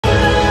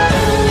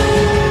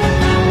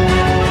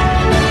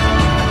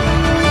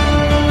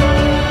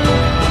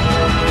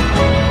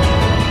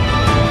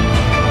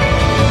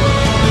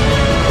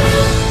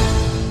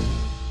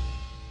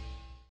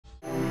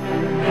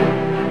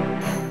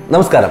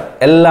നമസ്കാരം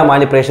എല്ലാ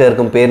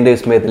മാന്യപ്രേക്ഷകർക്കും പേരിൻ്റെ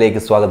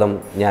വിസ്മയത്തിലേക്ക് സ്വാഗതം.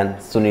 ഞാൻ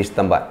സുനീഷ്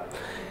തമ്പാൻ.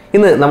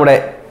 ഇന്ന് നമ്മുടെ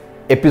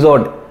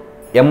എപ്പിസോഡ്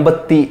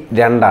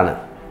 82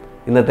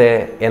 ഇന്നത്തെ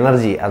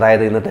എനർജി,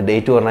 അതായത് ഇന്നത്തെ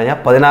ഡേറ്റ് പറഞ്ഞു കഴിഞ്ഞാൽ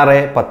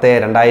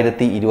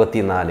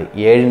 16/10/2024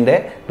 7ൻ്റെ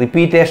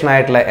റിപ്പീറ്റേഷൻ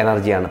ആയിട്ടുള്ള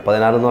എനർജിയാണ്.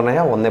 16 എന്ന് പറഞ്ഞു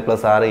കഴിഞ്ഞാൽ 1 +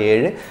 6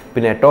 7,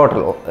 പിന്നെ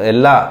ടോട്ടൽ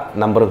എല്ലാ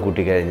നമ്പറും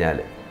കൂട്ടിക്കഴിഞ്ഞാൽ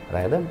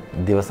അതായത്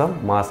ദിവസം,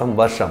 മാസം,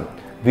 വർഷം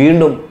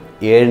വീണ്ടും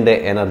 7ൻ്റെ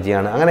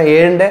എനർജിയാണ്. അങ്ങനെ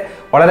 7ൻ്റെ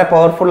വളരെ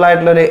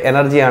പവർഫുള്ളായിട്ടുള്ളൊരു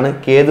എനർജിയാണ്,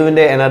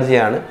 കേതുവിൻ്റെ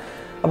എനർജിയാണ്.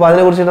 അപ്പോൾ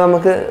അതിനെക്കുറിച്ചിട്ട്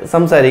നമുക്ക്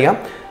സംസാരിക്കാം.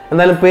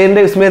 എന്നാലും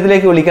പേരിൻ്റെ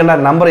വിസ്മയത്തിലേക്ക് വിളിക്കേണ്ട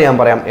നമ്പർ ഞാൻ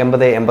പറയാം: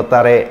 80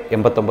 86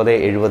 89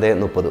 70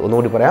 30.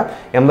 ഒന്നുകൂടി പറയാം: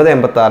 80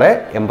 86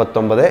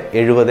 89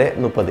 70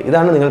 30.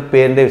 ഇതാണ് നിങ്ങൾ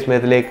പേരിൻ്റെ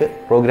വിസ്മയത്തിലേക്ക്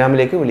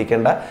പ്രോഗ്രാമിലേക്ക്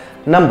വിളിക്കേണ്ട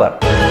നമ്പർ.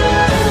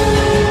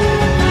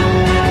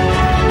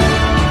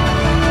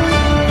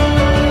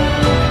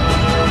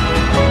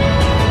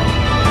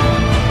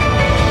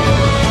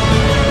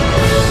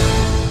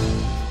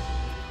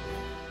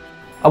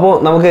 അപ്പോൾ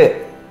നമുക്ക്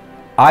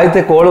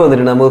ആദ്യത്തെ കോൾ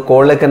വന്നിട്ടുണ്ട്. നമുക്ക്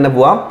കോളിലേക്ക് തന്നെ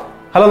പോവാം.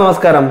 ഹലോ,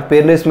 നമസ്കാരം.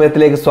 പേരിന്റെ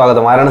വിസ്മയത്തിലേക്ക്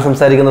സ്വാഗതം. ആരാണ്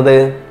സംസാരിക്കുന്നത്?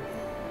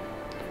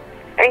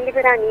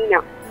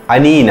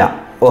 അനീന.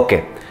 ഓക്കെ.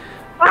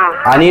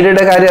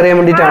 അനീനയുടെ കാര്യം അറിയാൻ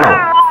വേണ്ടിട്ടാണോ?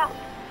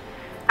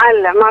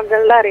 അല്ല,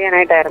 മകളുടെ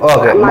അറിയാനായിട്ടായിരുന്നു.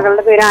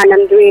 മകളുടെ പേര്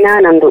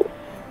അനന്തു.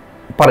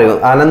 പറയൂ.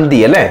 അനന്തി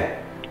അല്ലേ?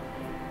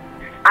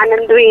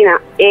 അനന്തുവീന.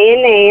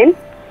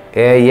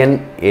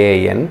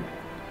 AN.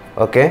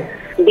 Okay.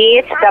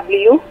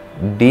 DHW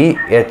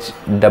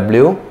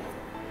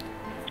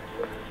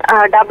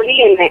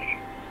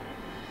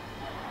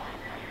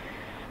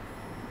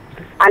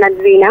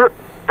അനന്തുവീന.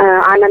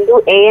 Ananthu.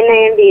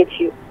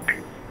 ANANDHU.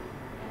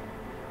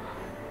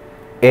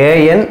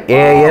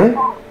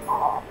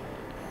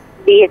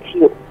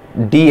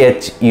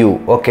 DHU.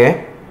 Okay.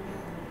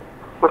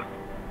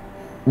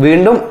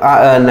 വീണ്ടും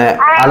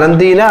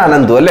അനന്തീന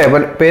അനന്തു അല്ലേ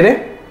പേര്?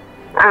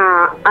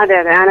 അതെ,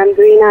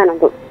 അനന്തുവീന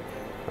അനന്തു.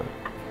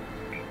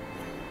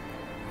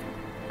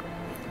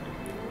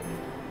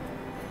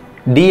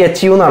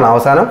 DHU എന്നാണ്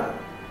അവസാനം?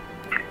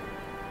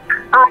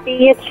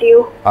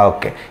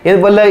 ഓക്കെ.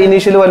 വല്ല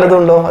ഇനീഷ്യൽ വല്ലതും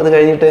ഉണ്ടോ അത്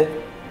കഴിഞ്ഞിട്ട്?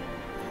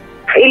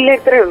 ഇല്ല,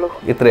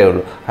 ഇത്രയേ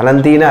ഉള്ളൂ.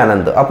 അനന്തീന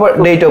അനന്ത്. അപ്പോൾ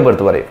ഡേറ്റ് ഓഫ്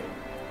ബർത്ത് പറയും.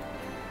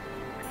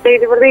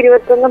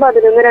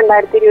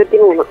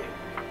 21/11/2023.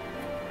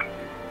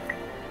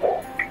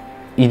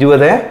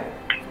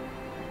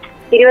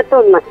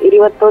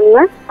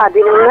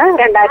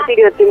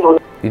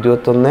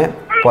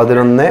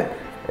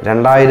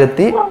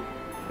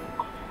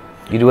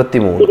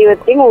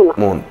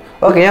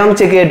 ഓക്കെ, ഞാൻ ഒന്ന്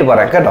ചെക്ക് ചെയ്തിട്ട്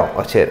പറയാം കേട്ടോ.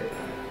 ശരി.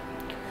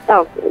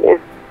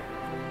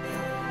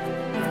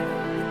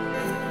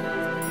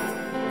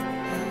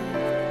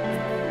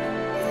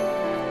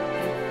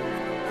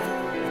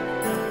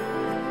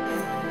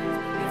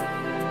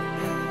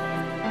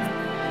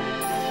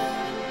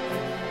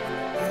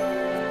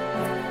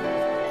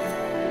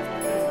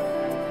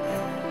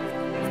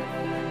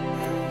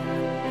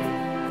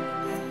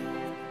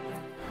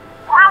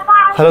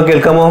 ഹലോ,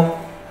 കേൾക്കാമോ?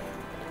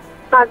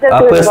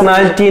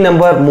 Personality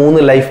number 3,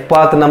 life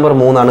path number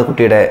 3 ആണ്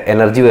കുട്ടിയുടെ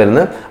എനർജി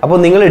വരുന്നത്. അപ്പോൾ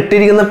നിങ്ങൾ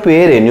ഇട്ടിരിക്കുന്ന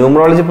പേര്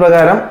ന്യൂമറോളജി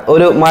പ്രകാരം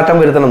ഒരു മാറ്റം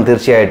വരുത്തണം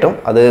തീർച്ചയായിട്ടും.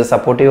 അത്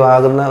സപ്പോർട്ടീവ്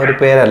ആകുന്ന ഒരു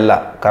പേരല്ല.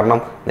 കാരണം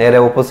നേരെ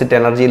ഓപ്പോസിറ്റ്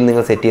എനർജിയിൽ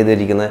നിങ്ങൾ സെറ്റ്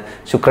ചെയ്തിരിക്കുന്നത്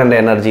ശുക്രൻ്റെ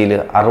എനർജിയിൽ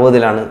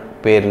 60ലാണ്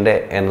പേരിൻ്റെ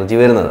എനർജി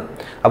വരുന്നത്.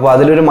 അപ്പോൾ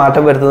അതിലൊരു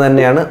മാറ്റം വരുത്തുന്നത്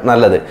തന്നെയാണ്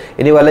നല്ലത്.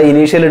 ഇനി വല്ല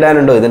ഇനീഷ്യൽ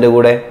ഇടാനുണ്ടോ ഇതിൻ്റെ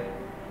കൂടെ?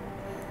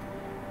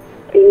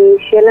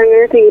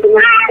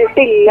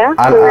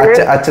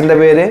 അച്ഛൻ്റെ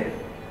പേര്?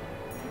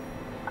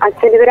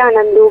 അച്ഛന്റെ പേര്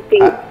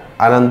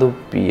അനന്തു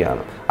പി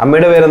ആണ്.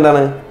 അമ്മയുടെ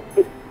പേരെന്താണ്?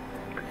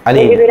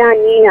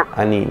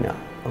 അനീന.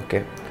 ഓക്കെ.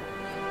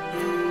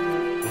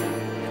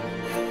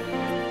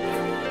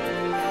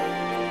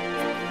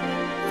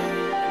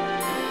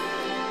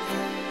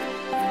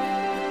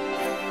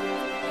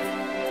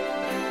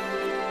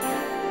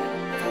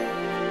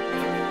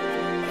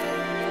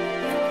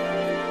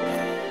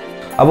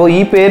 അപ്പോൾ ഈ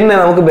പേരിനെ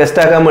നമുക്ക് ബെസ്റ്റ്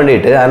ആക്കാൻ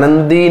വേണ്ടിയിട്ട്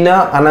അനന്തീന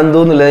അനന്തു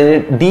എന്നുള്ളതിന്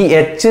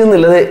DH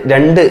എന്നുള്ളത്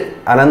 2,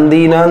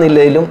 അനന്തീന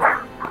എന്നുള്ളതിലും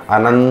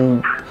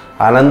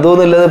അനന്തു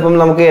എന്നുള്ളത് ഇപ്പം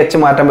നമുക്ക് H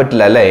മാറ്റാൻ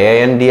പറ്റില്ല അല്ലേ?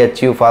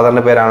 ANDHU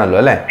ഫാദറിന്റെ പേരാണല്ലോ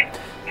അല്ലേ?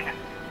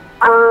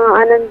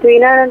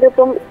 അനന്തുവീന അനന്തു.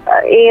 ഇപ്പം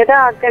ഏതാ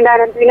ആക്കേണ്ട?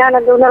 അനന്തുവീന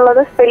അനന്തു എന്നുള്ളത്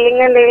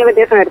സ്പെല്ലിംഗ് എന്തെങ്കിലും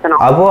വ്യത്യാസം വരുത്തണോ?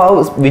 അപ്പോൾ ആ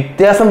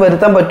വ്യത്യാസം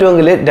വരുത്താൻ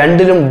പറ്റുമെങ്കിൽ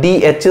രണ്ടിലും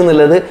DH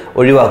എന്നുള്ളത്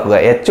ഒഴിവാക്കുക,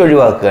 H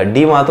ഒഴിവാക്കുക, D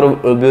മാത്രം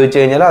ഉപയോഗിച്ച്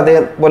കഴിഞ്ഞാൽ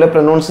അതേപോലെ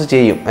പ്രൊനൗൺസ്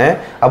ചെയ്യും.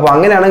 അപ്പോൾ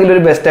അങ്ങനെയാണെങ്കിൽ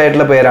ഒരു ബെസ്റ്റ്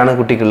ആയിട്ടുള്ള പേരാണ്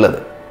കുട്ടിക്കുള്ളത്.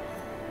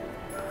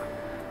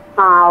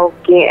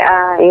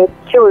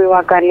 H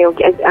ഒഴിവാക്കാനല്ലേ?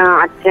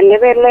 അച്ഛന്റെ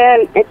പേരില്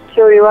H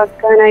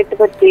ഒഴിവാക്കാനായിട്ട്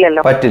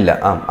പറ്റില്ലല്ലോ. പറ്റില്ല.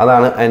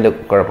 അതാണ് അതിന്റെ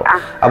കുഴപ്പം.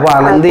 അപ്പൊ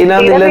അനന്തീന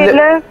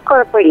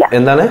കുഴപ്പമില്ല.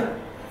 എന്താണ്?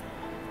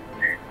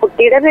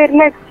 കുട്ടിയുടെ പേരിൽ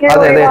H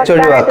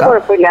ഒഴിവാക്കാം.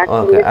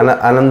 ഓക്കെ.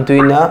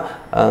 അനന്തുവിന.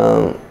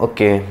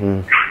 ഓക്കെ.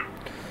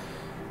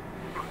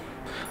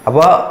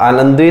 അപ്പോൾ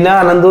അനന്തുവിന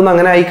അനന്തു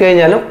അങ്ങനെ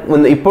ആയിക്കഴിഞ്ഞാലും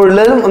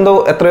ഇപ്പോഴുള്ളതും എന്തോ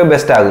എത്രയോ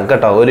ബെസ്റ്റ് ആകും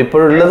കേട്ടോ.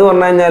 ഇപ്പോഴുള്ളത്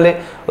പറഞ്ഞു കഴിഞ്ഞാൽ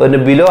ഒരു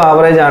ബിലോ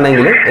ആവറേജ്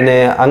ആണെങ്കിൽ പിന്നെ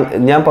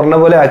ഞാൻ പറഞ്ഞ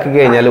പോലെ ആക്കി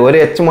കഴിഞ്ഞാൽ ഒരു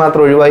H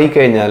മാത്രം ഒഴിവാക്കി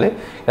കഴിഞ്ഞാൽ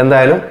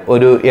എന്തായാലും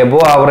ഒരു എബോ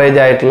ആവറേജ്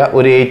ആയിട്ടുള്ള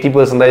ഒരു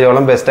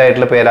 80% ബെസ്റ്റ്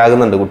ആയിട്ടുള്ള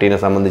പേരാകുന്നുണ്ട് കുട്ടീനെ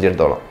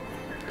സംബന്ധിച്ചിടത്തോളം.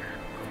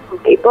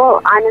 ഇപ്പൊ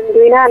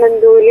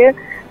അനന്തുവില്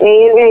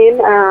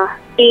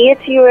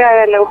THU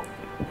ആയല്ലോ.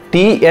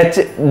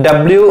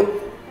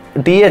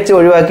 TH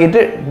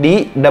ഒഴിവാക്കിയിട്ട്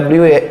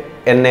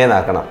DWNA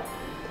എന്നാക്കണം.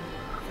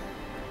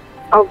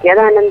 ഓക്കെ,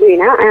 അത്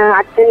അനന്തുവിന.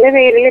 അച്ഛന്റെ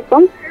പേരിൽ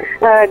ഇപ്പം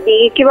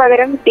ഡിക്ക്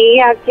പകരം ടി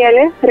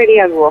ആക്കിയാല് റെഡി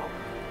ആകുമോ?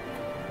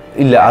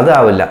 ഇല്ല,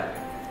 അതാവില്ല.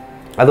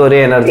 അത് ഒരേ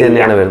എനർജി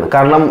തന്നെയാണ് വരുന്നത്.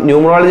 കാരണം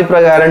ന്യൂമറോളജി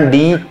പ്രകാരം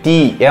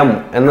DTM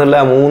എന്നുള്ള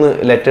 3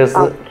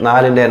 ലെറ്റേഴ്സ്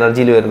 4ന്റെ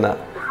എനർജിയിൽ വരുന്ന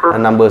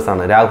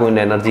നമ്പേഴ്സാണ്,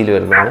 രാഹുവിന്റെ എനർജിയിൽ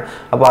വരുന്നതാണ്.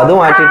 അപ്പോൾ അത്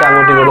മാറ്റിയിട്ട്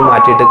അങ്ങോട്ടും ഇങ്ങോട്ടും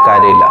മാറ്റിയിട്ട്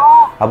കാര്യമില്ല.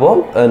 അപ്പോൾ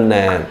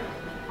പിന്നെ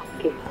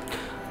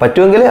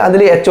പറ്റുമെങ്കിൽ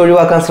അതിൽ H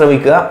ഒഴിവാക്കാൻ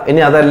ശ്രമിക്കുക.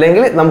 ഇനി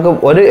അതല്ലെങ്കിൽ നമുക്ക്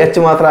ഒരു H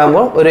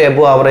മാത്രമാകുമ്പോൾ ഒരു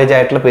എബോ ആവറേജ്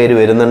ആയിട്ടുള്ള പേര്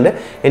വരുന്നുണ്ട്.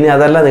 ഇനി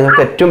അതല്ല,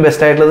 നിങ്ങൾക്ക് ഏറ്റവും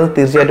ബെസ്റ്റ് ആയിട്ടുള്ളത്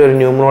തീർച്ചയായിട്ടും ഒരു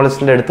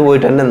ന്യൂമറോളജിസ്റ്റിൻ്റെ അടുത്ത്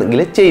പോയിട്ട് തന്നെ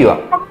എന്തെങ്കിലും ചെയ്യുക.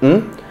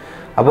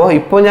 അപ്പോൾ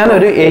ഇപ്പോൾ ഞാൻ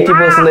ഒരു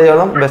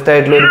 80% ബെസ്റ്റ്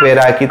ആയിട്ടുള്ള ഒരു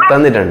പേരാക്കി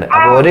തന്നിട്ടുണ്ട്.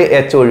 അപ്പോൾ ഒരു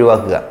H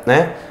ഒഴിവാക്കുക.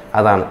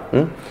 അതാണ്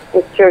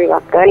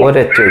ഒരു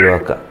H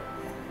ഒഴിവാക്കുക.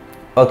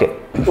 ഓക്കെ,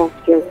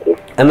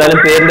 എന്തായാലും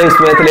പേരിൻ്റെ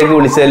വിസ്മയത്തിലേക്ക്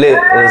വിളിച്ചതിൽ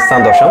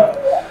സന്തോഷം.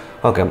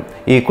 ഓക്കെ,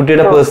 ഈ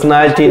കുട്ടിയുടെ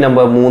personality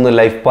number 3,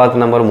 life path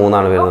number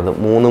 3 വരുന്നത്.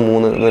 3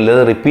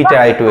 എന്നുള്ളത് റിപ്പീറ്റ്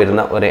ആയിട്ട്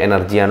വരുന്ന ഒരു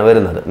എനർജിയാണ്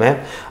വരുന്നത്.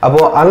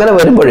 അപ്പോൾ അങ്ങനെ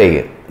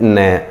വരുമ്പോഴേക്ക്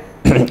പിന്നെ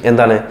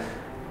എന്താണ്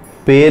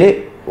പേര്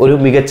ഒരു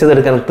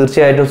മികച്ചതെടുക്കാൻ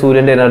തീർച്ചയായിട്ടും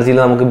സൂര്യൻ്റെ എനർജിയിൽ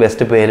നമുക്ക്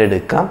ബെസ്റ്റ്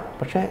പേരെടുക്കാം.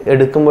 പക്ഷേ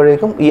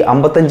എടുക്കുമ്പോഴേക്കും ഈ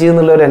 55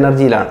 എന്നുള്ള ഒരു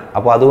എനർജിയിലാണ്.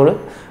 അപ്പോൾ അതുകൊണ്ട്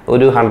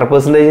ഒരു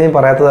 100%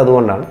 പറയാത്തത്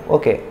അതുകൊണ്ടാണ്.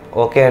 ഓക്കെ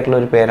ആയിട്ടുള്ള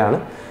ഒരു പേരാണ്.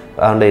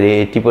 അതുകൊണ്ട്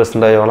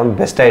 80%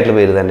 ബെസ്റ്റ് ആയിട്ടുള്ള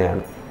പേര്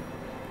തന്നെയാണ്.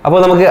 അപ്പോൾ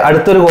നമുക്ക്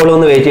അടുത്തൊരു കോൾ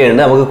ഒന്ന് വെയിറ്റ്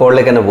ചെയ്യുന്നുണ്ട്. നമുക്ക്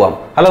കോളിലേക്ക് തന്നെ പോവാം.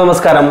 ഹലോ,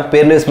 നമസ്കാരം.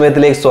 പേരിന്റെ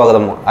വിസ്മയത്തിലേക്ക്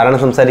സ്വാഗതം. ആരാണ്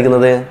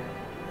സംസാരിക്കുന്നത്?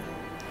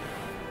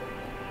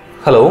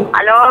 ഹലോ.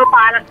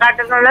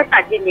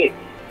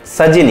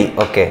 സജിനി.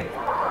 ഓക്കെ,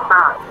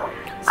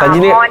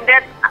 സജിനി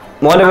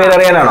മോന്റെ പേര്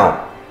അറിയാനാണോ?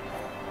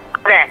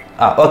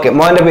 ഓക്കെ,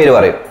 മോന്റെ പേര്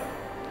പറയൂ.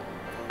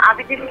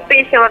 Abhijith P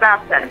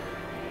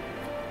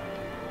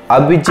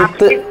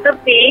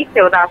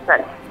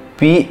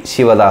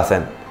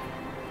Sivadasan.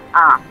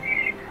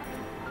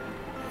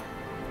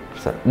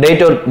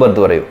 Date of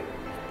birth പറയൂ.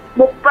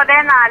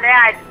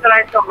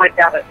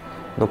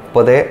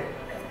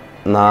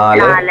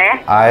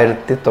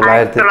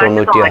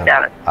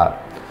 30/4/1996.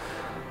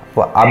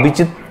 അപ്പോൾ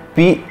അഭിജിത്ത്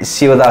പി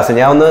ശിവദാസൻ.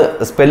 ഞാൻ ഒന്ന്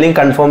സ്പെല്ലിംഗ്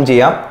കൺഫേം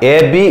ചെയ്യാം.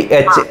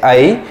 ABHIJITH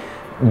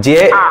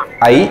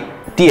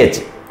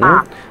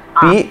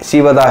പി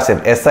ശിവദാസൻ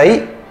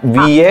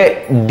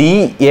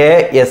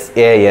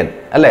SIVADASAN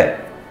അല്ലേ?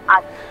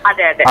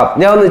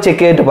 ഞാൻ ഒന്ന്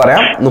ചെക്ക് ചെയ്തിട്ട്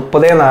പറയാം.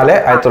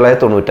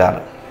 30/4/1996.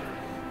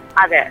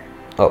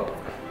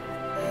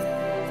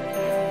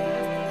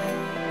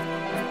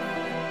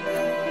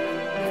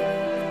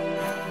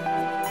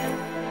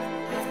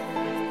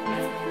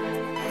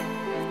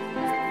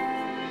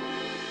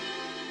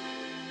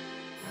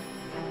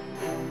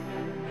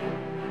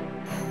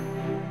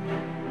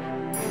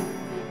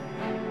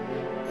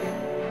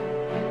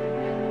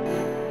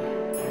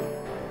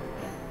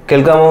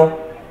 കേൾക്കാമോ?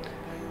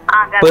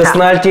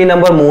 Personality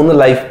number 3,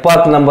 life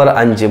path number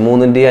 5.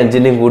 3ന്റെയും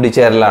 5ന്റെയും കൂടി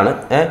ചേരലാണ്.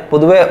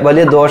 പൊതുവെ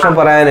വലിയ ദോഷം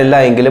പറയാനില്ല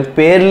എങ്കിലും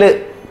പേരിൽ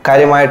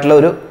കാര്യമായിട്ടുള്ള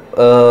ഒരു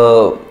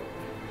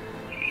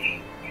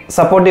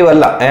സപ്പോർട്ടീവ്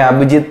അല്ല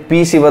അഭിജിത്ത് പി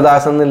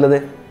ശിവദാസൻ എന്നുള്ളത്.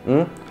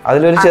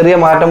 അതിലൊരു ചെറിയ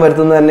മാറ്റം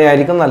വരുത്തുന്നത്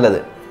തന്നെയായിരിക്കും നല്ലത്.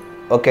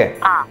 ഓക്കെ,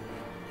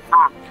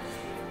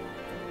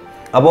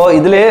 അപ്പോൾ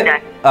ഇതില്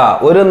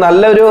ഒരു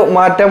നല്ലൊരു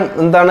മാറ്റം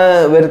എന്താണ്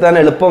വരുത്താൻ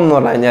എളുപ്പം എന്ന്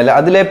പറഞ്ഞു കഴിഞ്ഞാൽ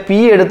അതിലെ പി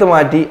എടുത്ത്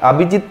മാറ്റി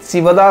അഭിജിത്ത്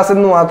ശിവദാസൻ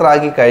എന്ന്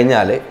മാത്രമാക്കി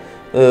കഴിഞ്ഞാൽ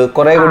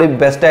കുറെ കൂടി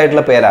ബെസ്റ്റ്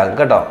ആയിട്ടുള്ള പേരാകും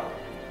കേട്ടോ.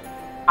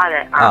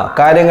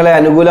 കാര്യങ്ങളെ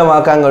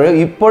അനുകൂലമാക്കാൻ കഴിയും.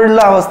 ഇപ്പോഴുള്ള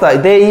അവസ്ഥ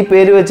ഇതേ ഈ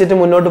പേര് വെച്ചിട്ട്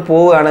മുന്നോട്ട്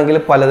പോവുകയാണെങ്കിൽ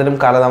പലതിനും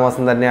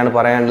കാലതാമസം തന്നെയാണ്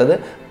പറയാനുള്ളത്.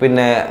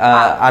 പിന്നെ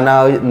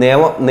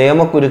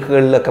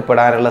നിയമക്കുരുക്കുകളിലൊക്കെ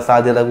പെടാനുള്ള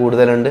സാധ്യത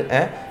കൂടുതലുണ്ട്.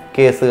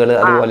 കേസുകൾ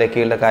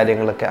അതുപോലെയൊക്കെയുള്ള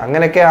കാര്യങ്ങളൊക്കെ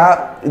അങ്ങനെയൊക്കെ ആ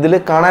ഇതിൽ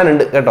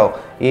കാണാനുണ്ട് കേട്ടോ.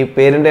 ഈ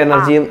പേരിന്റെ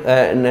എനർജിയും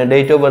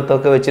ഡേറ്റ് ഓഫ് ബർത്ത്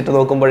ഒക്കെ വെച്ചിട്ട്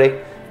നോക്കുമ്പോഴേ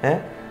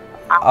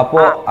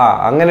അപ്പോൾ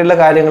അങ്ങനെയുള്ള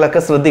കാര്യങ്ങളൊക്കെ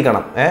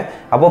ശ്രദ്ധിക്കണം.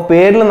 അപ്പോൾ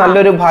പേരിൽ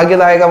നല്ലൊരു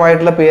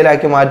ഭാഗ്യദായകമായിട്ടുള്ള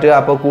പേരാക്കി മാറ്റുക.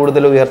 അപ്പോൾ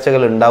കൂടുതൽ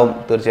ഉയർച്ചകൾ ഉണ്ടാവും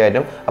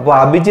തീർച്ചയായിട്ടും. അപ്പോൾ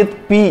അഭിജിത്ത്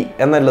പി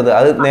എന്നുള്ളത്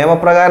അത്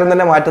നിയമപ്രകാരം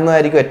തന്നെ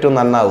മാറ്റുന്നതായിരിക്കും ഏറ്റവും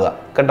നന്നാവുക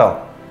കേട്ടോ.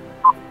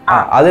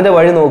 അതിന്റെ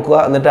വഴി നോക്കുക.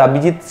 എന്നിട്ട്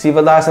അഭിജിത്ത്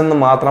ശിവദാസൻ എന്ന്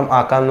മാത്രം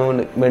ആക്കാൻ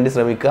വേണ്ടി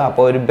ശ്രമിക്കുക.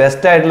 അപ്പോൾ ഒരു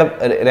ബെസ്റ്റ് ആയിട്ടുള്ള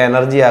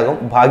എനർജി ആകും.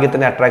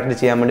 ഭാഗ്യത്തിനെ അട്രാക്ട്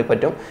ചെയ്യാൻ വേണ്ടി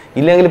പറ്റും.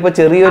 ഇല്ലെങ്കിൽ ഇപ്പോൾ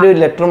ചെറിയൊരു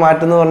ലെറ്റർ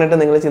മാറ്റെന്ന് പറഞ്ഞിട്ട്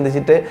നിങ്ങൾ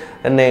ചിന്തിച്ചിട്ട്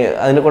തന്നെ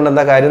അതിനെ കൊണ്ട്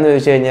എന്താ കാര്യം എന്ന്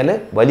ചോദിച്ചു കഴിഞ്ഞാൽ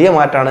വലിയ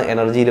മാറ്റമാണ്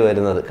എനർജിയിൽ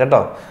വരുന്നത്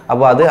കേട്ടോ.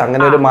 അപ്പോൾ അത്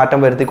അങ്ങനെ ഒരു മാറ്റം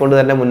വരുത്തിക്കൊണ്ട്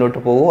തന്നെ മുന്നോട്ട്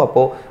പോകും.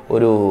 അപ്പോൾ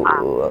ഒരു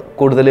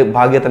കൂടുതൽ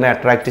ഭാഗ്യത്തിനെ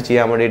അട്രാക്ട്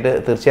ചെയ്യാൻ വേണ്ടിയിട്ട്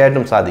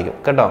തീർച്ചയായിട്ടും സാധിക്കും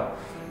കേട്ടോ.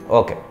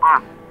 ഓക്കെ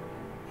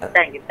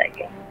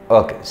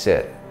ഓക്കെ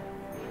ശരി.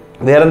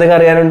 വേറെ എന്തെങ്കിലും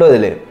അറിയാനുണ്ടോ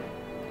ഇതിൽ?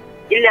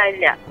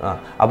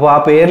 അപ്പോൾ ആ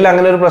പേരിൽ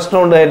അങ്ങനെ ഒരു പ്രശ്നം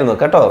ഉണ്ടായിരുന്നു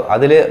കേട്ടോ.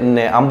 അതിൽ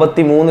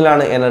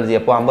 53 എനർജി.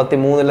 അപ്പോൾ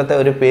 53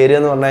 ഒരു പേര്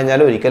എന്ന് പറഞ്ഞു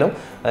കഴിഞ്ഞാൽ ഒരിക്കലും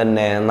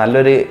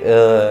നല്ലൊരു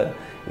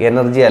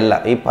എനർജി അല്ല.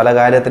 ഈ പല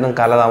കാര്യത്തിനും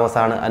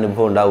കാലതാമസമാണ്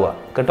അനുഭവം ഉണ്ടാവുക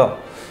കേട്ടോ.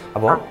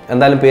 അപ്പോൾ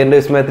എന്തായാലും പേരിൻ്റെ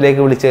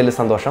വിസ്മയത്തിലേക്ക് വിളിച്ചതിൽ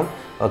സന്തോഷം.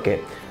 ഓക്കെ,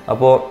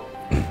 അപ്പോൾ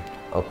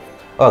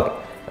okay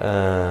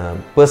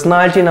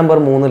personality number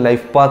 3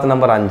 life path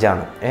number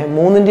 5ആണ്.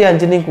 3ൻ്റെയും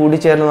 5ൻ്റെയും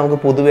കൂടിച്ചേരൽ നമുക്ക്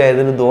പൊതുവെ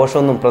അതിന്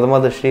ദോഷമൊന്നും പ്രഥമ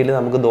ദൃഷ്ടിയിൽ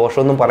നമുക്ക്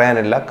ദോഷമൊന്നും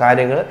പറയാനില്ല.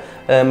 കാര്യങ്ങൾ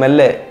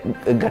മെല്ലെ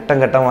ഘട്ടം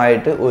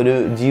ഘട്ടമായിട്ട് ഒരു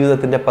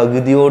ജീവിതത്തിൻ്റെ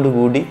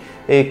പകുതിയോടുകൂടി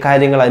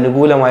കാര്യങ്ങൾ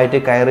അനുകൂലമായിട്ട്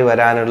കയറി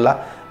വരാനുള്ള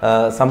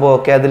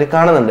സംഭവമൊക്കെ അതിൽ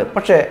കാണുന്നുണ്ട്.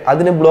 പക്ഷേ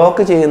അതിന്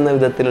ബ്ലോക്ക് ചെയ്യുന്ന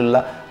വിധത്തിലുള്ള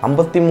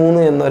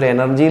 53 എന്നൊരു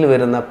എനർജിയിൽ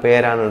വരുന്ന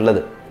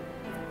പേരാണുള്ളത്.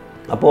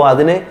 അപ്പോൾ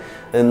അതിന്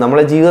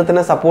നമ്മളെ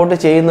ജീവിതത്തിനെ സപ്പോർട്ട്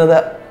ചെയ്യുന്നത്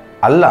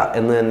അല്ല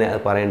എന്ന് തന്നെ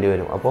അത് പറയേണ്ടി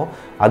വരും. അപ്പോൾ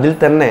അതിൽ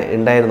തന്നെ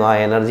ഉണ്ടായിരുന്നു, ആ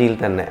എനർജിയിൽ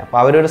തന്നെ. അപ്പോൾ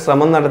അവരൊരു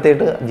ശ്രമം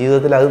നടത്തിയിട്ട്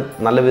ജീവിതത്തിൽ അത്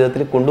നല്ല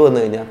വിധത്തിൽ കൊണ്ടുവന്നു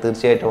കഴിഞ്ഞാൽ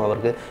തീർച്ചയായിട്ടും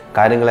അവർക്ക്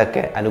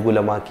കാര്യങ്ങളൊക്കെ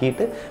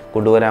അനുകൂലമാക്കിയിട്ട്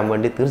കൊണ്ടുവരാൻ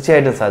വേണ്ടി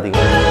തീർച്ചയായിട്ടും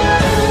സാധിക്കും.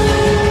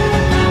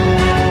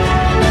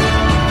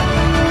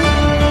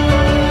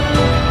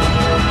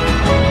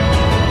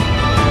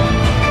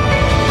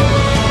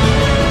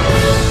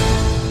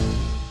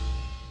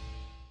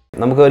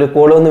 നമുക്ക് ഒരു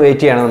കോൾ ഒന്ന്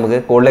വെയിറ്റ് ചെയ്യണം. നമുക്ക്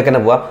കോളിലേക്ക് തന്നെ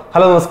പോവാം.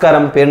 ഹലോ,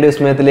 നമസ്കാരം. പേരിന്റെ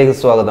വിസ്മയത്തിലേക്ക്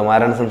സ്വാഗതം.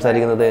 ആരാണ്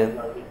സംസാരിക്കുന്നത്?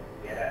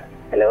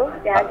 ഹലോ,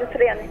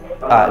 രാജശ്രീ.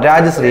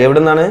 രാജശ്രീ, എവിടെ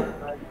നിന്നാണ്?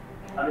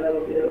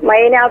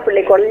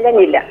 മൈനാപ്പള്ളി, കൊല്ലം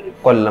ജില്ല.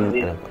 കൊല്ലം.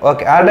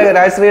 ഓക്കെ. ആരുടെ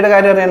രാജശ്രീയുടെ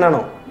കാര്യം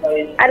അറിയാനാണോ?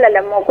 അല്ലല്ല,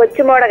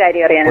 കൊച്ചുമോടെ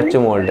കാര്യം അറിയാൻ.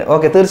 കൊച്ചുമോളുടെ.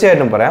 ഓക്കെ,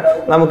 തീർച്ചയായിട്ടും പറയാം.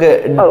 നമുക്ക്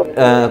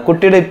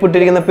കുട്ടിയുടെ ഇപ്പൊ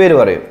ഇട്ടിരിക്കുന്ന പേര്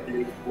പറയും.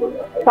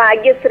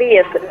 ഭാഗ്യശ്രീ.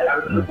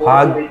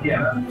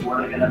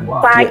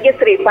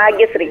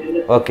 ഭാഗ്യശ്രീ.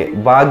 ഓക്കെ,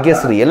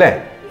 ഭാഗ്യശ്രീ അല്ലേ?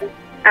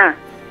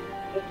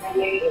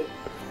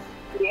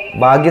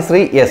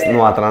 ഭാഗ്യശ്രീ എസ് എന്ന്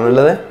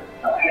മാത്രമാണുള്ളത്.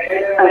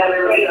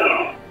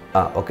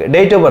 ഓക്കെ.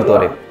 ഡേറ്റ് ഓഫ് ബർത്ത്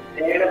പറയും.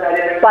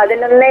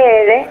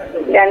 11/7/2019.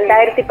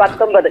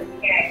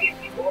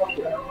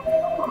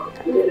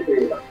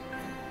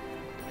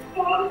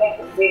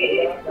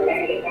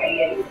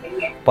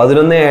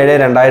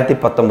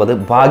 11/7/2019.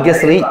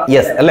 ഭാഗ്യശ്രീ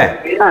എസ് അല്ലേ?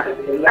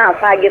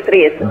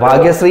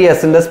 ഭാഗ്യശ്രീ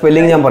എസിന്റെ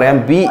സ്പെല്ലിംഗ് ഞാൻ പറയാം.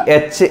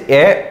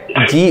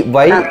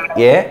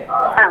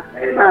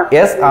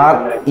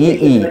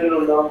 BHAGYASREE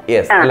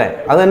എസ് അല്ലേ?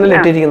 അത് തന്നെ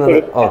ഇട്ടിരിക്കുന്നത്.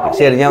 ഓക്കെ,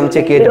 ശരി, ഞാൻ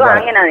ചെക്ക് ചെയ്തിട്ട്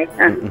പറയാം.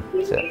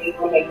 ശരി.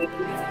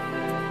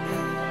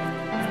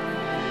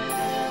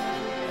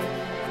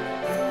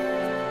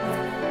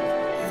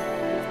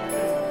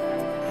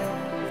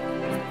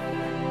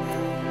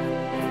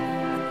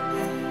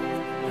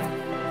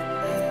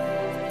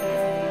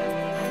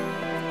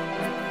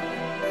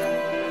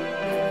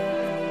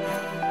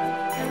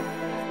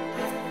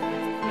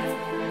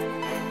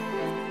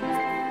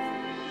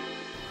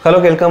 ഹലോ,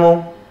 കേൾക്കാമോ?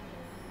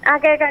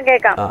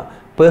 കേൾക്കാം.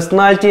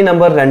 Personality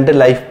number 2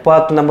 life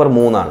path number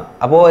 3 ആണ്.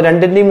 അപ്പോൾ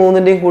 2ൻ്റെയും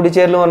 3ൻ്റെയും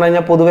കൂടിച്ചേരൽ പറഞ്ഞു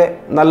കഴിഞ്ഞാൽ പൊതുവെ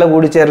നല്ല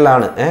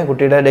കൂടിച്ചേരലാണ്.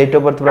 കുട്ടിയുടെ ഡേറ്റ്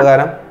ഓഫ് ബർത്ത്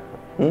പ്രകാരം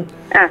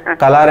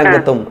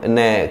കലാരംഗത്തും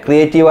പിന്നെ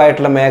ക്രിയേറ്റീവ്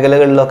ആയിട്ടുള്ള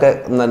മേഖലകളിലൊക്കെ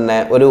തന്നെ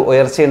ഒരു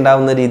ഉയർച്ച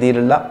ഉണ്ടാവുന്ന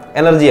രീതിയിലുള്ള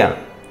എനർജിയാണ്.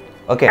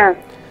 ഓക്കെ.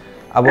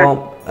 അപ്പോൾ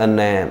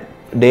പിന്നെ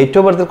ഡേറ്റ്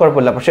ഓഫ് ബർത്തിൽ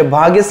കുഴപ്പമില്ല. പക്ഷെ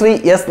ഭാഗ്യശ്രീ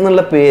എസ്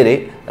എന്നുള്ള പേര്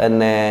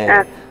പിന്നെ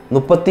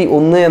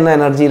 31 എന്ന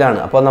എനർജിയിലാണ്.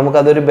 അപ്പൊ നമുക്ക്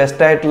അതൊരു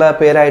ബെസ്റ്റ് ആയിട്ടുള്ള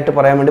പേരായിട്ട്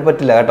പറയാൻ വേണ്ടി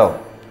പറ്റില്ല കേട്ടോ.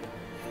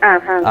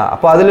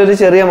 അപ്പൊ അതിലൊരു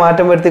ചെറിയ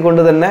മാറ്റം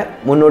വരുത്തിക്കൊണ്ട് തന്നെ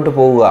മുന്നോട്ട്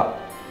പോവുക.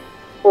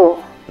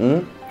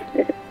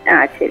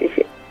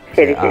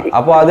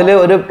 അപ്പൊ അതില്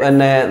ഒരു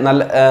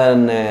നല്ല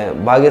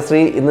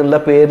ഭാഗ്യശ്രീ എന്നുള്ള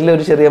പേരിൽ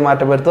ഒരു ചെറിയ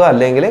മാറ്റം വരുത്തുക,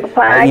 അല്ലെങ്കിൽ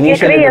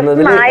ഇനീഷ്യൽ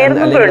ഇടുന്നതിൽ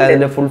അല്ലെങ്കിൽ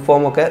അതിന്റെ ഫുൾ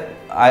ഫോം ഒക്കെ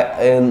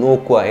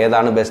നോക്കുക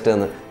ഏതാണ് ബെസ്റ്റ്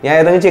എന്ന്. ഞാൻ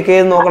ഏതെങ്കിലും ചെക്ക്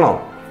ചെയ്ത് നോക്കണോ?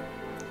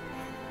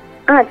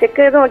 ചെക്ക്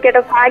ചെയ്ത്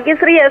നോക്കിട്ടോ.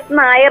 ഭാഗ്യശ്രീ എസ്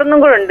നായർന്നും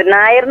കൂടെ ഉണ്ട്.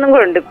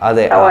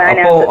 അതെ.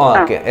 അപ്പോ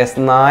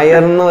എസ്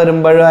നായർ എന്ന്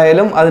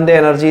വരുമ്പോഴായാലും അതിന്റെ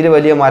എനർജിയിൽ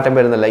വലിയ മാറ്റം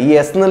വരുന്നില്ല. ഈ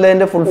എസ്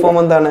എന്നുള്ളതിന്റെ ഫുൾ ഫോം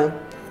എന്താണ്?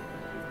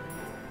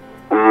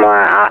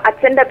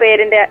 അച്ഛന്റെ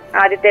പേരിന്റെ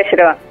ആദ്യത്തെ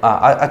അക്ഷരമാണ്.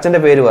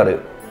 അച്ഛന്റെ പേര് പറയൂ.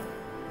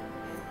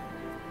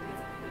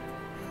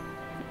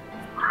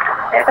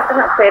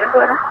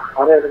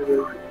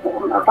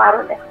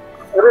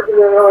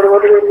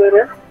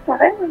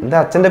 എന്താ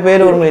അച്ഛന്റെ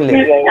പേര് ഓർമ്മയില്ലേ?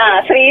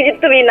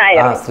 Sreejith V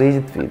Nair.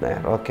 Sreejith V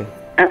Nair. Okay.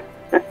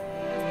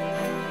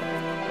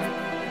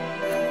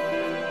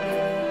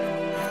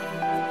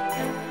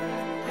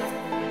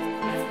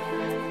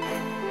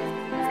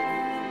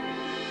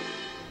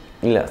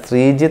 ഇല്ല,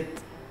 ശ്രീജിത്ത്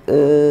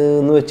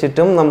എന്ന്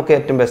വെച്ചിട്ടും നമുക്ക്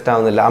ഏറ്റവും ബെസ്റ്റ്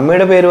ആവുന്നില്ല.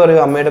 അമ്മയുടെ പേര് പറയൂ.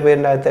 അമ്മയുടെ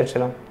പേരിന്റെ ആദ്യത്തെ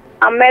അക്ഷരം?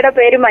 അമ്മയുടെ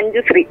പേര്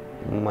മഞ്ജുശ്രീ.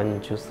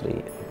 മഞ്ജുശ്രീ.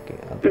 ഓക്കെ,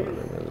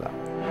 അതല്ല.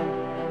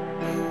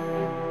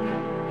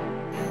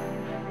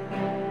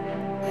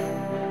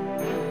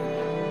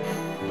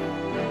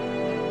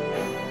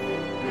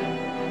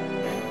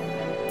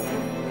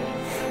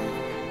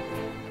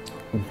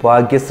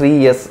 ഭാഗ്യശ്രീ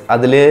എസ്.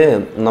 അതിൽ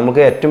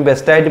നമുക്ക് ഏറ്റവും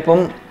ബെസ്റ്റായിട്ട് ഇപ്പം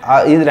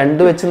ഇത്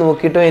 2 വെച്ച്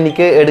നോക്കിയിട്ടും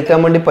എനിക്ക് എടുക്കാൻ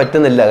വേണ്ടി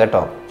പറ്റുന്നില്ല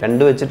കേട്ടോ.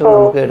 2 വെച്ചിട്ടും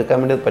നമുക്ക് എടുക്കാൻ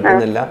വേണ്ടി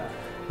പറ്റുന്നില്ല.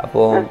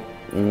 അപ്പോൾ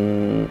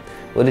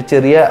ഒരു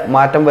ചെറിയ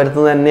മാറ്റം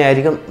വരുത്തുന്നത്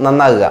തന്നെയായിരിക്കും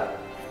നന്നാകുക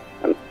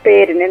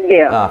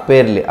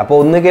പേരില്. അപ്പോൾ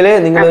ഒന്നുകിൽ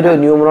നിങ്ങളൊരു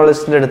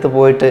ന്യൂമറോളജിസ്റ്റിന്റെ അടുത്ത്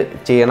പോയിട്ട്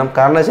ചെയ്യണം.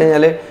 കാരണം വെച്ച്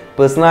കഴിഞ്ഞാൽ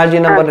personality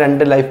number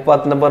 2 life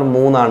path number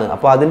 3 ആണ്.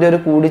 അപ്പോൾ അതിന്റെ ഒരു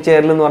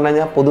കൂടിച്ചേരൽ എന്ന് പറഞ്ഞു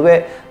കഴിഞ്ഞാൽ പൊതുവെ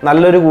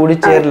നല്ലൊരു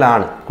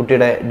കൂടിച്ചേരലാണ്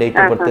കുട്ടിയുടെ ഡേറ്റ്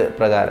ഓഫ് ബർത്ത്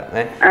പ്രകാരം.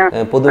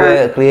 പൊതുവെ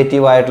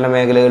ക്രിയേറ്റീവ് ആയിട്ടുള്ള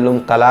മേഖലകളിലും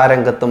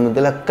കലാരംഗത്തും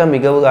ഇതിലൊക്കെ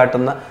മികവ്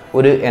കാട്ടുന്ന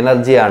ഒരു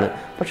എനർജിയാണ്.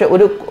 പക്ഷെ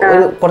ഒരു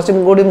കുറച്ചും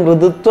കൂടി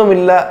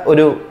മൃദുത്വമില്ല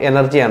ഒരു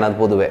എനർജിയാണ് അത്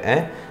പൊതുവെ.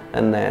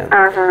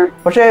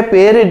 പക്ഷെ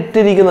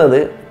പേരിട്ടിരിക്കുന്നത്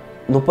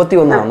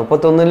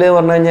 31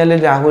 പറഞ്ഞു കഴിഞ്ഞാൽ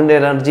രാഹുവിന്റെ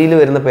എനർജിയിൽ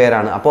വരുന്ന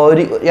പേരാണ്. അപ്പോൾ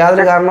ഒരു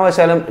യാതൊരു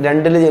കാരണവശാലും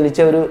 2 ജനിച്ച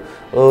ഒരു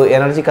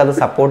എനർജിക്ക് അത്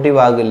സപ്പോർട്ടീവ്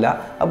ആകില്ല.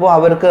 അപ്പോൾ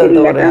അവർക്ക്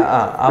എന്താ പറയാ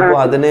അപ്പോൾ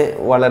അതിന്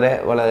വളരെ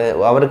വളരെ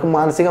അവർക്ക്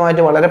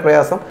മാനസികമായിട്ട് വളരെ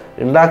പ്രയാസം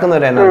ഉണ്ടാക്കുന്ന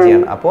ഒരു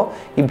എനർജിയാണ്. അപ്പോൾ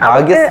ഈ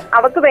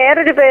അവർക്ക്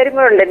വേറൊരു പേരും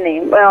കൂടെ ഉണ്ടെന്നേ,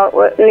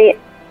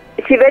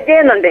 ശിവജ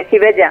എന്നുണ്ട്.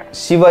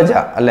 ശിവജ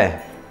അല്ലേ?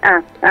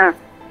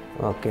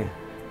 ഓക്കെ.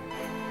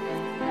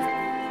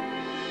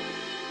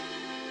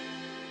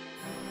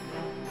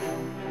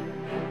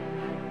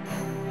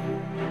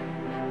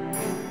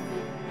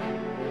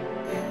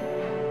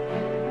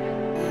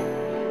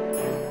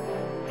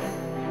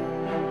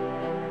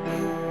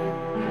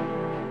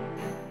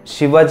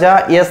 ശിവജ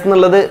യെസ്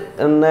എന്നുള്ളത്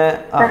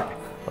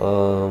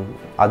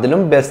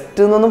അതിലും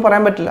ബെസ്റ്റ് എന്നൊന്നും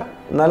പറയാൻ പറ്റില്ല,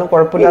 എന്നാലും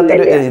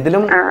കുഴപ്പമില്ലാത്തൊരു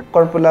ഇതിലും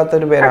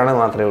കുഴപ്പമില്ലാത്തൊരു പേരാണ്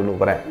മാത്രമേ ഉള്ളൂ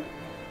പറയാൻ.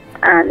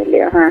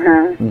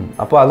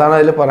 അപ്പൊ അതാണ്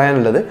അതിൽ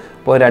പറയാനുള്ളത്.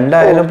 ഇപ്പോൾ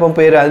 2 ഇപ്പം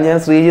പേര് അത് ഞാൻ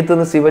ശ്രീജിത്ത്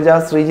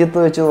ശ്രീജിത്ത്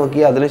വെച്ച് നോക്കി,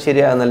 അതിലും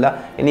ശരിയാകുന്നില്ല.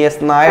 ഇനി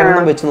എസ്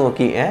നായരെന്നും വെച്ച്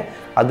നോക്കി,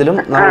 അതിലും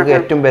നമുക്ക്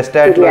ഏറ്റവും ബെസ്റ്റ്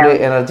ആയിട്ടുള്ള ഒരു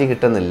എനർജി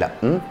കിട്ടുന്നില്ല.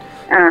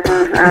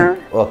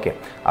 ഓക്കെ,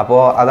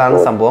 അപ്പോൾ അതാണ്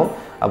സംഭവം.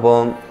 അപ്പോൾ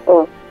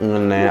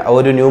പിന്നെ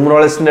ഒരു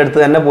ന്യൂമറോളജിസ്റ്റിന്റെ അടുത്ത്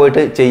തന്നെ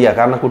പോയിട്ട് ചെയ്യുക.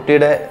 കാരണം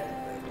കുട്ടിയുടെ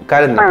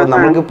കാര്യം ഇപ്പൊ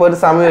നമുക്കിപ്പോ ഒരു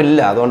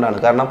സമയമില്ല, അതുകൊണ്ടാണ്.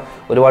 കാരണം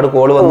ഒരുപാട്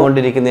കോള്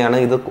വന്നുകൊണ്ടിരിക്കുന്നതാണ്.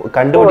 ഇത്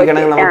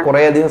കണ്ടുപിടിക്കണമെങ്കിൽ നമുക്ക്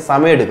കുറെ അധികം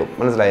സമയം എടുക്കും,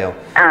 മനസ്സിലായോ?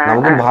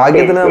 നമുക്ക്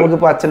ഭാഗ്യത്തിന്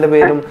നമുക്കിപ്പോ അച്ഛന്റെ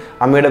പേരും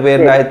അമ്മയുടെ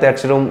പേരിന്റെ ആദ്യത്തെ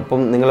അക്ഷരവും ഇപ്പം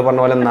നിങ്ങൾ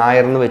പറഞ്ഞ പോലെ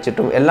നായർന്ന്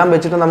വെച്ചിട്ടും എല്ലാം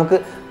വെച്ചിട്ടും നമുക്ക്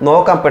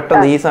നോക്കാം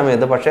പെട്ടെന്ന് ഈ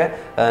സമയത്ത്. പക്ഷെ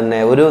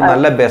ഒരു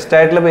നല്ല ബെസ്റ്റ്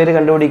ആയിട്ടുള്ള പേര്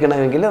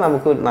കണ്ടുപിടിക്കണമെങ്കിൽ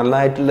നമുക്ക്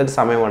നല്ലതായിട്ടുള്ള ഒരു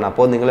സമയമാണ്.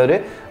 അപ്പോൾ നിങ്ങളൊരു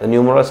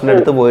ന്യൂമറോളജിസ്റ്റിന്റെ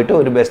അടുത്ത് പോയിട്ട്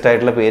ഒരു ബെസ്റ്റ്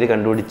ആയിട്ടുള്ള പേര്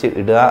കണ്ടുപിടിച്ച്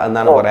ഇടുക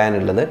എന്നാണ്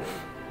പറയാനുള്ളത്.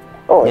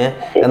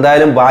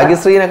 എന്തായാലും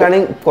ഭാഗ്യശ്രീനെക്കാണി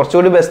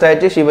കുറച്ചുകൂടി ബെസ്റ്റ്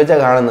ആയിട്ട് ശിവജ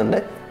കാണുന്നുണ്ട്.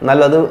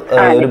 എന്നാലും അത്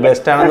ഒരു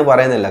ബെസ്റ്റ് ആണെന്ന്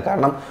പറയുന്നില്ല.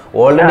 കാരണം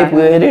ഓൾറെഡി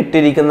പേര്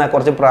ഇട്ടിരിക്കുന്ന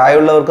കുറച്ച്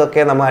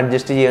പ്രായമുള്ളവർക്കൊക്കെ നമ്മൾ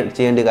അഡ്ജസ്റ്റ്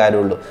ചെയ്യേണ്ട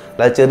കാര്യമുള്ളൂ.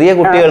 അല്ലാതെ ചെറിയ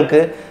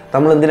കുട്ടികൾക്ക്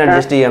നമ്മൾ എന്തിനു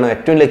അഡ്ജസ്റ്റ് ചെയ്യണം?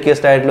 ഏറ്റവും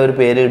ലക്കിയസ്റ്റ് ആയിട്ടുള്ള ഒരു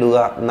പേര് ഇടുക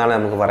എന്നാണ്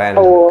നമുക്ക്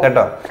പറയാനുള്ളത്,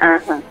 കേട്ടോ?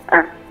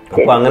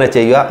 അപ്പൊ അങ്ങനെ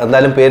ചെയ്യുക.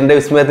 എന്തായാലും പേരിന്റെ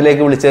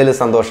വിസ്മയത്തിലേക്ക് വിളിച്ചതിൽ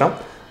സന്തോഷം.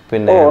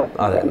 പിന്നെ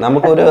അതെ,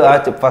 നമുക്കൊരു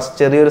ഫസ്റ്റ്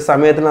ചെറിയൊരു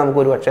സമയത്തിന്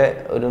നമുക്കൊരു പക്ഷേ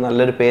ഒരു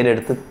നല്ലൊരു പേര്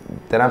എടുത്ത്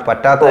തരാൻ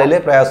പറ്റാത്തതിൽ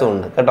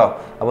പ്രയാസമുണ്ട്, കേട്ടോ?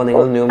 അപ്പോൾ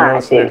നിങ്ങൾ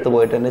ന്യൂമറോളജിസ്റ്റിന്റെ അടുത്ത്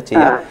പോയിട്ട് തന്നെ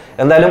ചെയ്യാം.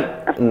 എന്തായാലും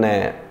പിന്നെ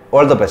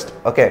all the best.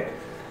 Okay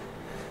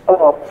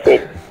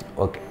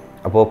okay.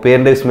 അപ്പോൾ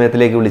പേരിന്റെ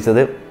വിസ്മയത്തിലേക്ക്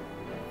വിളിച്ചത്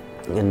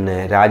പിന്നെ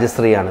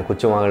രാജശ്രീയാണ്.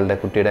 കൊച്ചുമകളുടെ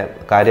കുട്ടിയുടെ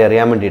കാര്യം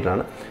അറിയാൻ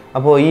വേണ്ടിയിട്ടാണ്.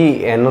 അപ്പോൾ ഈ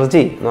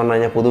എനർജി എന്ന് പറഞ്ഞു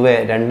കഴിഞ്ഞാൽ പൊതുവെ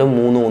 2ഉം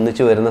 3ഉം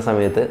ഒന്നിച്ച് വരുന്ന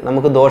സമയത്ത്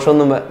നമുക്ക്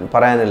ദോഷമൊന്നും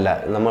പറയാനില്ല.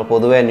 നമ്മൾ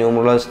പൊതുവെ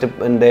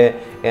ന്യൂമറോളജിസ്റ്റിൻ്റെ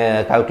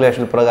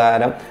കാൽക്കുലേഷൻ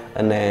പ്രകാരം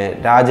പിന്നെ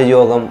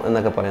രാജയോഗം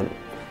എന്നൊക്കെ പറയുന്നു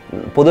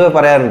പൊതുവെ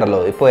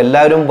പറയാറുണ്ടല്ലോ. ഇപ്പോൾ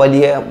എല്ലാവരും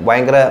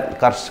ഭയങ്കര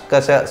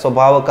കർക്കശ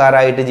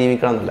സ്വഭാവക്കാരായിട്ട്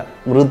ജീവിക്കണം എന്നല്ല,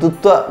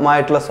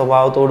 മൃദുത്വമായിട്ടുള്ള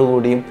സ്വഭാവത്തോടു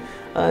കൂടിയും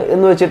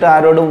എന്ന് വെച്ചിട്ട്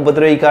ആരോടും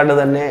ഉപദ്രവിക്കാണ്ട്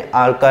തന്നെ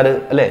ആൾക്കാർ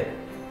അല്ലേ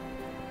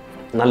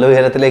നല്ല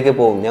ഉയരത്തിലേക്ക്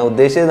പോകും. ഞാൻ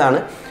ഉദ്ദേശിച്ചതാണ്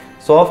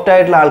സോഫ്റ്റ്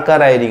ആയിട്ടുള്ള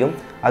ആൾക്കാരായിരിക്കും.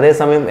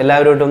 അതേസമയം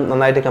എല്ലാവരോട്ടും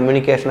നന്നായിട്ട്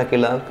കമ്മ്യൂണിക്കേഷനൊക്കെ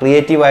ഉള്ള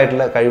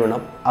ക്രിയേറ്റീവായിട്ടുള്ള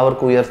കഴിവുണ്ടാവും,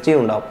 അവർക്ക് ഉയർച്ചയും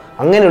ഉണ്ടാവും.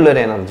 അങ്ങനെയുള്ളൊരു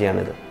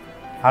എനർജിയാണിത്.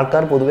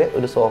 ആൾക്കാർ പൊതുവെ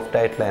ഒരു സോഫ്റ്റ്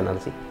ആയിട്ടുള്ള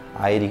എനർജി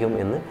ആയിരിക്കും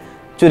എന്ന്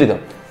ചുരുക്കം.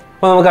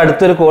 അപ്പോൾ നമുക്ക്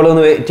അടുത്തൊരു കോൾ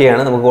ഒന്ന് വെയിറ്റ്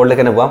ചെയ്യാണ്. നമുക്ക്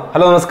കോളിലേക്ക് തന്നെ പോവാം.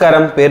 ഹലോ,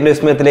 നമസ്കാരം. പേരിന്റെ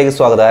വിസ്മയത്തിലേക്ക്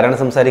സ്വാഗതം. ആരാണ്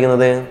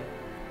സംസാരിക്കുന്നത്?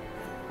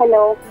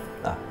 ഹലോ,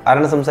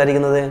 ആരാണ്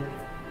സംസാരിക്കുന്നത്?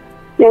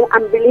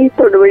 അമ്പിളി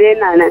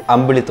തൊടുപുഴയെന്നാണ്.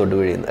 അമ്പിളി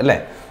തൊടുപുഴയെന്ന് അല്ലേ?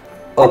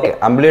 ഓക്കെ.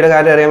 അമ്പിളിയുടെ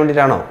കാര്യം അറിയാൻ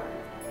വേണ്ടിയിട്ടാണോ?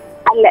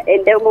 അല്ല,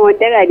 എന്റെ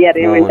മോന്റെ കാര്യം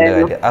അറിയാൻ വേണ്ടി.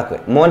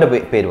 മോന്റെ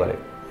പേര്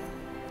പറയും.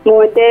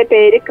 മോന്റെ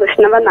പേര്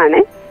കൃഷ്ണവ് എന്നാണ്.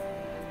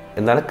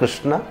 എന്താണ്?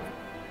 കൃഷ്ണവ്.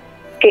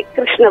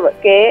 കൃഷ്ണവ്.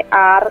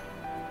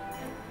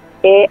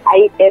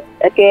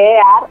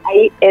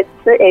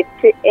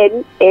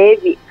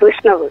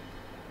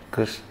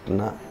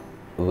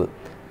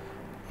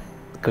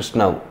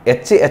 കൃഷ്ണവ്.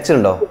 എച്ച്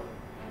ഉണ്ടോ?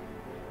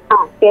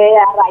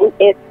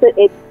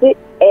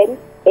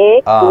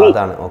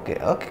 അതാണ്. Okay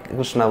okay.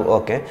 കൃഷ്ണവ്.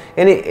 ഓക്കെ.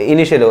 ഇനി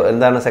ഇനിഷ്യലോ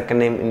എന്താണ്?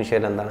 സെക്കൻഡ് നെയിം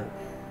ഇനിഷ്യൽ എന്താണ്?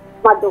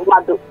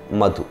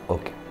 മധു.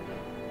 ഓക്കെ.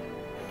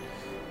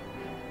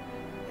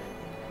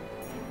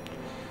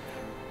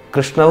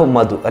 കൃഷ്ണവ്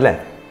മധു അല്ലേ?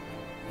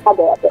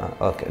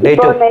 ഓക്കെ.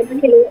 ഡേറ്റ്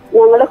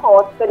ഞങ്ങള്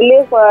ഹോസ്പിറ്റലില്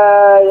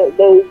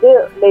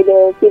ഇത്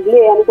ഫില്ല്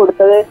ചെയ്യാൻ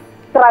കൊടുത്തത്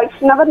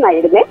കൃഷ്ണവ്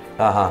എന്നായിരുന്നേ.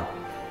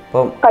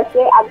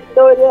 പക്ഷെ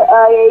അതിന്റെ ഒരു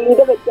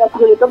ഏഴിന്റെ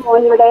വ്യത്യാസം. ഇപ്പൊ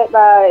മോൻ ഇവിടെ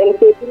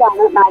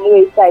LKG-ലാണ്, 4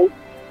 വയസ്സായി.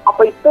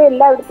 അപ്പൊ ഇപ്പൊ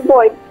എല്ലായിടത്തും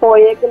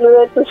പോയേക്കുന്നത്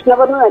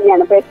കൃഷ്ണവർന്ന്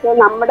തന്നെയാണ്. പക്ഷെ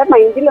നമ്മുടെ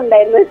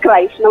മൈൻഡിലുണ്ടായിരുന്നത്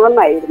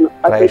കൃഷ്ണവർന്നായിരുന്നു.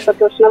 പക്ഷെ ഇപ്പൊ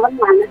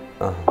കൃഷ്ണവർന്നാണ്.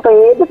 അപ്പൊ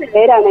ഏത്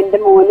പേരാണ് എന്റെ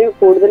മോന്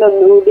കൂടുതൽ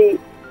ഒന്നുകൂടി?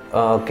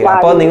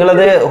 അപ്പൊ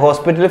നിങ്ങളത്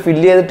ഹോസ്പിറ്റലിൽ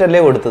ഫില്ല് ചെയ്തിട്ടല്ലേ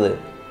കൊടുത്തത്?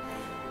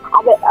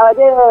 അതെ,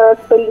 ഒരു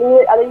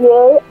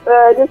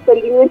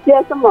സ്പെല്ലിംഗ്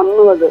വ്യത്യാസം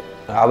വന്നു. അത്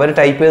അവര്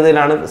ടൈപ്പ്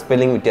ചെയ്തതിലാണ്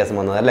സ്പെല്ലിംഗ് വ്യത്യാസം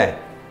വന്നത് അല്ലേ?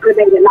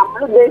 അതെ, നമ്മൾ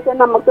ഉദ്ദേശിച്ചത്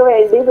നമുക്ക്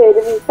വേണ്ടി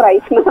പേര്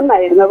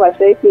കൃഷ്ണവന്നായിരുന്നു.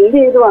 പക്ഷെ ഫില്ല്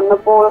ചെയ്ത്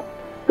വന്നപ്പോ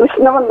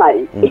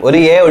കൃഷ്ണവന്നായി. ഒരു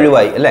എ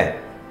ഒഴിവായി അല്ലേ?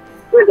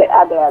 അതെ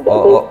അതെ അതെ.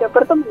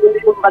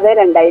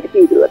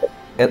 3/9/2020.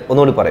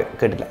 ഒന്നുകൂടി പറയും,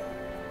 കേട്ടില്ല.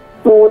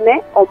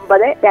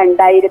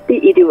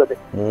 3/9/2020.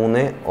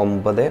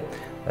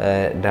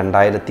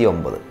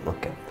 3/9/2009.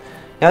 ഓക്കെ.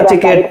 ഞാൻ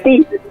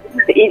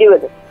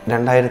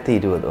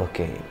 2020.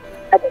 ഓക്കെ.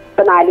 അതെ,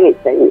 ഇപ്പൊ 4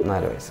 വയസ്സായി.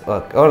 4 വയസ്സ്.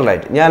 Okay, all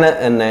right. ഞാൻ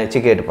എന്നെ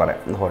ചിക്കയായിട്ട്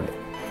പറയാം. ഹോൾഡ്.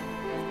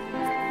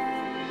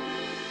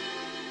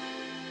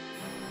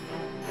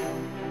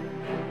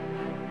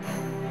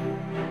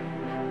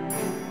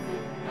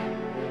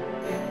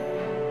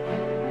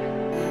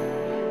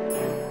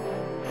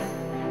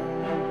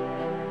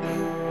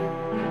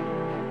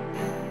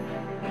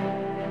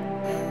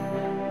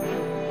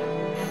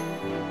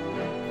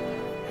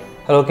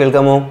 ഹലോ,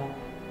 കേൾക്കാമോ?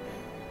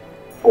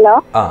 Hello.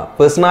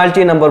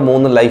 Personality number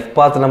 3, life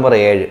path number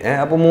 7.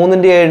 അപ്പോൾ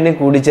 3ന്റെ 7ന്റെയും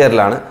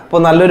കൂടിച്ചേരലാണ്. അപ്പോൾ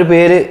നല്ലൊരു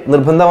പേര്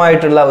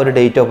നിർബന്ധമായിട്ടുള്ള ഒരു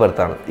ഡേറ്റ് ഓഫ്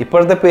ബർത്ത് ആണ്.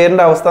 ഇപ്പോഴത്തെ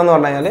പേരിൻ്റെ അവസ്ഥ എന്ന്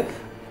പറഞ്ഞു കഴിഞ്ഞാൽ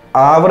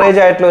ആവറേജ്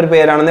ആയിട്ടുള്ള ഒരു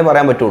പേരാണെന്നേ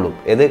പറയാൻ പറ്റുള്ളൂ.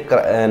 ഇത്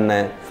പിന്നെ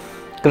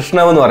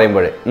കൃഷ്ണവ് എന്ന്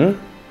പറയുമ്പോഴേ.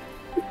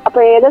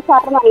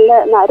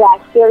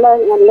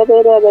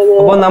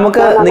 അപ്പോൾ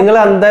നമുക്ക് നിങ്ങൾ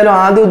എന്തായാലും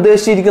ആദ്യം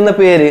ഉദ്ദേശിച്ചിരിക്കുന്ന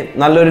പേര്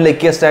നല്ലൊരു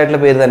ലക്കിയസ്റ്റ്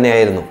ആയിട്ടുള്ള പേര്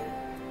തന്നെയായിരുന്നു.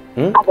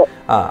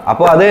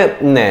 അപ്പോൾ അത്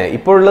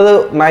ഇപ്പോഴുള്ളത്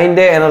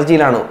 9ന്റെ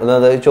എനർജിയിലാണ്,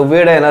 അതായത്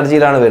ചൊവ്വയുടെ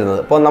എനർജിയിലാണ് വരുന്നത്.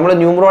 അപ്പോൾ നമ്മൾ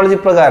ന്യൂമറോളജി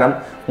പ്രകാരം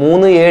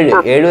 3,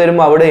 7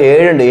 വരുമ്പോൾ അവിടെ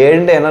 7 ഉണ്ട്.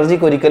 7ന്റെ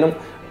എനർജിക്ക് ഒരിക്കലും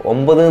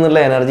 9 എന്നുള്ള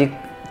എനർജി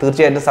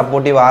തീർച്ചയായിട്ടും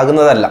സപ്പോർട്ടീവ്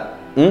ആകുന്നതല്ല.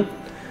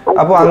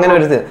 അപ്പോൾ അങ്ങനെ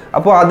ഒരു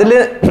അപ്പോൾ അതിൽ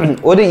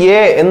ഒരു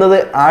എ എന്നത്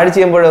ആഡ്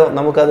ചെയ്യുമ്പോഴോ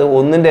നമുക്കത്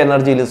 1ന്റെ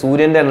എനർജിയിൽ,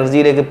 സൂര്യന്റെ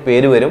എനർജിയിലേക്ക്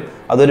പേര് വരും.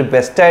 അതൊരു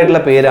ബെസ്റ്റ്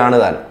ആയിട്ടുള്ള പേരാണ്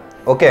താൻ.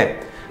 ഓക്കെ.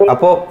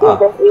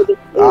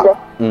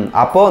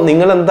 അപ്പോ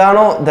നിങ്ങൾ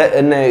എന്താണോ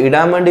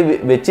ഇടാൻ വേണ്ടി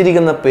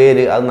വെച്ചിരിക്കുന്ന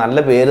പേര് അത് നല്ല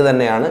പേര്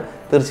തന്നെയാണ്.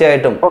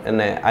 തീർച്ചയായിട്ടും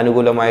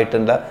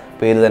അനുകൂലമായിട്ടുള്ള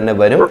പേര് തന്നെ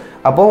വരും.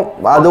 അപ്പോൾ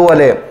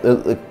അതുപോലെ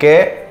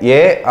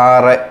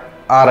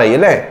KARI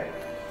അല്ലേ?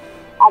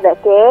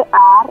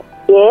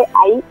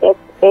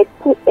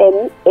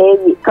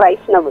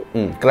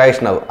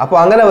 ക്രൈഷ്ണവ്. അപ്പൊ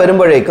അങ്ങനെ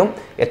വരുമ്പോഴേക്കും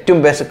ഏറ്റവും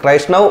ബെസ്റ്റ്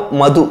ക്രൈഷ്ണവ്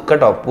മധു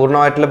കേട്ടോ,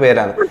 പൂർണ്ണമായിട്ടുള്ള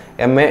പേരാണ്.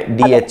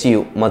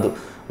 MADHU മധു.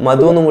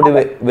 മധു എന്നും കൂടി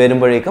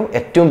വരുമ്പോഴേക്കും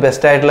ഏറ്റവും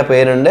ബെസ്റ്റ് ആയിട്ടുള്ള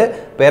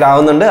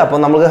പേരാവുന്നുണ്ട്. അപ്പോൾ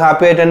നമുക്ക്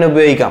ഹാപ്പി ആയിട്ട് തന്നെ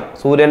ഉപയോഗിക്കാം.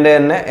 സൂര്യൻ്റെ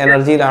തന്നെ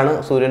എനർജിയിലാണ്.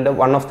 സൂര്യൻ്റെ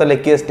one of the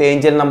luckiest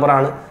Angel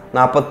നമ്പറാണ്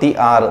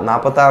 46.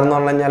 46 എന്ന്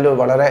പറഞ്ഞു കഴിഞ്ഞാൽ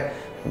വളരെ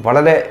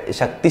വളരെ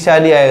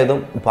ശക്തിശാലിയായതും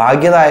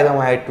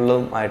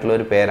ഭാഗ്യദായകമായിട്ടുള്ള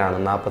ഒരു പേരാണ്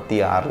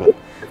 46.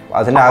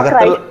 അതിൻ്റെ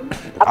അകത്തുള്ള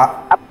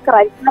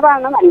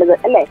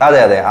അതെ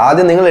അതെ,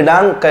 ആദ്യം നിങ്ങൾ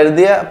ഇടാൻ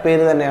കരുതിയ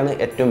പേര് തന്നെയാണ്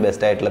ഏറ്റവും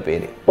ബെസ്റ്റ് ആയിട്ടുള്ള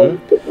പേര്.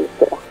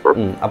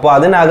 അപ്പോൾ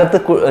അതിനകത്ത്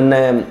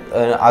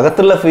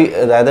അകത്തുള്ള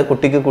അതായത്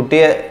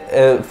കുട്ടിയെ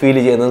ഫീൽ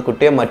ചെയ്യുന്നത്,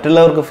 കുട്ടിയെ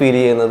മറ്റുള്ളവർക്ക് ഫീൽ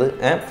ചെയ്യുന്നത്,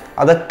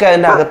 അതൊക്കെ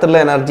അതിൻ്റെ അകത്തുള്ള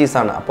എനർജീസ്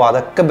ആണ്. അപ്പോൾ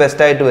അതൊക്കെ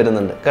ബെസ്റ്റ് ആയിട്ട്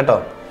വരുന്നുണ്ട് കേട്ടോ.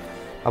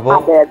 അപ്പോൾ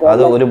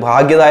അത് ഒരു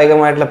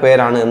ഭാഗ്യദായകമായിട്ടുള്ള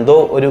പേരാണ്. എന്തോ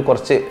ഒരു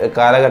കുറച്ച്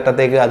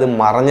കാലഘട്ടത്തേക്ക് അത്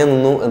മറഞ്ഞു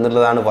നിന്നു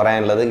എന്നുള്ളതാണ്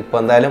പറയാനുള്ളത്. ഇപ്പൊ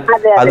എന്തായാലും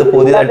അത്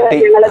പൊതിതട്ടി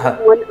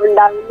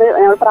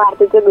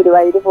പ്രാർത്ഥിച്ച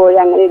ഗുരുവായൂർ പോയി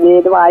അങ്ങനെ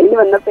വായിൽ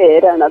വന്ന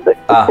പേരാണത്.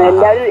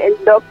 എല്ലാവരും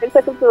ഡോക്ടേഴ്സ്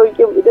ഒക്കെ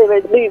ചോദിക്കും ഇത് എവിടെ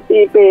കിട്ടി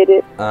ഈ പേര്.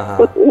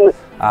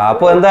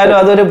 അപ്പോൾ എന്തായാലും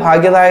അതൊരു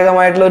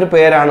ഭാഗ്യദായകമായിട്ടുള്ള ഒരു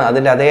പേരാണ്.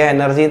 അതിന്റെ അതേ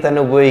എനർജി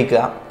തന്നെ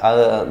ഉപയോഗിക്കുക.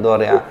 അത് എന്താ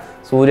പറയാ,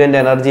 സൂര്യന്റെ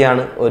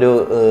എനർജിയാണ്, ഒരു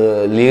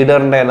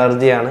ലീഡറിന്റെ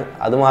എനർജിയാണ്.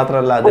 അത്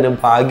മാത്രമല്ല അതിന്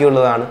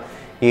ഭാഗ്യമുള്ളതാണ്.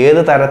 ഏത്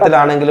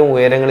തരത്തിലാണെങ്കിലും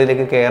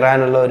ഉയരങ്ങളിലേക്ക്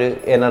കയറാനുള്ള ഒരു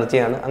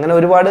എനർജിയാണ്. അങ്ങനെ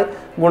ഒരുപാട്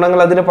ഗുണങ്ങൾ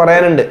അതിന്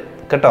പറയാനുണ്ട്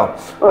കേട്ടോ.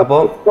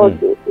 അപ്പോൾ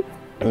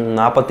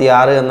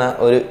 46 എന്ന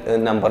ഒരു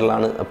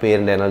നമ്പറിലാണ്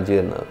പേരിന്റെ എനർജി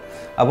വരുന്നത്.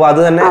 അപ്പോൾ അത്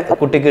തന്നെ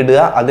കുട്ടിക്ക് ഇടുക.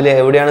 അതിൽ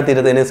എവിടെയാണ്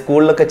തിരുത്തുന്നത്,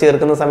 സ്കൂളിലൊക്കെ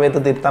ചേർക്കുന്ന സമയത്ത്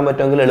തിരുത്താൻ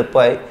പറ്റുമെങ്കിൽ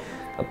എളുപ്പമായി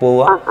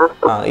പോവുക.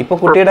 ഇപ്പൊ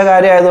കുട്ടിയുടെ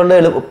കാര്യം ആയതുകൊണ്ട്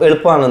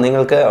എളുപ്പമാണ്.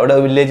 നിങ്ങൾക്ക് അവിടെ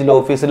വില്ലേജിലോ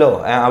ഓഫീസിലോ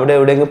അവിടെ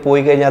എവിടെയെങ്കിലും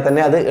പോയി കഴിഞ്ഞാൽ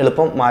തന്നെ അത്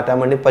എളുപ്പം മാറ്റാൻ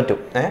വേണ്ടി പറ്റും.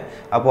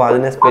 അപ്പോൾ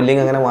അതിനെ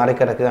സ്പെല്ലിംഗ് അങ്ങനെ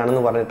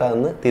മാറിക്കിടക്കുകയാണെന്ന് പറഞ്ഞിട്ട്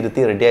അതൊന്ന്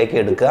തിരുത്തി റെഡിയാക്കി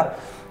എടുക്കുക.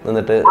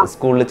 എന്നിട്ട്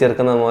സ്കൂളിൽ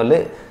ചേർക്കുന്നത് മുതൽ,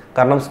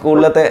 കാരണം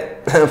സ്കൂളിലത്തെ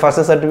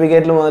ഫസ്റ്റ്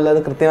സർട്ടിഫിക്കറ്റിൽ മുതൽ അത്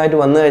കൃത്യമായിട്ട്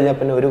വന്നു കഴിഞ്ഞാൽ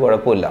പിന്നെ ഒരു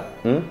കുഴപ്പമില്ല.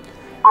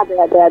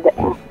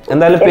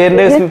 എന്തായാലും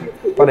പേരിന്റെ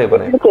പറയൂ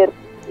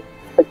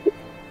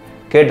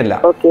കേട്ടില്ല.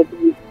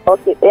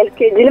 ഓക്കെ,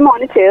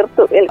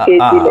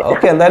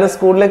 എന്തായാലും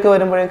സ്കൂളിലേക്ക്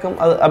വരുമ്പോഴേക്കും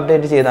അത്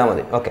അപ്ഡേറ്റ് ചെയ്താൽ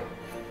മതി. ഓക്കെ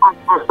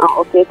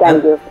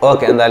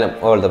ഓക്കെ, എന്തായാലും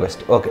ഓൾ ദ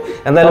ബെസ്റ്റ്. ഓക്കെ,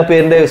 എന്തായാലും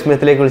പേരിന്റെ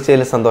വിസ്മയത്തിലേക്ക്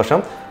വിളിച്ചതിൽ സന്തോഷം.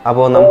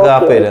 അപ്പോൾ നമുക്ക് ആ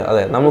പേര്,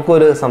 അതെ,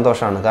 നമുക്കൊരു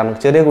സന്തോഷമാണ്. കാരണം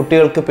ചെറിയ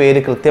കുട്ടികൾക്ക് പേര്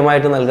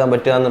കൃത്യമായിട്ട് നൽകാൻ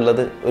പറ്റുക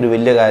എന്നുള്ളത് ഒരു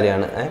വലിയ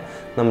കാര്യമാണ്.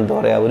 എന്താ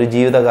പറയുക, ഒരു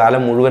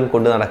ജീവിതകാലം മുഴുവൻ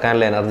കൊണ്ട്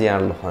നടക്കാനുള്ള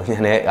എനർജിയാണല്ലോ.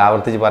 ഞാൻ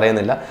ആവർത്തിച്ച്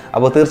പറയുന്നില്ല.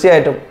 അപ്പോൾ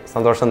തീർച്ചയായിട്ടും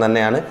സന്തോഷം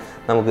തന്നെയാണ്.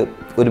 നമുക്ക്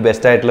ഒരു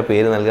ബെസ്റ്റായിട്ടുള്ള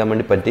പേര് നൽകാൻ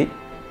വേണ്ടി പറ്റി.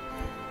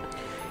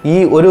 ഈ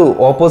ഒരു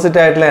ഓപ്പോസിറ്റ്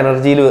ആയിട്ടുള്ള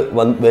എനർജിയിൽ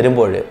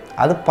വരുമ്പോൾ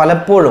അത്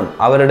പലപ്പോഴും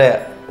അവരുടെ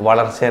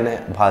വളർച്ചയെ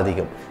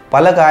ബാധിക്കും.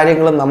 പല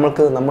കാര്യങ്ങളും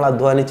നമ്മൾ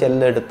അധ്വാനിച്ച്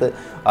എല്ലാം എടുത്ത്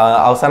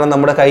അവസാനം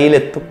നമ്മുടെ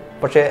കയ്യിലെത്തും.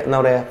 പക്ഷേ എന്താ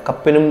പറയുക,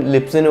 കപ്പിനും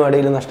ലിപ്സിനും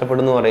ഇടയിൽ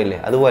നഷ്ടപ്പെടുന്നു പറയില്ലേ,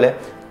 അതുപോലെ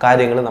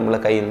കാര്യങ്ങൾ നമ്മളെ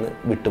കയ്യിൽ നിന്ന്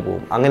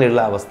വിട്ടുപോകും.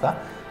 അങ്ങനെയുള്ള അവസ്ഥ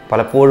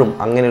പലപ്പോഴും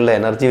അങ്ങനെയുള്ള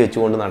എനർജി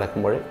വെച്ചുകൊണ്ട്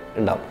നടക്കുമ്പോൾ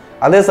ഉണ്ടാവും.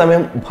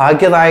 അതേസമയം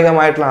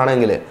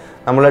ഭാഗ്യദായകമായിട്ടുള്ളതാണെങ്കിൽ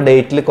നമ്മളെ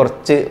ഡേറ്റിൽ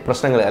കുറച്ച്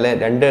പ്രശ്നങ്ങൾ, അല്ലെ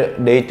 2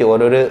 ഡേറ്റ്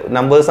ഓരോരോ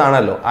നമ്പേഴ്സ്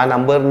ആണല്ലോ, ആ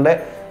നമ്പറിൻ്റെ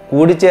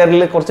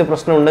കൂടിച്ചേരലിൽ കുറച്ച്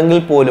പ്രശ്നം ഉണ്ടെങ്കിൽ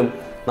പോലും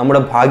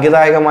നമ്മുടെ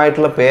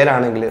ഭാഗ്യദായകമായിട്ടുള്ള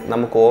പേരാണെങ്കിൽ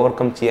നമുക്ക്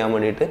ഓവർകം ചെയ്യാൻ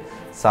വേണ്ടിയിട്ട്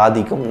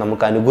സാധിക്കും.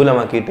 നമുക്ക്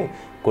അനുകൂലമാക്കിയിട്ട്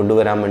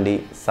കൊണ്ടുവരാൻ വേണ്ടി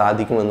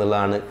സാധിക്കും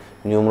എന്നുള്ളതാണ്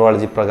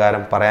ന്യൂമറോളജി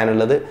പ്രകാരം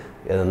പറയാനുള്ളത്.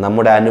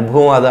 നമ്മുടെ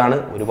അനുഭവം അതാണ്.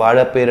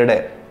 ഒരുപാട് പേരുടെ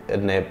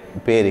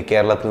പേര്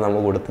കേരളത്തിൽ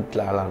നമുക്ക്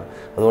കൊടുത്തിട്ടുള്ള ആളാണ്.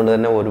 അതുകൊണ്ട്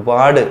തന്നെ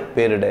ഒരുപാട്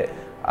പേരുടെ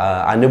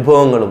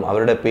അനുഭവങ്ങളും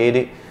അവരുടെ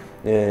പേര്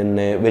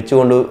പിന്നെ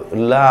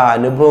വെച്ചുകൊണ്ടുള്ള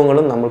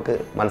അനുഭവങ്ങളും നമുക്ക്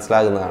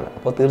മനസ്സിലാകുന്നതാണ്.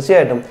 അപ്പോൾ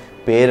തീർച്ചയായിട്ടും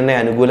പേരിനെ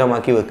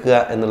അനുകൂലമാക്കി വെക്കുക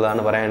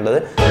എന്നുള്ളതാണ് പറയാനുള്ളത്.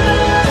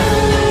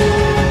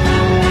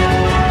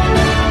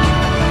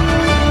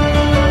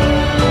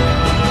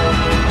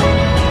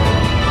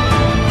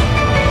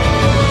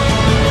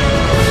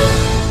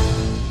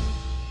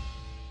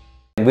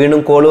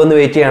 വീണ്ടും കോൾ വന്ന്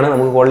വെയിറ്റ് ചെയ്യാണ്.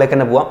 നമുക്ക് കോളിലേക്ക്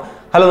തന്നെ പോവാം.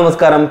 ഹലോ,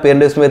 നമസ്കാരം.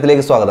 പേരിന്റെ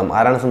വിസ്മയത്തിലേക്ക് സ്വാഗതം.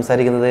 ആരാണ്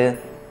സംസാരിക്കുന്നത്?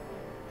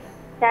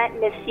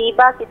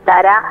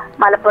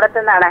 മലപ്പുറത്ത്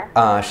നിന്നാണ്.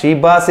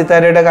 ഷീബ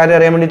സിത്താരയുടെ കാര്യം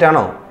അറിയാൻ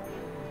വേണ്ടിട്ടാണോ?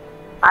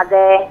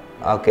 അതെ,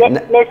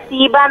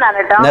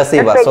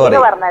 നസീബ. Sorry,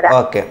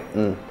 okay.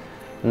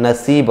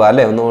 നസീബ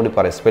അല്ലേ? ഒന്നുകൂടി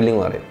പറയും, സ്പെല്ലിംഗ്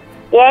പറയും.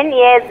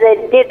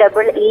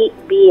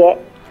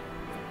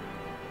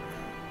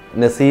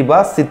 നസീബ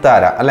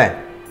സിത്താര അല്ലേ?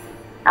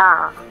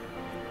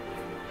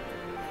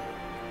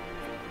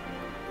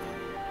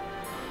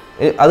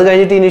 അത്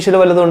കഴിഞ്ഞിട്ട് ഇനീഷ്യൽ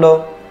വല്ലതും ഉണ്ടോ?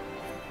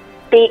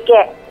 ടി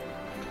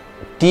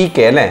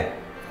കെ അല്ലേ?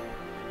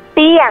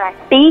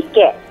 T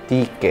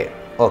K.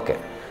 Okay.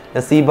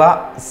 Naseeba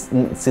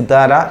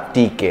Sithara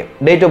T K.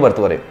 Date of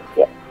birth പറയും.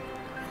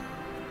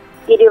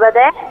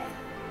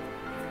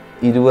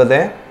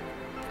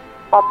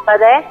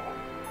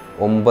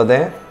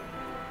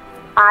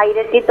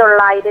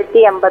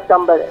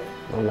 20/9/1989.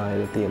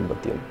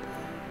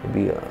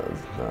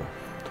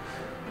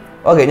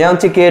 ഓക്കെ, ഞാൻ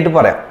ചെക്ക് ചെയ്തിട്ട്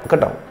പറയാം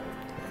കേട്ടോ.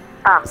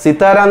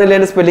 സിതാര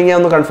എന്നുള്ളതിന്റെ സ്പെല്ലിംഗ് ഞാൻ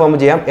ഒന്ന് കൺഫേം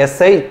ചെയ്യാം.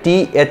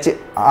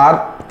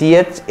 SITHARATK.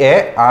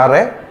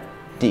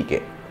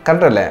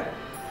 കറക്റ്റ് അല്ലേ?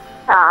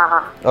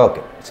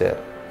 ഓക്കെ, ശരി.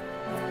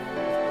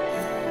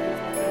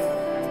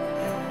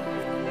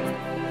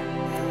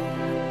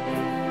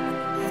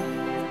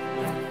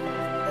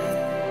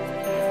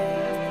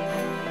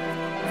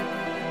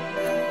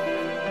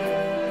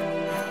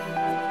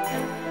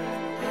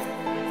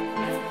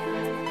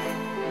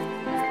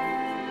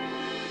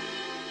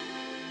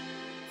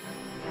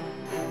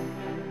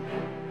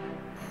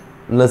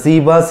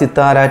 Naseeba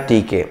Sithara T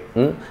K.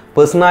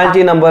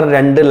 Personality number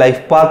 2,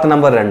 life path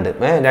number 2.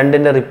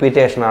 2ന്റെ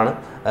റിപ്പീറ്റേഷനാണ്.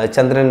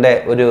 ചന്ദ്രൻ്റെ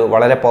ഒരു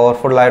വളരെ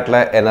പവർഫുൾ ആയിട്ടുള്ള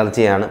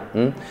എനർജിയാണ്.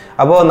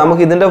 അപ്പോൾ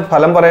നമുക്ക് ഇതിൻ്റെ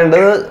ഫലം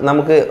പറയേണ്ടത്,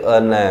 നമുക്ക്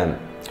പിന്നെ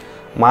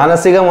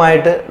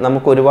മാനസികമായിട്ട്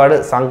നമുക്ക് ഒരുപാട്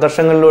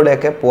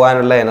സംഘർഷങ്ങളിലൂടെയൊക്കെ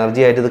പോകാനുള്ള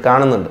എനർജി ആയിട്ട് ഇത്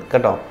കാണുന്നുണ്ട്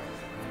കേട്ടോ.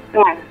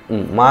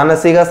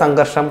 മാനസിക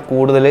സംഘർഷം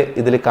കൂടുതൽ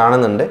ഇതിൽ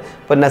കാണുന്നുണ്ട്.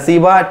 ഇപ്പം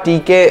നസീബ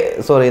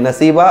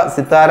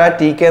സിത്താര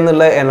ടി കെ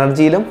എന്നുള്ള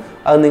എനർജിയിലും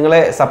അത്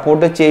നിങ്ങളെ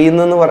സപ്പോർട്ട്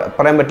ചെയ്യുന്നെന്ന്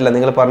പറയാൻ പറ്റില്ല.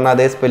 നിങ്ങൾ പറഞ്ഞ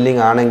അതേ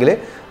സ്പെല്ലിംഗ് ആണെങ്കിൽ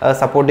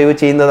സപ്പോർട്ടീവ്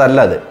ചെയ്യുന്നതല്ല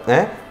അത്.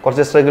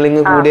 കുറച്ച്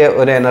സ്ട്രഗിളിങ് കൂടിയ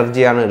ഒരു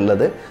എനർജിയാണ്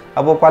ഉള്ളത്.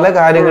 അപ്പോൾ പല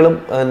കാര്യങ്ങളും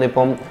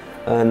ഇപ്പം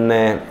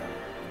പിന്നെ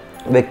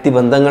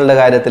വ്യക്തിബന്ധങ്ങളുടെ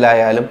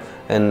കാര്യത്തിലായാലും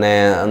പിന്നെ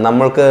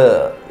നമ്മൾക്ക്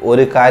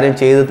ഒരു കാര്യം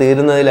ചെയ്ത്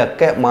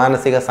തീരുന്നതിലൊക്കെ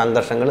മാനസിക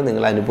സംഘർഷങ്ങൾ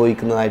നിങ്ങൾ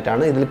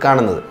അനുഭവിക്കുന്നതായിട്ടാണ് ഇതിൽ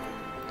കാണുന്നത്.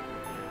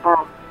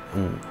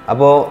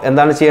 അപ്പോൾ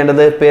എന്താണ്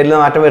ചെയ്യേണ്ടത്? പേരിൽ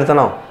മാറ്റം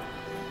വരുത്തണോ?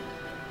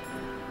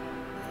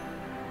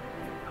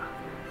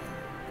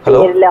 ഹലോ,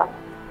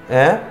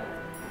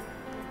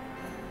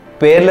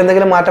 പേരിൽ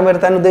എന്തെങ്കിലും മാറ്റം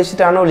വരുത്താൻ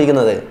ഉദ്ദേശിച്ചിട്ടാണോ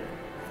വിളിക്കുന്നത്?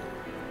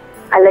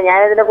 അല്ല, ഞാൻ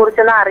ഇതിനെ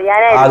കുറിച്ചൊന്നും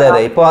അറിയാനായിരുന്നു. അതെ.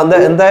 ഇപ്പൊ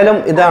എന്തായാലും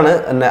ഇതാണ്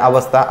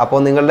അവസ്ഥ. അപ്പോൾ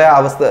നിങ്ങളുടെ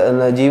അവസ്ഥ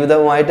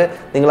ജീവിതവുമായിട്ട്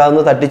നിങ്ങൾ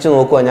അതൊന്ന് തട്ടിച്ചു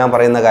നോക്കുക ഞാൻ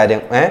പറയുന്ന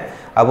കാര്യം.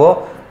 അപ്പോൾ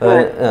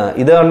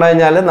ഇത് കണ്ടു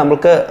കഴിഞ്ഞാൽ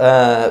നമുക്ക്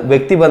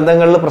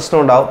വ്യക്തിബന്ധങ്ങളിൽ പ്രശ്നം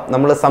ഉണ്ടാവും.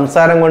 നമ്മൾ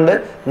സംസാരം കൊണ്ട്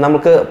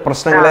നമുക്ക്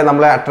പ്രശ്നങ്ങളെ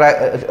നമ്മളെ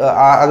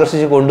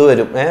ആകർഷിച്ച്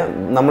കൊണ്ടുവരും.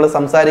 നമ്മൾ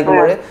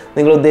സംസാരിക്കുമ്പോൾ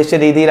നിങ്ങൾ ഉദ്ദേശിച്ച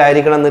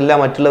രീതിയിലായിരിക്കണം എന്നില്ല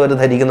മറ്റുള്ളവർ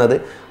ധരിക്കുന്നത്.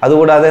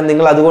 അതുകൂടാതെ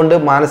നിങ്ങൾ അതുകൊണ്ട്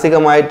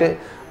മാനസികമായിട്ട്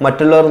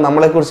മറ്റുള്ളവർ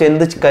നമ്മളെക്കുറിച്ച്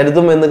എന്ത്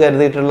കരുതും എന്ന്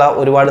കരുതിയിട്ടുള്ള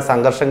ഒരുപാട്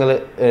സംഘർഷങ്ങൾ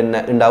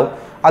ഉണ്ടാവും.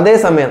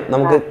 അതേസമയം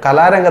നമുക്ക്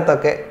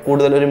കലാരംഗത്തൊക്കെ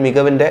കൂടുതൽ ഒരു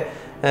മികവിൻ്റെ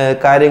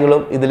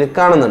കാര്യങ്ങളും ഇതിൽ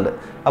കാണുന്നുണ്ട്.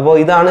 അപ്പോൾ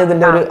ഇതാണ്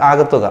ഇതിൻ്റെ ഒരു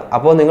ആകത്തുക.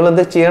 അപ്പോൾ നിങ്ങൾ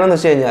എന്ത് ചെയ്യണമെന്ന്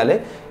വെച്ച് കഴിഞ്ഞാൽ,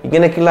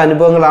 ഇങ്ങനെയൊക്കെയുള്ള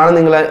അനുഭവങ്ങളാണ്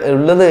നിങ്ങൾ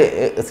ഉള്ളത്,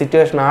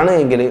 സിറ്റുവേഷൻ ആണ്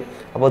എങ്കിൽ,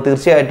 അപ്പോൾ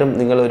തീർച്ചയായിട്ടും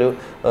നിങ്ങളൊരു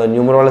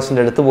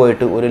ന്യൂമറോളജിസ്റ്റിൻ്റെ അടുത്ത്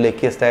പോയിട്ട് ഒരു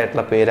ലക്കിയസ്റ്റ്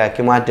ആയിട്ടുള്ള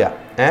പേരാക്കി മാറ്റുക.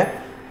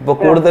 ഇപ്പോൾ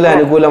കൂടുതൽ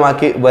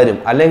അനുകൂലമാക്കി വരും.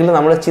 അല്ലെങ്കിൽ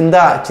നമ്മൾ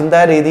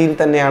ചിന്താ രീതിയിൽ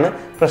തന്നെയാണ്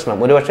പ്രശ്നം.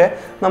 ഒരുപക്ഷെ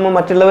നമ്മൾ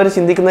മറ്റുള്ളവർ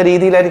ചിന്തിക്കുന്ന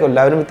രീതിയിലായിരിക്കും.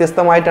 എല്ലാവരും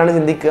വ്യത്യസ്തമായിട്ടാണ്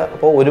ചിന്തിക്കുക.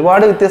 അപ്പോൾ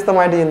ഒരുപാട്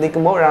വ്യത്യസ്തമായിട്ട്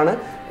ചിന്തിക്കുമ്പോഴാണ്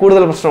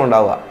കൂടുതൽ പ്രശ്നം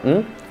ഉണ്ടാവുക.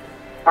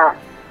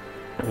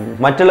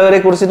 മറ്റുള്ളവരെ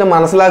കുറിച്ചിട്ട്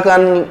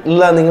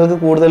മനസ്സിലാക്കാനുള്ള നിങ്ങൾക്ക്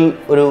കൂടുതൽ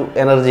ഒരു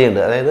എനർജി ഉണ്ട്.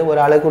 അതായത്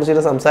ഒരാളെ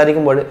കുറിച്ചിട്ട്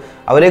സംസാരിക്കുമ്പോൾ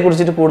അവരെ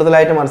കുറിച്ചിട്ട്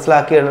കൂടുതലായിട്ട്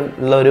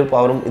മനസ്സിലാക്കിയുള്ള ഒരു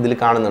പവറും ഇതിൽ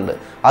കാണുന്നുണ്ട്.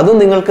 അതും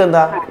നിങ്ങൾക്ക്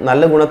എന്താ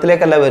നല്ല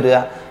ഗുണത്തിലേക്കല്ല വരിക.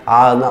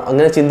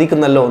 അങ്ങനെ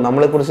ചിന്തിക്കുന്നല്ലോ,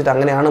 നമ്മളെ കുറിച്ചിട്ട്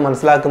അങ്ങനെയാണ്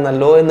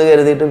മനസ്സിലാക്കുന്നല്ലോ എന്ന്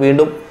കരുതിയിട്ട്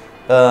വീണ്ടും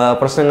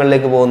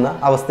പ്രശ്നങ്ങളിലേക്ക് പോകുന്ന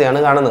അവസ്ഥയാണ്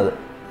കാണുന്നത്.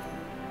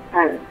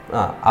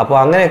 അപ്പോൾ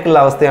അങ്ങനെയൊക്കെയുള്ള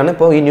അവസ്ഥയാണ്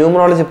ഇപ്പോൾ ഈ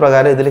ന്യൂമറോളജി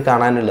പ്രകാരം ഇതിൽ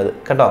കാണാനുള്ളത്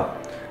കേട്ടോ.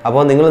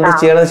 അപ്പോൾ നിങ്ങൾ എന്ത്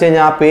ചെയ്യണമെന്ന് വെച്ച്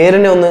കഴിഞ്ഞാൽ ആ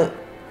പേരിനെ ഒന്ന്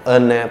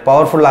പിന്നെ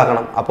പവർഫുൾ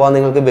ആക്കണം. അപ്പോൾ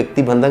നിങ്ങൾക്ക്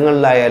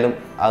വ്യക്തിബന്ധങ്ങളിലായാലും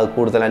അത്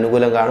കൂടുതൽ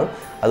അനുകൂലം കാണും.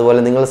 അതുപോലെ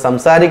നിങ്ങൾ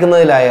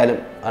സംസാരിക്കുന്നതിലായാലും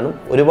കാണും.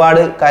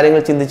 ഒരുപാട്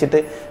കാര്യങ്ങൾ ചിന്തിച്ചിട്ട്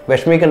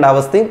വിഷമിക്കേണ്ട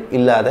അവസ്ഥയും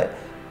ഇല്ലാതെ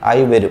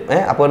ആയി വരും.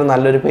 അപ്പോൾ ഒരു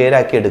നല്ലൊരു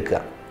പേരാക്കി എടുക്കുക.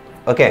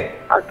 ഓക്കെ,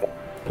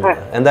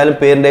 എന്തായാലും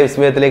പേരിൻ്റെ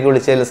വിസ്മയത്തിലേക്ക്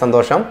വിളിച്ചതിൽ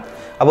സന്തോഷം.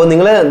 അപ്പോൾ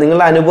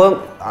നിങ്ങളുടെ അനുഭവം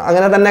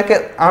അങ്ങനെ തന്നെയൊക്കെ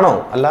ആണോ?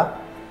 അല്ല,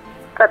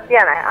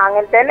 സത്യാണ്,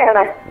 അങ്ങനെ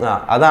തന്നെയാണ്.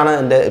 അതാണ്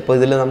എൻ്റെ ഇപ്പോൾ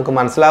ഇതിൽ നമുക്ക്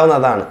മനസ്സിലാവുന്ന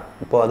അതാണ്.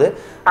 ഇപ്പോൾ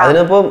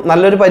അതിനിപ്പോൾ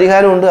നല്ലൊരു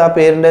പരിഹാരമുണ്ട് ആ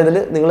പേരിൻ്റെ ഇതിൽ.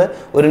 നിങ്ങൾ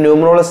ഒരു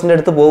ന്യൂമറോളജിസ്റ്റിൻ്റെ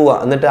അടുത്ത് പോവുക,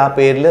 എന്നിട്ട് ആ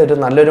പേരിൽ ഒരു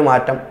നല്ലൊരു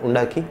മാറ്റം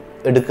ഉണ്ടാക്കി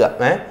എടുക്കുക.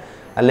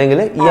 അല്ലെങ്കിൽ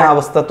ഈ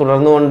അവസ്ഥ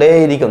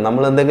തുടർന്നുകൊണ്ടേയിരിക്കും.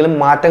 നമ്മൾ എന്തെങ്കിലും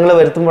മാറ്റങ്ങൾ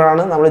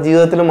വരുത്തുമ്പോഴാണ് നമ്മുടെ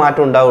ജീവിതത്തിൽ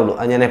മാറ്റം ഉണ്ടാവുള്ളൂ.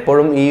 അത് ഞാൻ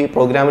എപ്പോഴും ഈ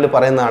പ്രോഗ്രാമിൽ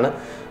പറയുന്നതാണ്.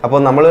 അപ്പോൾ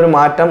നമ്മളൊരു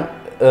മാറ്റം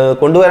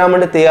കൊണ്ടുവരാൻ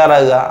വേണ്ടി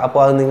തയ്യാറാകുക. അപ്പോൾ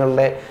അത്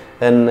നിങ്ങളുടെ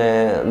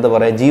എന്താ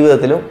പറയുക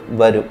ജീവിതത്തിലും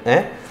വരും.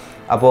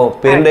 അപ്പോൾ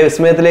പേരിൻ്റെ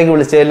വിസ്മയത്തിലേക്ക്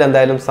വിളിച്ചതിൽ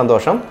എന്തായാലും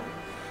സന്തോഷം.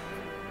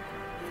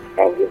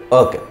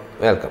 Okay,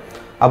 welcome.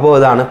 അപ്പോൾ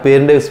ഇതാണ്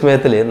പേരിൻ്റെ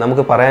വിസ്മയത്തിൽ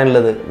നമുക്ക്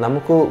പറയാനുള്ളത്.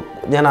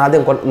 ഞാൻ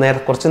ആദ്യം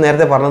കുറച്ച്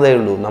നേരത്തെ പറഞ്ഞതേ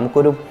ഉള്ളൂ,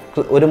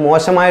 നമുക്കൊരു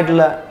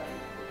മോശമായിട്ടുള്ള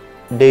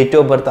ഡേറ്റ്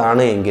ഓഫ് ബർത്ത്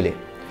ആണ് എങ്കിൽ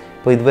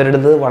ഇപ്പോൾ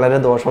ഇതുവരുടേത് വളരെ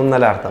ദോഷം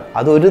എന്നല്ല അർത്ഥം.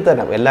 അതൊരു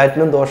തരം,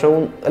 എല്ലാറ്റിനും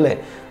ദോഷവും അല്ലേ,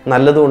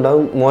 നല്ലതും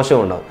ഉണ്ടാവും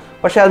മോശവും ഉണ്ടാവും.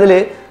 പക്ഷെ അതിൽ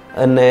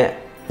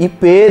ഈ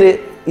പേര്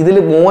ഇതിൽ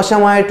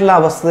മോശമായിട്ടുള്ള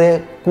അവസ്ഥയെ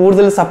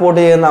കൂടുതൽ സപ്പോർട്ട്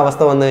ചെയ്യുന്ന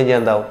അവസ്ഥ വന്നു കഴിഞ്ഞാൽ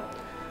എന്താവും?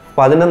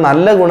 അപ്പോൾ അതിൻ്റെ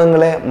നല്ല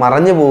ഗുണങ്ങളെ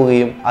മറഞ്ഞു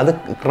പോവുകയും അത്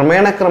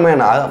ക്രമേണ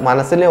ആ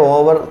മനസ്സിലെ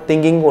ഓവർ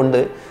തിങ്കിങ് കൊണ്ട്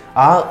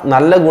ആ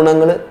നല്ല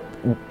ഗുണങ്ങൾ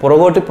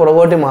പുറകോട്ടി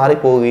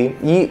മാറിപ്പോവുകയും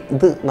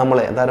ഇത്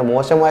നമ്മളെ എന്താ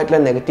മോശമായിട്ടുള്ള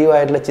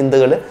നെഗറ്റീവായിട്ടുള്ള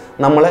ചിന്തകൾ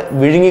നമ്മളെ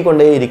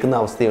വിഴുങ്ങിക്കൊണ്ടേയിരിക്കുന്ന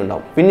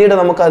അവസ്ഥയുണ്ടാവും. പിന്നീട്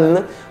നമുക്ക് അതിൽ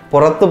നിന്ന്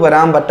പുറത്ത്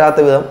വരാൻ പറ്റാത്ത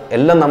വിധം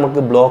എല്ലാം നമുക്ക്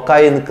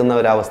ബ്ലോക്കായി നിൽക്കുന്ന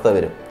ഒരവസ്ഥ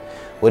വരും.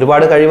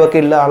 ഒരുപാട് കഴിവൊക്കെ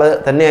ഉള്ള ആൾ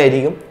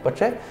തന്നെയായിരിക്കും,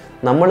 പക്ഷേ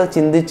നമ്മൾ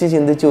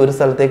ചിന്തിച്ച് ഒരു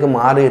സ്ഥലത്തേക്ക്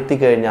മാറി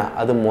എത്തിക്കഴിഞ്ഞാൽ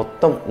അത്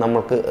മൊത്തം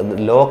നമുക്ക്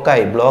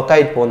ബ്ലോക്കായി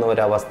പോകുന്ന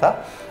ഒരവസ്ഥ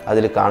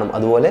അതിൽ കാണും.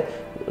 അതുപോലെ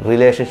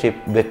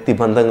റിലേഷൻഷിപ്പ്,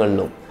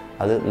 വ്യക്തിബന്ധങ്ങളിലും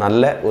അത്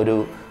നല്ല ഒരു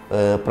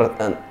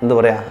എന്താ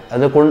പറയുക,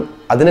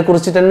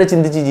 അതിനെക്കുറിച്ച് തന്നെ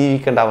ചിന്തിച്ച്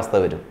ജീവിക്കേണ്ട അവസ്ഥ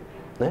വരും.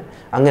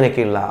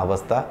 അങ്ങനെയൊക്കെയുള്ള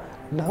അവസ്ഥ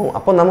ഉണ്ടാവും.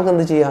 അപ്പോൾ നമുക്ക്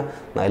എന്ത് ചെയ്യാം?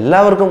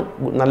 എല്ലാവർക്കും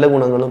നല്ല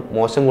ഗുണങ്ങളും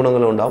മോശം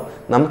ഗുണങ്ങളും ഉണ്ടാവും.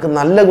 നമുക്ക്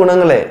നല്ല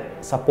ഗുണങ്ങളെ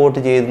സപ്പോർട്ട്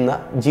ചെയ്യുന്ന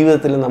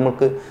ജീവിതത്തിൽ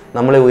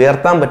നമ്മളെ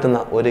ഉയർത്താൻ പറ്റുന്ന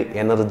ഒരു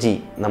എനർജി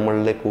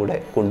നമ്മളുടെ കൂടെ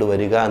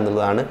കൊണ്ടുവരിക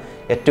എന്നുള്ളതാണ്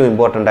ഏറ്റവും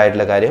ഇമ്പോർട്ടൻ്റ്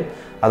ആയിട്ടുള്ള കാര്യം.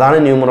 അതാണ്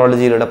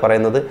ന്യൂമറോളജിയിലൂടെ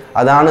പറയുന്നത്.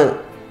 അതാണ്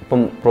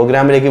ഇപ്പം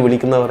പ്രോഗ്രാമിലേക്ക്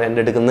വിളിക്കുന്നവർ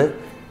എൻ്റെ അടുക്കുന്ന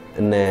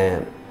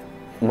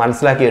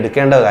മനസ്സിലാക്കി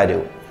എടുക്കേണ്ട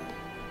കാര്യവും.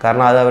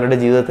 കാരണം അത് അവരുടെ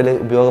ജീവിതത്തിൽ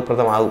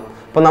ഉപയോഗപ്രദമാകും.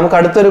 അപ്പോൾ നമുക്ക്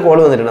അടുത്തൊരു കോൾ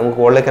വന്നിട്ടുണ്ട്, നമുക്ക്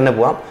കോളിലേക്ക് തന്നെ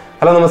പോവാം.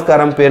 ഹലോ,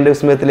 നമസ്കാരം. പേരിൻ്റെ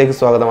വിസ്മയത്തിലേക്ക്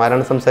സ്വാഗതം.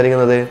 ആരാണ്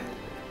സംസാരിക്കുന്നത്?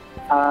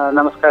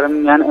 നമസ്കാരം,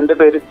 എൻ്റെ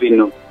പേര്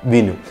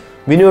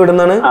വിനു എവിടെ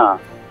നിന്നാണ്?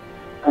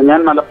 ഞാൻ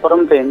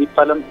മലപ്പുറം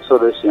തേഞ്ഞിപ്പാലം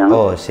സ്വദേശിയാണ്. ഓ,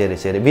 ശരി.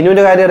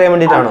 വിനുവിന്റെ കാര്യം അറിയാൻ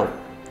വേണ്ടിയിട്ടാണോ?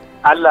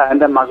 അല്ല,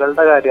 എന്റെ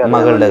മകളുടെ കാര്യം.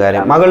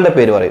 മകളുടെ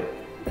പേര് പറയും.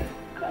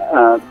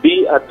 ബി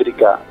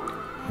അദ്രിക.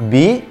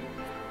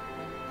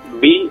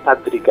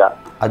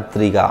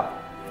 അദ്രിക.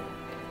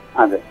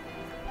 അതെ.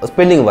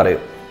 സ്പെല്ലിംഗ് പറയൂ.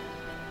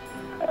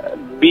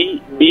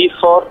 B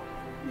four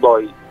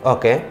boy.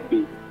 ഓക്കെ.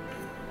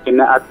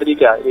 പിന്നെ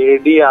അദ്രിക,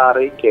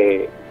 ADRIK.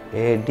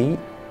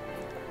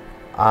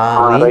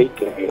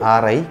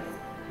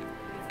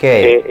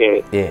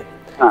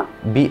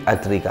 B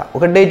അദ്രിക.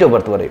 Okay, date of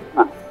birth പറയൂ.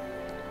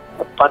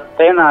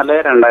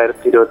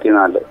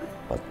 10/4/2024.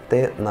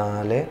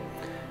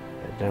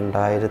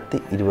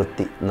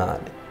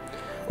 10/4/2024.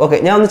 ഓക്കെ,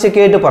 ഞാൻ ഒന്ന് ചെക്ക്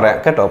ചെയ്തിട്ട് പറയാം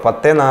കേട്ടോ.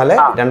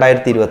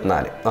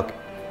 10/4/2024. ഓക്കെ.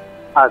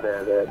 അതെ.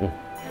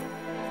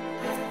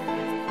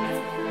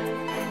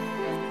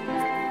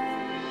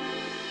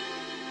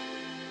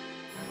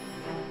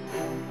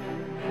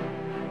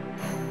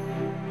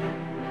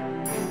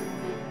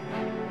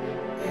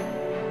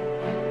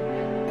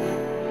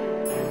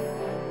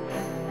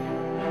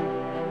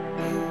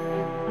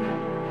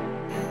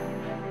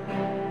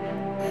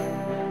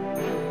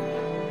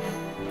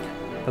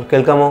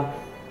 കേൾക്കാമോ?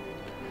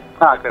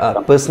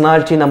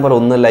 Personality number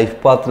 1, life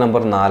path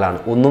number 4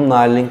 1ഉം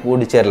 4നും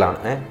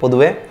കൂടിച്ചേരലാണ്.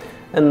 പൊതുവെ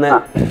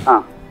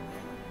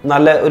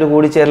നല്ല ഒരു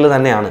കൂടിച്ചേരൽ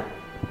തന്നെയാണ്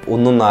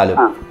 1ഉം 4ഉം.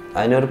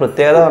 അതിനൊരു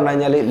പ്രത്യേകത പറഞ്ഞു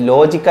കഴിഞ്ഞാൽ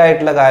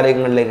ലോജിക്കായിട്ടുള്ള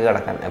കാര്യങ്ങളിലേക്ക്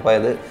കടക്കാൻ. അപ്പോൾ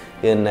അത്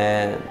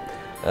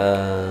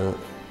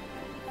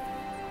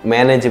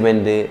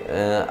മാനേജ്മെൻറ്റ്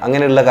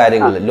അങ്ങനെയുള്ള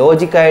കാര്യങ്ങൾ,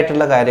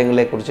 ലോജിക്കായിട്ടുള്ള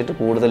കാര്യങ്ങളെ കുറിച്ചിട്ട്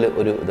കൂടുതൽ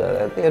ഒരു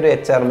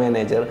HR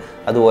മാനേജർ,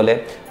 അതുപോലെ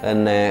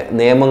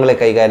നിയമങ്ങളെ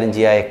കൈകാര്യം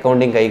ചെയ്യുക,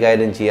 അക്കൗണ്ടിങ്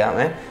കൈകാര്യം ചെയ്യാം.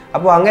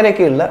 അപ്പോൾ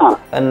അങ്ങനെയൊക്കെയുള്ള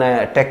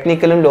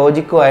ടെക്നിക്കലും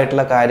ലോജിക്കും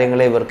ആയിട്ടുള്ള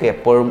കാര്യങ്ങളെ ഇവർക്ക്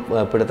എപ്പോഴും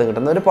പിടുത്തം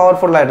കിട്ടുന്ന ഒരു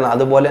പവർഫുള്ളായിട്ടുള്ള,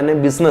 അതുപോലെ തന്നെ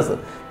ബിസിനസ്,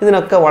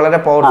 ഇതിനൊക്കെ വളരെ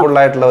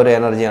പവർഫുള്ളായിട്ടുള്ള ഒരു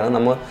എനർജിയാണ്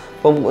നമ്മൾ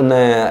ഇപ്പം.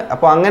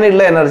 അപ്പോൾ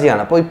അങ്ങനെയുള്ള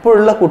എനർജിയാണ്. അപ്പോൾ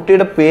ഇപ്പോഴുള്ള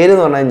കുട്ടിയുടെ പേര്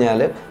എന്ന് പറഞ്ഞു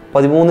കഴിഞ്ഞാൽ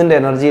 13ൻ്റെ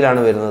എനർജിയിലാണ്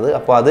വരുന്നത്.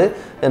 അപ്പോൾ അത്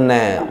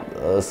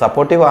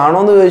സപ്പോർട്ടീവ് ആണോ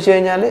എന്ന് ചോദിച്ചു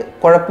കഴിഞ്ഞാൽ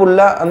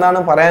കുഴപ്പമില്ല എന്നാണ്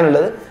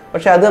പറയാനുള്ളത്.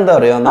 പക്ഷെ അതെന്താ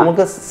പറയുക,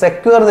 നമുക്ക്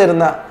സെക്യൂർ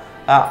തരുന്ന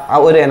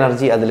ഒരു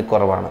എനർജി അതിൽ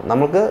കുറവാണ്.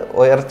 നമുക്ക്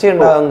ഉയർച്ച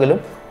ഉണ്ടാകുമെങ്കിലും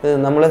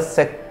നമ്മളെ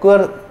സെക്യൂർ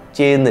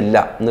ചെയ്യുന്നില്ല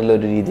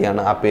എന്നുള്ളൊരു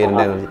രീതിയാണ് ആ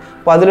പേരിൻ്റെ എനർജി.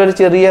 അപ്പോൾ അതിലൊരു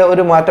ചെറിയ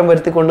ഒരു മാറ്റം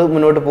വരുത്തിക്കൊണ്ട്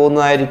മുന്നോട്ട്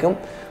പോകുന്നതായിരിക്കും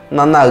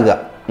നന്നാകുക.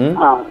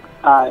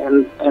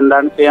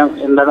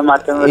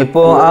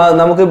 ഇപ്പോൾ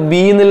നമുക്ക്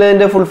ബി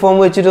എന്നുള്ളതിൻ്റെ ഫുൾ ഫോം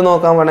വെച്ചിട്ട്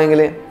നോക്കാൻ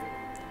വേണമെങ്കിൽ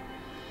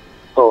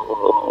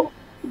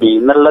ബി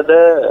എന്നുള്ളത്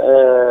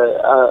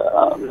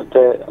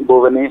മറ്റേ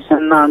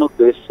ഭുവനേശ്വരൻ എന്നാണ്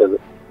ഉദ്ദേശിച്ചത്.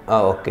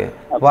 ഓക്കെ,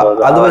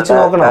 അത് വെച്ച്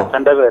നോക്കണോ?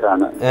 അച്ഛന്റെ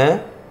പേരാണ്.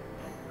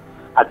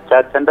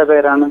 അച്ചാച്ചന്റെ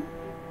പേരാണ്.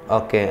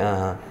 ഓക്കെ,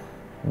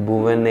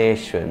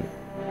 ഭുവനേശ്വരൻ.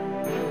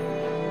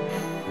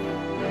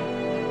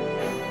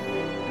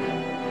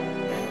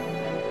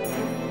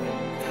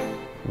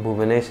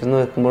 ഭുവനേഷ് എന്ന്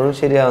വെക്കുമ്പോഴും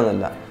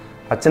ശരിയാവുന്നില്ല.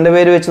 അച്ഛൻ്റെ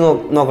പേര് വെച്ച്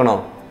നോക്കണോ?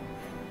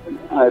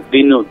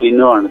 ദിനു.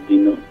 ദിനു ആണ്.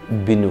 ദിനു.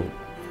 ബിനു.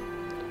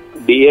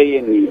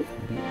 DINU.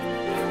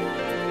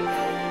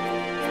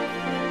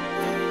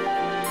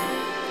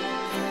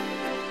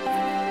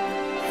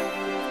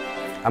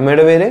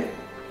 അമ്മയുടെ പേര്?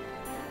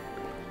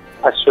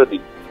 അശ്വതി.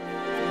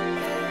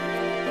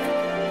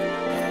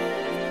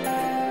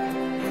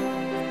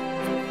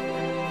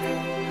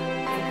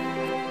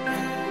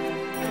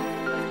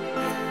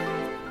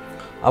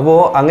 അപ്പോൾ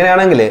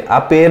അങ്ങനെയാണെങ്കിൽ ആ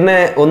പേരിനെ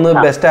ഒന്ന്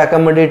ബെസ്റ്റ്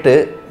ആക്കാൻ വേണ്ടിയിട്ട്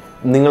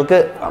നിങ്ങൾക്ക്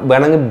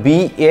വേണമെങ്കിൽ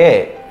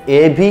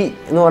AB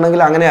എന്ന്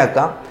വേണമെങ്കിൽ അങ്ങനെ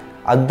ആക്കാം.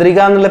 അദ്രിക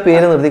എന്നുള്ള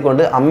പേര്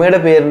നിർത്തിക്കൊണ്ട് അമ്മയുടെ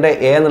പേരിൻ്റെ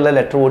A എന്നുള്ള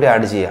ലെറ്റർ കൂടി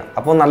ആഡ് ചെയ്യാം.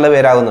 അപ്പോൾ നല്ല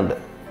പേരാകുന്നുണ്ട്.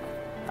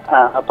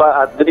 അപ്പൊ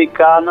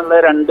അദ്രിക എന്നുള്ള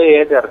 2 A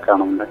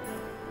ചേർക്കണം.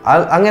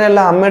 അങ്ങനെയല്ല,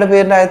 അമ്മയുടെ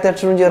പേരിന്റെ ആദ്യത്തെ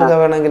അക്ഷരം ചേർക്കാൻ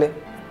വേണമെങ്കിൽ.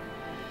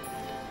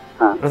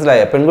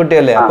 മനസ്സിലായോ?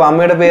 പെൺകുട്ടിയല്ലേ, അപ്പൊ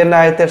അമ്മയുടെ പേരിന്റെ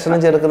ആദ്യത്തെ അക്ഷരം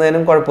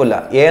ചേർക്കുന്നതിനും കുഴപ്പമില്ല.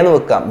 A എന്ന്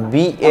വെക്കാം,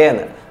 BA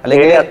എന്ന്,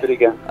 അല്ലെങ്കിൽ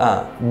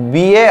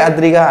BA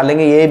അദ്രിക,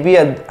 അല്ലെങ്കിൽ AB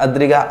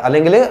അദ്രിക,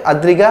 അല്ലെങ്കിൽ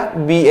അദ്രിക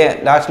BA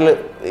ലാസ്റ്റിൽ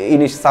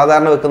ഇനി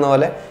സാധാരണ വെക്കുന്ന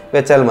പോലെ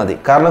വെച്ചാൽ മതി.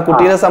 കാരണം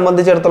കുട്ടീനെ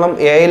സംബന്ധിച്ചിടത്തോളം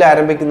Aയിൽ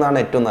ആരംഭിക്കുന്നതാണ്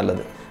ഏറ്റവും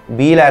നല്ലത്,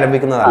 Bയിൽ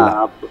ആരംഭിക്കുന്നതല്ല.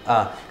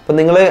 ഇപ്പൊ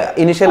നിങ്ങൾ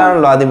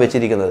ഇനിഷ്യലാണല്ലോ ആദ്യം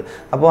വെച്ചിരിക്കുന്നത്.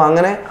 അപ്പോൾ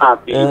അങ്ങനെ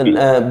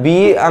B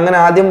അങ്ങനെ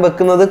ആദ്യം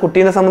വെക്കുന്നത്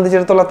കുട്ടീനെ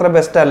സംബന്ധിച്ചിടത്തോളം അത്ര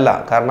ബെസ്റ്റ് അല്ല.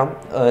 കാരണം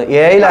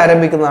Aയിൽ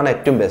ആരംഭിക്കുന്നതാണ്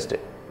ഏറ്റവും ബെസ്റ്റ്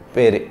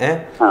പേര്.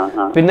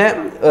 പിന്നെ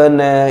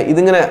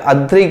ഇതിങ്ങനെ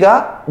അദ്രിക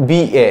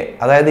BA,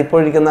 അതായത് ഇപ്പോൾ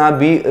ഇരിക്കുന്ന ആ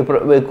B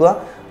വെക്കുക,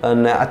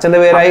 പിന്നെ അച്ഛൻ്റെ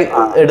പേരായി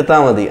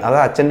എടുത്താൽ മതി. അത്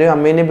അച്ഛൻ്റെയും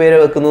അമ്മേൻ്റെയും പേര്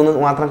വെക്കുന്നു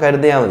മാത്രം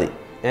കരുതിയാൽ മതി.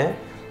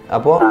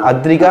 അപ്പോൾ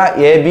അദ്രിക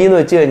AB എന്ന്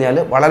വെച്ച് കഴിഞ്ഞാൽ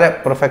വളരെ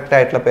പെർഫെക്റ്റ്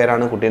ആയിട്ടുള്ള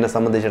പേരാണ്. കുട്ടീനെ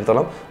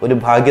സംബന്ധിച്ചിടത്തോളം ഒരു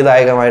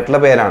ഭാഗ്യദായകമായിട്ടുള്ള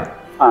പേരാണ്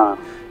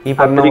ഈ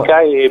പറഞ്ഞ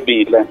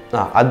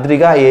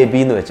അദ്രിക AB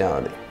എന്ന് വെച്ചാൽ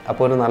മതി.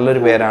 അപ്പോൾ ഒരു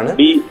നല്ലൊരു പേരാണ്.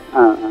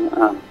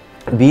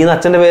 B എന്ന്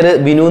അച്ഛൻ്റെ പേര്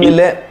ബിനു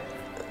എന്നില്ലേ?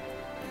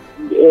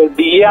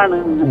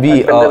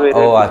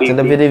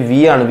 അച്ഛന്റെ പേര് V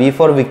ആണ്. V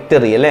ഫോർ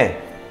വിക്ടറി അല്ലേ?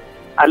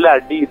 അല്ല,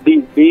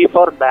 D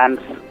four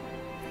dance.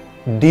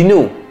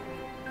 Dinu.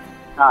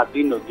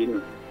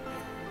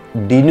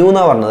 Dinu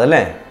എന്നാ പറഞ്ഞത്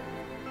അല്ലേ?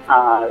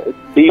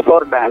 D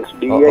four dance.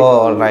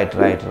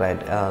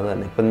 റൈറ്റ്. അത്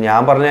തന്നെ. ഇപ്പൊ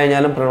ഞാൻ പറഞ്ഞു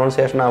കഴിഞ്ഞാലും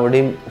പ്രൊണൗൺസിയേഷൻ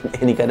അവിടെയും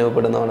എനിക്ക്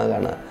അനുഭവപ്പെടുന്നതാണ്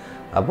കാണുക.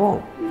 അപ്പോ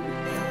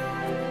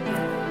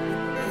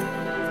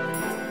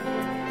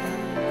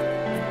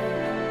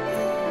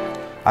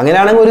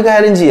അങ്ങനെയാണെങ്കിൽ ഒരു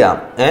കാര്യം ചെയ്യാം.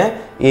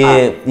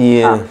 ഈ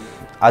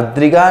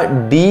അദ്രിക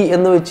D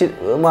എന്ന് വെച്ച്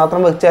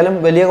മാത്രം വെച്ചാലും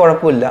വലിയ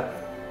കുഴപ്പമില്ല.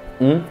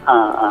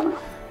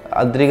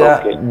 അദ്രിക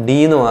D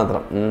എന്ന്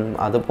മാത്രം.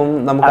 അതിപ്പം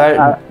നമുക്ക്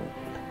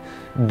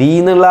D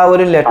എന്നുള്ള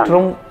ഒരു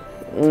ലെറ്ററും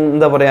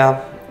എന്താ പറയാ,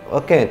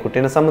 ഓക്കെ,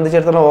 കുട്ടീനെ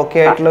സംബന്ധിച്ചിടത്തോളം ഓക്കെ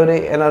ആയിട്ടുള്ള ഒരു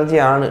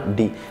എനർജിയാണ്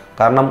D.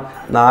 കാരണം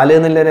 4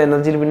 എന്നുള്ളൊരു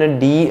എനർജിയിൽ പിന്നെ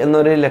D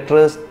എന്നൊരു ലെറ്റർ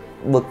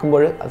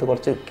വെക്കുമ്പോൾ അത്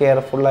കുറച്ച്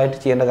കെയർഫുള്ളായിട്ട്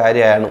ചെയ്യേണ്ട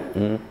കാര്യമാണ്.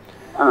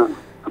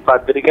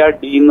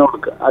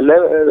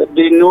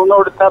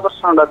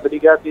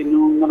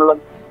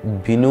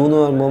 ബിനു എന്ന്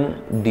പറയുമ്പം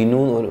ഡിനു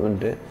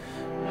ഉണ്ട്.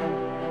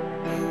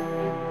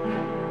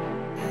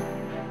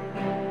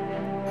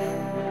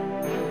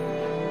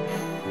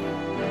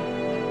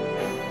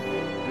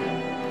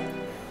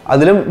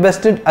 അതിലും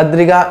ബെസ്റ്റ്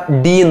അദ്രിക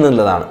D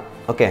എന്നുള്ളതാണ്.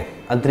 ഓക്കെ,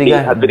 അദ്രിക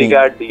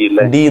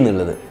D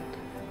എന്നുള്ളത്.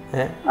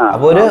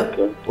 അപ്പൊ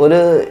ഒരു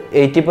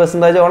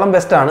 80%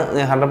 ബെസ്റ്റ് ആണ്.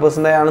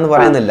 100% ആണെന്ന്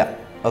പറയുന്നില്ല.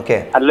 ഓക്കെ,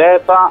 അല്ലേ?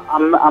 ഇപ്പൊ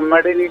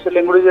അമ്മയുടെ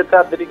ഇനീഷ്യലും കൂടി ചേർത്ത്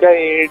അദ്രിക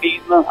AD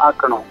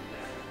ആക്കണോ?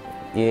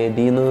 AD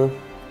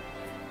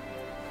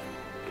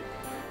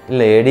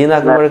ഇല്ല, AD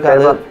ആക്കുമ്പോഴേക്ക്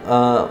അത്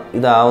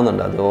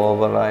ഇതാവുന്നുണ്ട്. അത്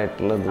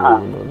ഓവറായിട്ടുള്ള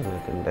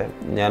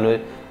ഞാനൊരു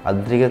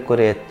അദ്രികക്ക്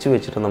ഒരു H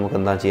വെച്ചിട്ട് നമുക്ക്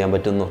എന്താ ചെയ്യാൻ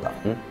പറ്റും നോക്കാം.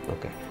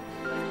 ഓക്കെ,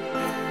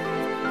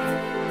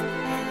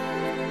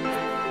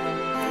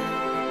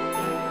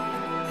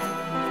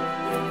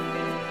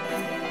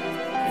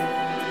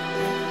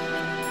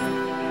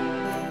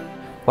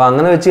 അപ്പോൾ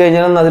അങ്ങനെ വെച്ച്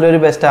കഴിഞ്ഞാൽ അതിലൊരു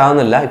ബെസ്റ്റ്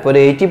ആവുന്നില്ല. ഇപ്പോൾ ഒരു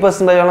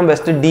 80%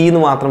 ബെസ്റ്റ് D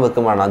എന്ന് മാത്രം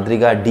വെക്കുമ്പോഴാണ്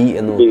അദ്രിക D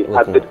എന്ന്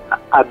വെക്കുന്നത്.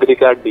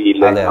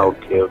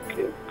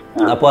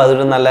 അപ്പോൾ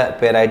അതൊരു നല്ല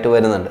പേരായിട്ട്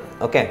വരുന്നുണ്ട്.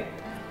 ഓക്കെ,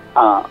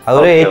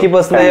 അതൊരു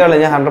 80%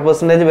 ഞാൻ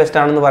 100% ബെസ്റ്റ്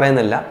ആണെന്ന്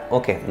പറയുന്നില്ല.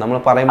 ഓക്കെ, നമ്മൾ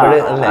പറയുമ്പോൾ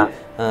അല്ലേ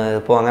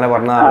ഇപ്പൊ അങ്ങനെ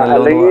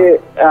പറഞ്ഞതാണല്ലോ.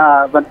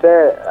 മറ്റേ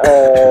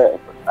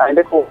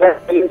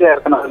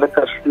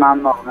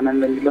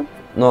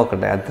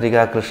നോക്കട്ടെ, അദ്രിക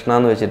കൃഷ്ണ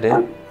എന്ന് വെച്ചിട്ട്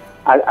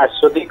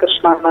അശ്വതി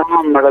കൃഷ്ണ എന്നാണ്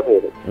നമ്മുടെ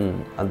പേര്.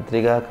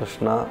 അദ്രിക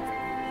കൃഷ്ണ.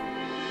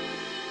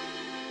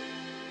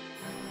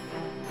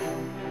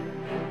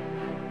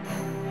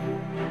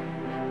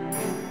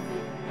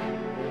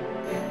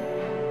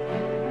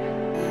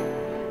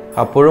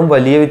 അപ്പോഴും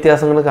വലിയ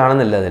വ്യത്യാസങ്ങൾ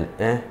കാണുന്നില്ല അതിൽ.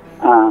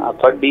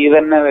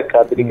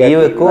 D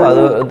വെക്കൂ,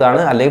 അത്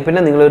ഇതാണ്. അല്ലെങ്കിൽ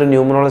പിന്നെ നിങ്ങളൊരു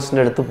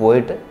ന്യൂമറോളജിസ്റ്റിന്റെ അടുത്ത്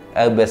പോയിട്ട്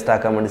അത് ബെസ്റ്റ്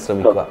ആക്കാൻ വേണ്ടി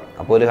ശ്രമിക്കുക.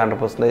 അപ്പോൾ ഒരു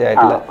 100%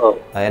 ആയിട്ടുള്ള,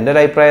 എൻ്റെ ഒരു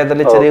അഭിപ്രായത്തിൽ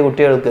ചെറിയ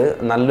കുട്ടികൾക്ക്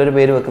നല്ലൊരു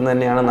പേര് വെക്കുന്നത്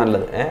തന്നെയാണ്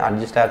നല്ലത്.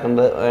 അഡ്ജസ്റ്റ്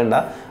ആക്കേണ്ടത് വേണ്ട.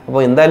 അപ്പോൾ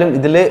എന്തായാലും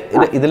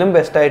ഇതിലും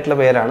ബെസ്റ്റ് ആയിട്ടുള്ള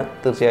പേരാണ്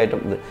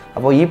തീർച്ചയായിട്ടും ഇത്.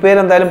 അപ്പോൾ ഈ പേര്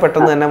എന്തായാലും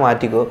പെട്ടെന്ന് തന്നെ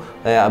മാറ്റിക്കോ.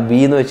 B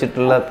എന്ന്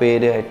വെച്ചിട്ടുള്ള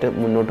പേരായിട്ട്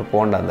മുന്നോട്ട്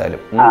പോകണ്ട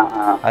എന്തായാലും.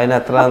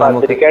 അതിനത്ര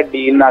നമുക്ക്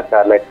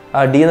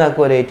D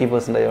നാക്കും ഒരു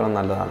 80%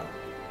 നല്ലതാണ്.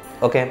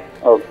 ഓക്കെ,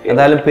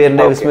 എന്തായാലും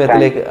പേരിന്റെ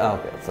വിസ്മയത്തിലേക്ക്.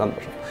 ഓക്കെ,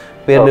 സന്തോഷം.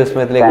 പേരിൻ്റെ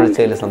വിസ്മയത്തിലേക്ക്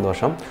വിളിച്ചതിൽ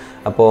സന്തോഷം.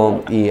 അപ്പോൾ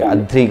ഈ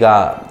അദ്രിക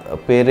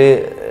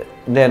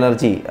പേരിൻ്റെ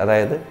എനർജി,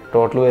 അതായത്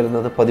ടോട്ടൽ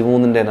വരുന്നത്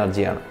 13ൻ്റെ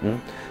എനർജിയാണ്.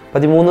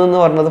 13 എന്ന്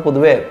പറഞ്ഞത്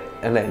പൊതുവേ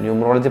അല്ലേ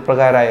ന്യൂമറോളജി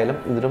പ്രകാരമായാലും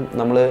ഇതിലും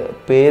നമ്മൾ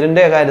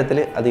പേരിൻ്റെ കാര്യത്തിൽ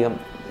അധികം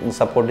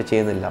സപ്പോർട്ട്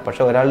ചെയ്യുന്നില്ല.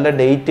 പക്ഷേ ഒരാളുടെ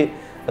ഡേറ്റ്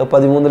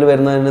 13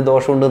 വരുന്നതിന്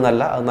ദോഷമുണ്ട്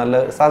എന്നല്ല, അത് നല്ല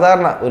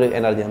സാധാരണ ഒരു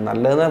എനർജിയാണ്.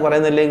 നല്ലതെന്ന്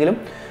പറയുന്നില്ലെങ്കിലും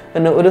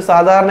പിന്നെ ഒരു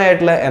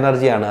സാധാരണയായിട്ടുള്ള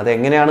എനർജിയാണ്.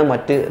 അതെങ്ങനെയാണ്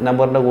മറ്റ്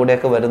നമ്പറിൻ്റെ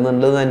കൂടെയൊക്കെ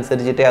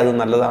വരുന്നുള്ളതനുസരിച്ചിട്ടേ അത്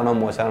നല്ലതാണോ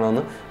മോശമാണോ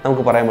എന്ന്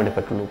നമുക്ക് പറയാൻ വേണ്ടി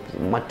പറ്റുള്ളൂ.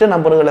 മറ്റ്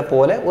നമ്പറുകളെ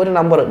പോലെ ഒരു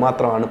നമ്പർ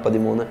മാത്രമാണ്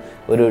 13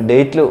 ഒരു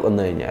ഡേറ്റിൽ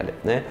വന്നു കഴിഞ്ഞാൽ.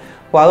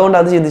 അപ്പോൾ അതുകൊണ്ട്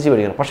അത് ചിന്തിച്ച്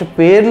പഠിക്കണം. പക്ഷെ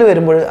പേരിൽ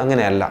വരുമ്പോൾ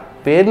അങ്ങനെയല്ല.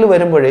 പേരിൽ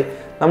വരുമ്പോഴേ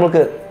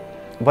നമുക്ക്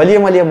വലിയ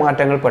വലിയ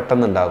മാറ്റങ്ങൾ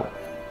പെട്ടെന്നുണ്ടാകും.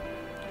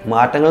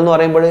 മാറ്റങ്ങൾ എന്ന്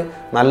പറയുമ്പോൾ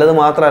നല്ലത്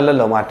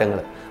മാത്രമല്ലല്ലോ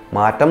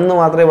മാറ്റം എന്ന്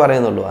മാത്രമേ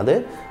പറയുന്നുള്ളൂ. അത്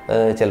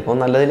ചിലപ്പോൾ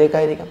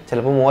നല്ലതിലേക്കായിരിക്കാം,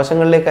 ചിലപ്പോൾ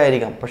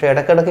മോശങ്ങളിലേക്കായിരിക്കാം. പക്ഷേ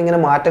ഇടയ്ക്കിടയ്ക്ക് ഇങ്ങനെ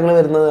മാറ്റങ്ങൾ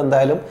വരുന്നത്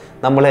എന്തായാലും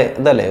നമ്മളെ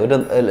എന്തല്ലേ ഒരു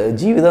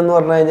ജീവിതം എന്ന്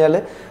പറഞ്ഞു കഴിഞ്ഞാൽ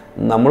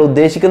നമ്മൾ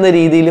ഉദ്ദേശിക്കുന്ന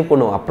രീതിയിൽ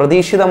കൊണ്ടുപോകും.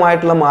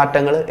 അപ്രതീക്ഷിതമായിട്ടുള്ള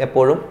മാറ്റങ്ങൾ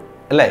എപ്പോഴും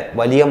അല്ലേ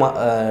വലിയ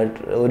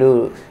ഒരു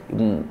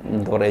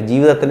എന്താ പറയുക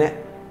ജീവിതത്തിനെ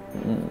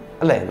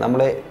അല്ലേ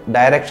നമ്മളെ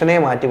ഡയറക്ഷനെ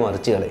മാറ്റി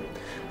മറിച്ച് കളയും.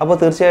 അപ്പോൾ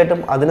തീർച്ചയായിട്ടും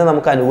അതിനെ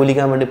നമുക്ക്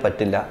അനുകൂലിക്കാൻ വേണ്ടി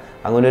പറ്റില്ല.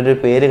 അങ്ങനെ ഒരു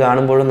പേര്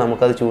കാണുമ്പോഴും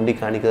നമുക്കത്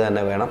ചൂണ്ടിക്കാണിക്കുക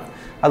തന്നെ വേണം.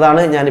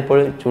 അതാണ് ഞാനിപ്പോൾ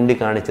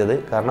ചൂണ്ടിക്കാണിച്ചത്.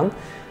 കാരണം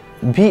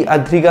ബി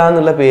അദ്രിക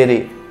എന്നുള്ള പേര്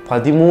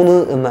 13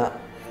 എന്ന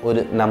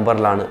ഒരു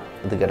നമ്പറിലാണ്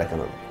ഇത്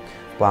കിടക്കുന്നത്.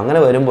 അപ്പോൾ അങ്ങനെ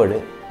വരുമ്പോൾ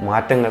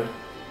മാറ്റങ്ങൾ,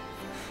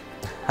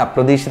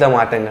 അപ്രതീക്ഷിത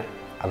മാറ്റങ്ങൾ,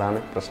 അതാണ്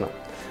പ്രശ്നം.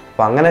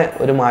 അപ്പോൾ അങ്ങനെ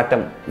ഒരു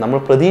മാറ്റം നമ്മൾ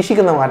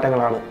പ്രതീക്ഷിക്കുന്ന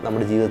മാറ്റങ്ങളാണ്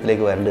നമ്മുടെ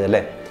ജീവിതത്തിലേക്ക് വരേണ്ടത്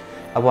അല്ലേ.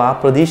 അപ്പോൾ ആ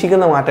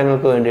പ്രതീക്ഷിക്കുന്ന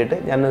മാറ്റങ്ങൾക്ക് വേണ്ടിയിട്ട്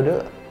ഞാനൊരു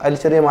അതിൽ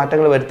ചെറിയ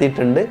മാറ്റങ്ങൾ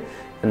വരുത്തിയിട്ടുണ്ട്.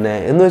 പിന്നെ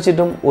എന്ന്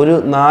വെച്ചിട്ടും ഒരു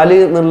 4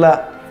 എന്നുള്ള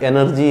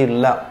എനർജി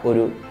ഉള്ള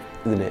ഒരു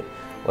ഇതിന്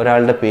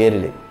ഒരാളുടെ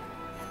പേരിൽ,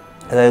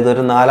 അതായത്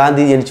ഒരു 4-ാം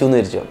തീയതി ജനിച്ചു എന്ന്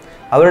വിചാരിച്ചോ,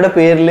 അവരുടെ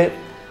പേരിൽ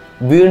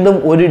വീണ്ടും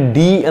ഒരു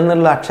ഡി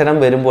എന്നുള്ള അക്ഷരം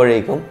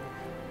വരുമ്പോഴേക്കും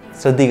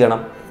ശ്രദ്ധിക്കണം.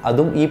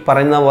 അതും ഈ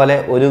പറയുന്ന പോലെ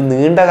ഒരു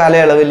നീണ്ട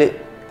കാലയളവിൽ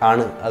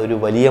ആണ് ഒരു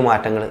വലിയ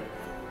മാറ്റങ്ങൾ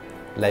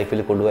ലൈഫിൽ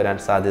കൊണ്ടുവരാൻ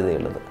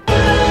സാധ്യതയുള്ളത്.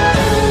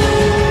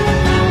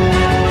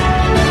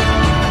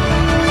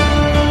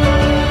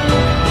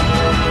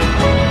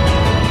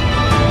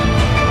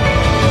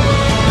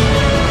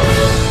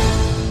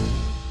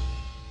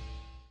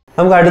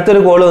 നമുക്ക്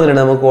അടുത്തൊരു കോൾ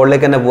വന്നിട്ടുണ്ട്. നമുക്ക്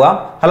കോളിലേക്ക് തന്നെ പോവാം.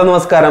 ഹലോ,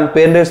 നമസ്കാരം.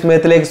 പേരിന്റെ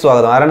വിസ്മയത്തിലേക്ക്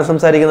സ്വാഗതം. ആരാണ്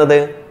സംസാരിക്കുന്നത്?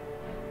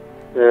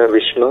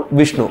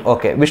 വിഷ്ണു.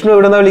 ഓക്കെ, വിഷ്ണു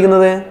എവിടെ നിന്നാണ്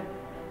വിളിക്കുന്നത്?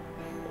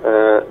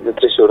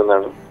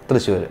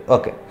 തൃശ്ശൂർ.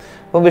 ഓക്കെ,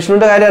 അപ്പോൾ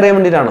വിഷ്ണുവിന്റെ കാര്യം അറിയാൻ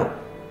വേണ്ടിയിട്ടാണോ?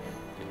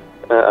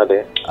 അതെ.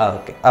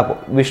 ഓക്കെ, അപ്പോൾ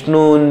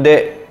വിഷ്ണുവിന്റെ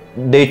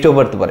ഡേറ്റ് ഓഫ്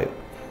ബർത്ത് പറയൂ.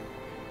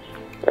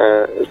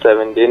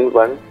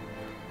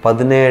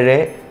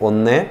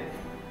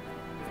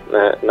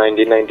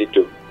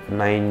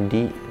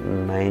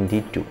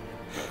 17/1/1992.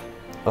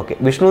 ഓക്കെ,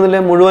 വിഷ്ണു എന്നുള്ള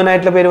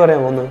മുഴുവനായിട്ടുള്ള പേര്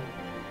പറയാമോ ഒന്ന്?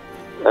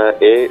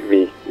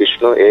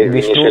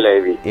 വിഷ്ണു.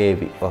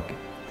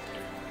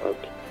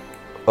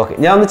 ഓക്കെ,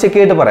 ഞാൻ ഒന്ന് ചെക്ക്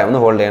ചെയ്തിട്ട് പറയാം.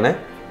 ഒന്ന് ഹോൾഡ് ചെയ്യണേ.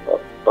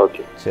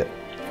 ഓക്കെ, ശരി.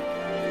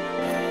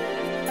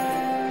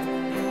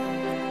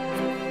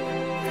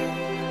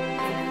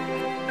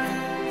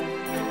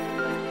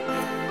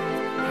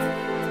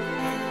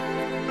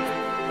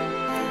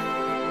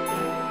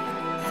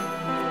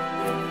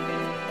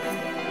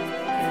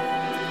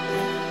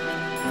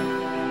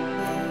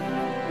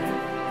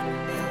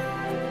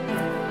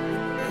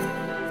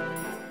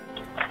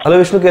 ഹലോ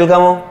വിഷ്ണു,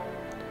 കേൾക്കാമോ?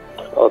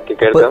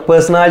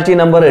 Personality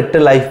number 8,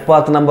 life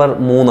path number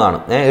 3 ആണ്.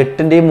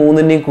 8ന്റെയും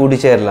 3ന്റെയും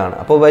കൂടിച്ചേരലാണ്.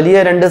 അപ്പോൾ വലിയ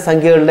 2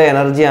 സംഖ്യകളുടെ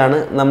എനർജിയാണ്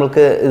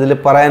നമുക്ക് ഇതിൽ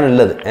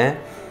പറയാനുള്ളത്.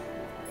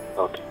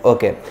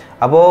 ഓക്കെ,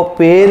 അപ്പോൾ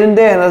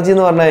പേരിൻ്റെ എനർജി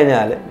എന്ന് പറഞ്ഞു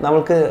കഴിഞ്ഞാൽ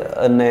നമുക്ക്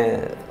പിന്നെ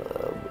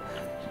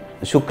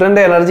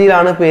ശുക്രൻ്റെ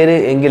എനർജിയിലാണ് പേര്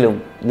എങ്കിലും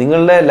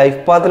നിങ്ങളുടെ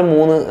ലൈഫ് പാത്തിൽ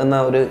 3 എന്ന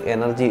ഒരു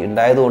എനർജി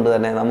ഉണ്ടായതുകൊണ്ട്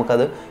തന്നെ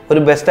നമുക്കത് ഒരു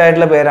ബെസ്റ്റ്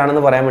ആയിട്ടുള്ള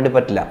പേരാണെന്ന് പറയാൻ വേണ്ടി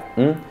പറ്റില്ല.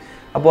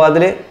 അപ്പോൾ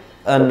അതിൽ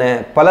പിന്നെ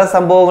പല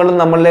സംഭവങ്ങളും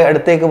നമ്മളുടെ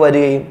അടുത്തേക്ക്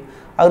വരികയും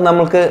അത്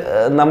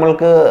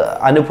നമ്മൾക്ക്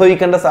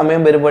അനുഭവിക്കേണ്ട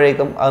സമയം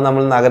വരുമ്പോഴേക്കും അത്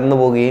നമ്മൾ നകർന്നു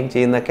പോവുകയും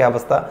ചെയ്യുന്നൊക്കെ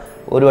അവസ്ഥ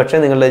ഒരുപക്ഷെ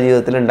നിങ്ങളുടെ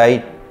ജീവിതത്തിൽ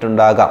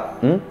ഉണ്ടായിട്ടുണ്ടാകാം.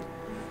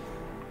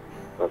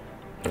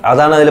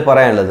 അതാണ് അതിൽ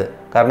പറയാനുള്ളത്.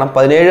 കാരണം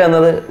 17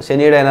 എന്നത്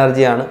ശനിയുടെ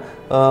എനർജിയാണ്.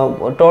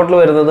 ടോട്ടൽ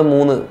വരുന്നത്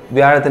 3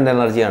 വ്യാഴത്തിൻ്റെ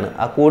എനർജിയാണ്.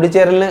 ആ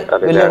കൂടിച്ചേരലിന്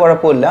വലിയ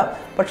കുഴപ്പമില്ല.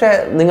 പക്ഷേ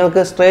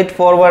നിങ്ങൾക്ക് സ്ട്രേറ്റ്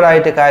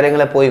ഫോർവേഡായിട്ട്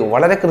കാര്യങ്ങളെ പോയി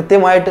വളരെ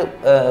കൃത്യമായിട്ട്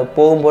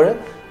പോകുമ്പോൾ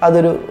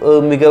അതൊരു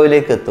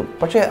മികവിലേക്ക് എത്തും.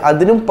 പക്ഷേ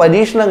അതിനും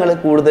പരീക്ഷണങ്ങൾ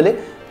കൂടുതൽ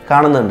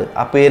കാണുന്നുണ്ട്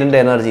ആ പേരിൻ്റെ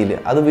എനർജിയിൽ.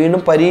 അത്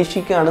വീണ്ടും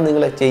പരീക്ഷിക്കുകയാണ്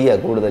നിങ്ങളെ ചെയ്യുക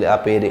കൂടുതൽ ആ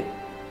പേര്.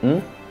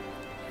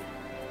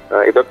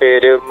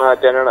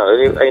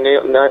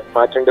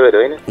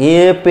 ഈ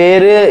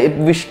പേര്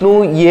വിഷ്ണു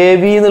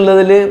AV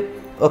എന്നുള്ളതിൽ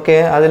ഓക്കെ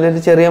അതിലൊരു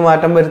ചെറിയ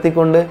മാറ്റം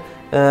വരുത്തിക്കൊണ്ട്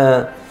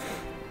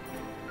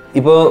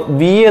ഇപ്പോൾ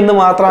V എന്ന്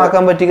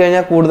മാത്രമാക്കാൻ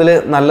പറ്റിക്കഴിഞ്ഞാൽ കൂടുതൽ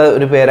നല്ല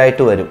ഒരു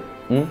പേരായിട്ട് വരും.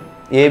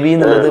 AV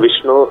എന്നുള്ളത്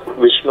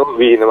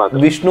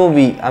വിഷ്ണു V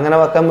അങ്ങനെ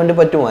വെക്കാൻ വേണ്ടി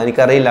പറ്റുമോ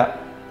എനിക്കറിയില്ല.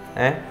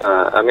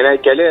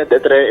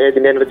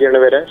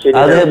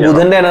 അത്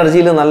ബുധന്റെ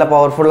എനർജിയിൽ നല്ല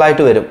പവർഫുൾ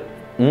ആയിട്ട് വരും.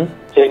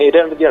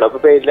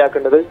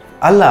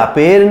 അല്ല,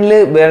 പേരിൽ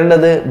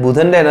വേണ്ടത്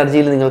ബുധന്റെ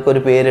എനർജിയിൽ നിങ്ങൾക്ക്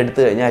ഒരു പേരെടുത്തു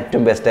കഴിഞ്ഞാൽ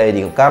ഏറ്റവും ബെസ്റ്റ്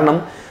ആയിരിക്കും. കാരണം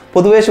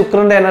പൊതുവെ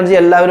ശുക്രന്റെ എനർജി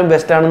എല്ലാവരും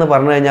ബെസ്റ്റ് ആണെന്ന്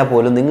പറഞ്ഞു കഴിഞ്ഞാൽ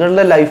പോലും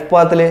നിങ്ങളുടെ ലൈഫ്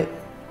പാത്തിൽ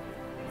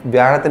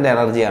വ്യാഴത്തിൻ്റെ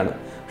എനർജിയാണ്.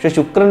 പക്ഷെ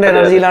ശുക്രൻ്റെ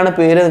എനർജിയിലാണ്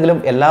പേര് എങ്കിലും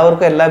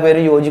എല്ലാവർക്കും എല്ലാ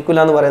പേരും യോജിക്കില്ല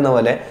എന്ന് പറയുന്ന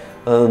പോലെ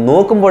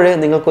നോക്കുമ്പോൾ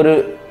നിങ്ങൾക്കൊരു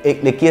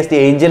ലക്കിയസ്റ്റ്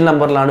ഏഞ്ചൽ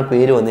നമ്പറിലാണ്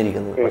പേര്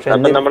വന്നിരിക്കുന്നത്. പക്ഷെ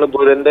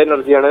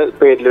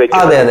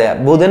അതെ അതെ,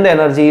 ബുധന്റെ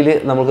എനർജിയിൽ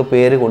നമുക്ക്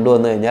പേര്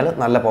കൊണ്ടുവന്നു കഴിഞ്ഞാൽ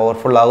നല്ല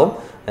പവർഫുൾ ആകും,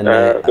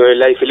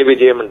 ലൈഫിൽ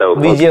വിജയം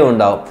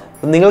ഉണ്ടാവും.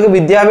 നിങ്ങൾക്ക്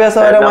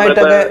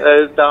വിദ്യാഭ്യാസപരമായിട്ടൊക്കെ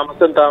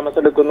താമസം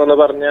എടുക്കുന്നു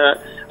പറഞ്ഞ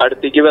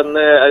അടുത്തേക്ക്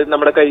വന്ന്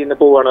നമ്മുടെ കയ്യിൽ നിന്ന്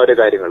പോവാണ് ഓരോ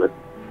കാര്യങ്ങള്.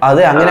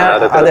 അതെ അങ്ങനെ,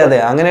 അതെ അതെ,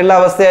 അങ്ങനെയുള്ള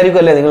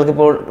അവസ്ഥയായിരിക്കും അല്ലേ നിങ്ങൾക്ക്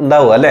ഇപ്പോൾ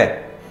ഉണ്ടാവും അല്ലേ?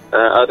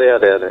 അതെ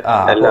അതെ അതെ,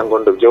 എല്ലാം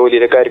കൊണ്ടും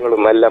ജോലിയിലെ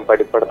കാര്യങ്ങളും എല്ലാം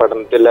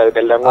പഠനത്തിൽ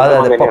എല്ലാം. അതെ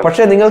അതെ,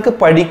 പക്ഷെ നിങ്ങൾക്ക്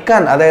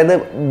പഠിക്കാൻ, അതായത്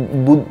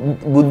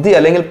ബുദ്ധി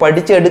അല്ലെങ്കിൽ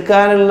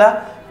പഠിച്ചെടുക്കാനുള്ള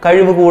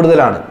കഴിവ്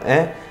കൂടുതലാണ്.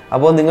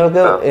 അപ്പോൾ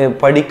നിങ്ങൾക്ക്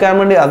പഠിക്കാൻ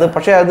വേണ്ടി അത്,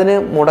 പക്ഷെ അതിന്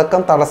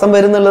മുടക്കം തടസ്സം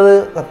വരുന്നുള്ളത്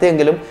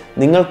സത്യമെങ്കിലും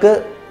നിങ്ങൾക്ക്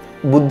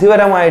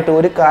ബുദ്ധിപരമായിട്ട്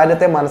ഒരു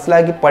കാര്യത്തെ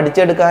മനസ്സിലാക്കി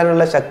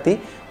പഠിച്ചെടുക്കാനുള്ള ശക്തി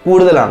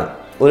കൂടുതലാണ്.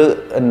 ഒരു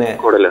തന്നെ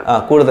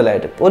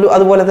കൂടുതലായിട്ട് ഒരു,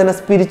 അതുപോലെ തന്നെ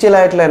സ്പിരിച്വൽ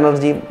ആയിട്ടുള്ള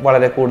എനർജിയും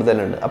വളരെ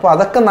കൂടുതലുണ്ട്. അപ്പോൾ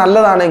അതൊക്കെ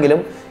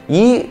നല്ലതാണെങ്കിലും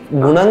ഈ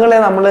ഗുണങ്ങളെ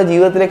നമ്മുടെ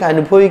ജീവിതത്തിലേക്ക്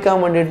അനുഭവിക്കാൻ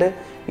വേണ്ടിയിട്ട്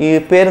ഈ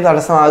പേര്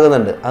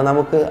തടസ്സമാകുന്നുണ്ട്. അത്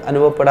നമുക്ക്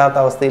അനുഭവപ്പെടാത്ത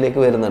അവസ്ഥയിലേക്ക്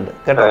വരുന്നുണ്ട്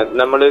കേട്ടോ.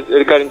 നമ്മൾ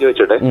ഒരു കാര്യം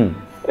ചോദിച്ചോട്ടെ,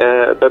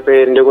 ഇപ്പൊ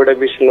പേരിന്റെ കൂടെ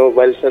വിഷ്ണു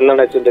വത്സൻ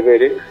എന്നാണ് അച്ഛന്റെ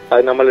പേര്,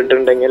 അത് നമ്മൾ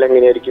ഇട്ടിട്ടുണ്ടെങ്കിൽ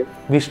എങ്ങനെയായിരിക്കും?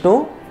 വിഷ്ണു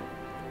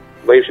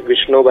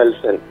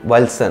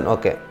വത്സൻ.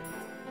 ഓക്കെ.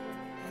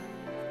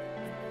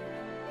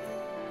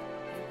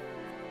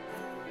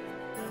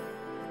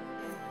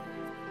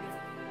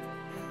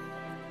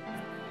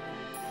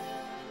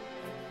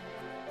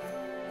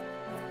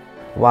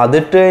 അപ്പോൾ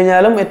അതിട്ട്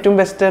കഴിഞ്ഞാലും ഏറ്റവും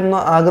ബെസ്റ്റ്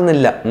ഒന്നും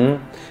ആകുന്നില്ല.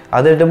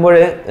 അതിടുമ്പോൾ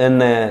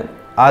പിന്നെ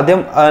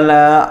ആദ്യം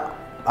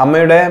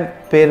അമ്മയുടെ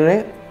പേരിന്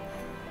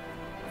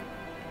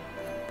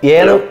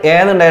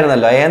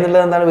ഏന്നുണ്ടായിരുന്നല്ലോ.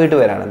 ഏന്നുള്ളത് എന്താണ്?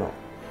 വീട്ടുപേരാണെന്നോ?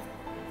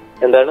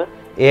 എന്താണ്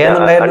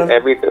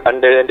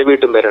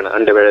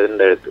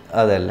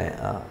അതല്ലേ?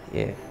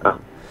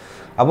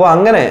 അപ്പോൾ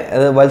അങ്ങനെ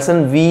വത്സൻ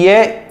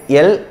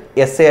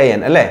VALSAIN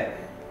അല്ലേ?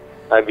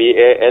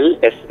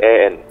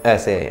 VALSAN.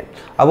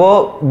 അപ്പോൾ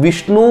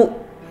വിഷ്ണു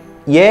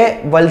എ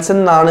വത്സൻ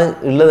എന്നാണ്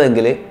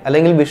ഉള്ളതെങ്കിൽ,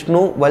 അല്ലെങ്കിൽ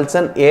വിഷ്ണു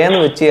വത്സൻ എന്ന്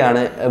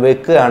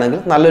വെക്കുകയാണെങ്കിൽ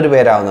നല്ലൊരു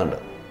പേരാവുന്നുണ്ട്.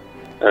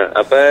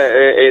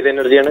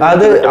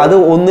 അത്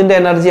ഒന്നിന്റെ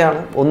എനർജിയാണ്.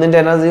 ഒന്നിന്റെ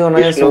എനർജി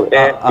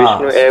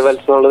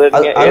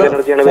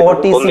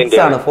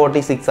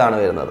 46 ആണ്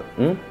വരുന്നത്.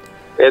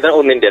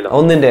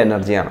 ഒന്നിന്റെ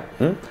എനർജിയാണ്.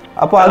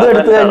 അപ്പൊ അത്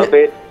എടുത്തു കഴിഞ്ഞ്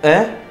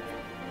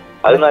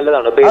അത്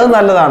നല്ലതാണ്.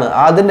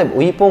 അതിന്റെ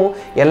ഇപ്പൊ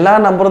എല്ലാ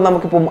നമ്പറും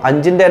നമുക്കിപ്പോ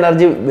 5ന്റെ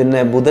എനർജി, പിന്നെ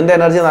ബുധന്റെ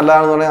എനർജി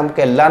നല്ലതാണെന്ന് പറഞ്ഞാൽ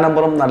നമുക്ക് എല്ലാ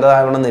നമ്പറും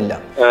നല്ലതാകണമെന്നില്ല.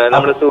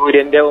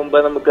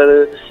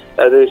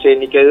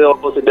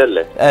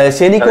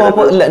 ശനിക്ക്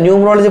ഇല്ല,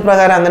 ന്യൂമറോളജി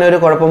പ്രകാരം അങ്ങനെ ഒരു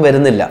കുഴപ്പം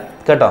വരുന്നില്ല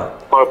കേട്ടോ,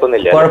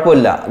 കുഴപ്പമില്ല.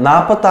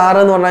 46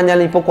 എന്ന് പറഞ്ഞു കഴിഞ്ഞാൽ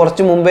ഇപ്പൊ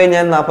കുറച്ച് മുമ്പേ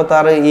ഞാൻ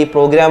 46 ഈ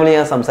പ്രോഗ്രാമിൽ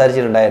ഞാൻ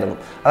സംസാരിച്ചിട്ടുണ്ടായിരുന്നു.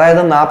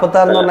 അതായത്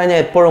 46 എന്ന് പറഞ്ഞു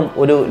കഴിഞ്ഞാൽ എപ്പോഴും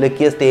ഒരു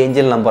ലക്കിയസ്റ്റ്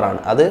ഏഞ്ചൽ നമ്പറാണ്.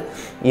 അത്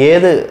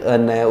ഏത്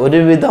പിന്നെ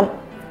ഒരുവിധം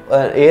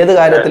ഏത്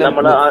കാര്യത്തിലും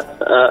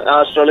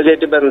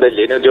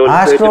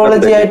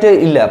ആസ്ട്രോളജി ആയിട്ട്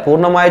ഇല്ല,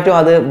 പൂർണ്ണമായിട്ടും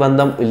അത്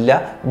ബന്ധം ഇല്ല.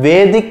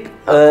 വേദിക്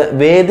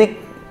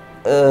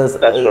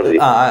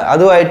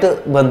അതുമായിട്ട്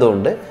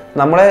ബന്ധമുണ്ട്.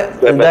 നമ്മളെ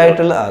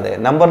ഇതായിട്ടുള്ള അതെ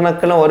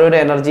നമ്പറിനൊക്കെ ഓരോരോ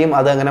എനർജിയും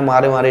അത് അങ്ങനെ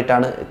മാറി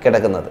മാറിയിട്ടാണ്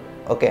കിടക്കുന്നത്.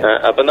 ഓക്കെ,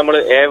 അപ്പൊ നമ്മൾ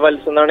എ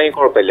വത്സൻ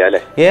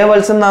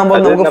ആകുമ്പോൾ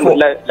നമുക്ക്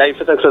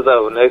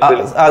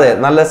അതെ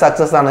നല്ല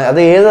സക്സസ് ആണ്. അത്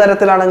ഏത്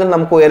തരത്തിലാണെങ്കിലും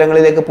നമുക്ക്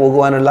ഉയരങ്ങളിലേക്ക്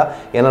പോകുവാനുള്ള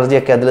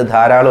എനർജിയൊക്കെ അതിൽ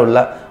ധാരാളം ഉള്ള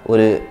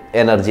ഒരു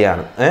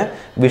എനർജിയാണ്.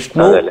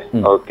 വിഷ്ണു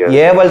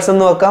എ വത്സൻ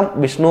എന്ന് വെക്കാം,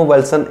 വിഷ്ണു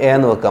വത്സൻ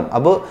എന്ന് വെക്കാം.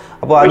 അപ്പൊ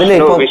അതിൽ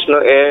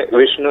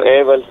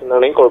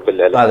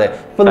അതെ,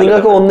 ഇപ്പൊ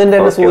നിങ്ങൾക്ക് ഒന്നിന്റെ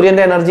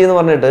സൂര്യന്റെ എനർജി എന്ന്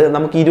പറഞ്ഞിട്ട്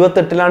നമുക്ക്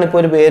 28 ഇപ്പൊ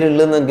ഒരു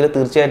പേരുള്ളതെങ്കിൽ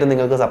തീർച്ചയായിട്ടും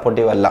നിങ്ങൾക്ക്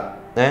സപ്പോർട്ടീവ് അല്ല.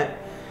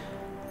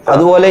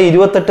 അതുപോലെ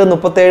 28,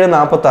 37,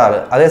 46,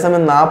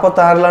 അതേസമയം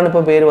 46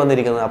 ഇപ്പൊ പേര്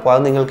വന്നിരിക്കുന്നത്. അപ്പൊ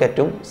അത് നിങ്ങൾക്ക്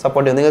ഏറ്റവും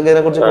സപ്പോർട്ടീവ്. നിങ്ങൾക്ക്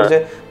ഇതിനെ കുറിച്ച് കുറച്ച്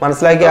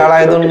മനസ്സിലാക്കിയ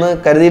ആളായതുകൊണ്ട്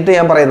കരുതിയിട്ട്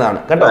ഞാൻ പറയുന്നതാണ്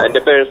കേട്ടോ.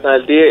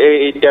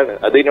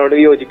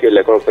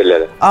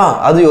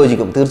 അത്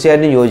യോജിക്കും,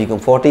 തീർച്ചയായിട്ടും യോജിക്കും.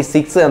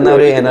 46 എന്ന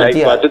ഒരു എനർജി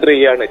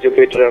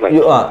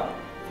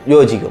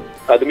യോജിക്കും.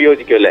 അതിനും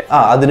യോജിക്കും.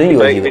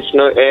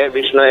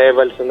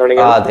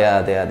 അതെ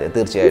അതെ അതെ,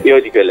 തീർച്ചയായിട്ടും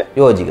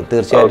യോജിക്കും,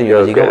 തീർച്ചയായിട്ടും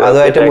യോജിക്കും.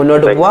 അതുമായിട്ട്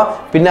മുന്നോട്ട് പോവാം.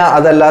 പിന്നെ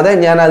അതല്ലാതെ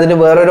ഞാൻ അതിന്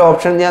വേറൊരു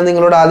ഓപ്ഷൻ ഞാൻ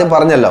നിങ്ങളോട് ആദ്യം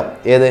പറഞ്ഞല്ലോ,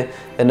 ഏത്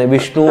പിന്നെ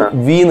വിഷ്ണു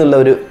വി എന്നുള്ള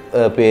ഒരു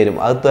പേരും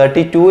അത്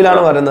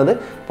 32 പറയുന്നത്.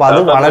 അപ്പൊ അത്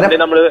വളരെ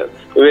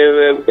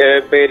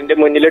പേരിന്റെ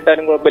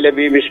മുന്നിലിട്ടാലും കുഴപ്പമില്ല,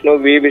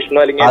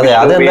 അതെ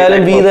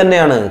അതെന്തായാലും വി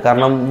തന്നെയാണ്.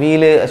 കാരണം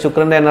വിയില്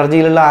ശുക്രന്റെ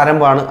എനർജിയിലുള്ള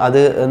ആരംഭമാണ്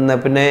അത്.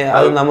 പിന്നെ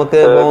അത് നമുക്ക്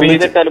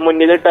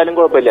മുന്നിലിട്ടാലും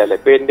കുഴപ്പമില്ല,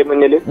 പേരിന്റെ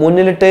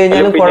മുന്നിലിട്ട്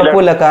കഴിഞ്ഞാലും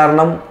കുഴപ്പമില്ല,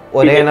 കാരണം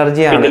ഒരേ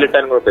എനർജിയാണ്.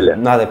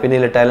 അതെ,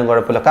 പിന്നിലിട്ടാലും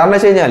കുഴപ്പമില്ല. കാരണം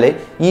വെച്ച് കഴിഞ്ഞാല്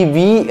ഈ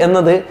വി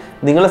എന്നത്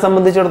നിങ്ങളെ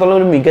സംബന്ധിച്ചിടത്തോളം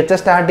ഒരു മികച്ച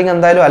സ്റ്റാർട്ടിങ്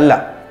എന്തായാലും അല്ല.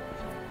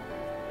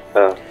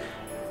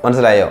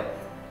 മനസ്സിലായോ?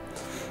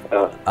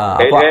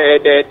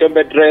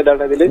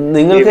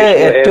 നിങ്ങൾക്ക്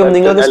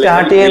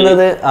സ്റ്റാർട്ട്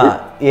ചെയ്യുന്നത്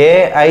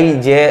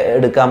AIJ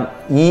എടുക്കാം,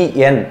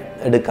 EN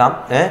എടുക്കാം.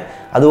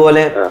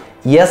 അതുപോലെ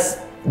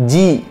SGC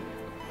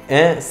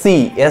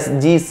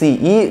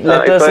ഈ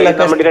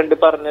ലെറ്റേഴ്സിലൊക്കെ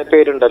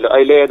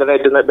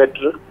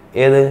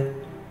ഏത്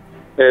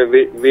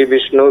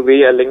വിഷ്ണു വി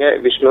അല്ലെങ്കിൽ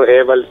വിഷ്ണു എ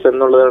വത്സൻ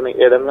എന്നുള്ളതാണ്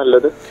ഏതാണ്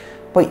നല്ലത്?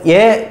 അപ്പോൾ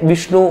എ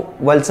വിഷ്ണു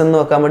വത്സൻ എന്ന്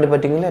വെക്കാൻ വേണ്ടി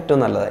പറ്റുമെങ്കിൽ ഏറ്റവും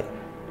നല്ലതായി.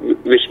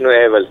 വിഷ്ണു എ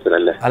വത്സൻ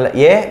അല്ലേ? അല്ല,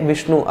 എ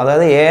വിഷ്ണു,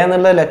 അതായത് എ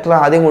എന്നുള്ള ലെറ്റർ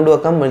ആദ്യം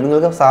കൊണ്ടുവെക്കാൻ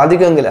നിങ്ങൾക്ക്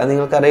സാധിക്കുമെങ്കിൽ, അത്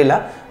നിങ്ങൾക്കറിയില്ല.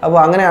 അപ്പോൾ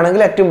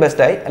അങ്ങനെയാണെങ്കിൽ ഏറ്റവും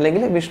ബെസ്റ്റായി.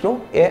 അല്ലെങ്കിൽ വിഷ്ണു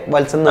എ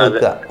വത്സൻ എന്ന്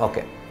വെക്കുക.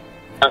 ഓക്കെ,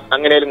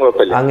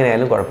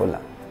 അങ്ങനെയായാലും കുഴപ്പമില്ല.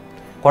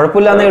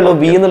 കുഴപ്പമില്ലാന്നേ ഉള്ളൂ.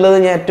 ബി എന്നുള്ളത്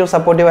ഞാൻ ഏറ്റവും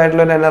സപ്പോർട്ടീവ്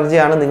ആയിട്ടുള്ള ഒരു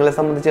എനർജിയാണ്. നിങ്ങളെ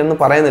സംബന്ധിച്ചൊന്നും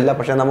പറയുന്നില്ല.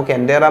 പക്ഷെ നമുക്ക്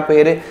എൻ്റെ ആ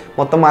പേര്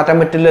മൊത്തം മാറ്റാൻ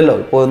പറ്റില്ലല്ലോ.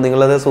 ഇപ്പോൾ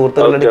നിങ്ങളത്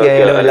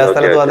സുഹൃത്തുക്കളിടയ്ക്കായാലും എല്ലാ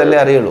സ്ഥലത്തും അതല്ലേ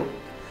അറിയുള്ളൂ.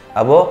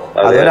 അപ്പോൾ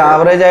അതൊരു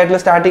ആവറേജ് ആയിട്ടുള്ള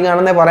സ്റ്റാർട്ടിംഗ്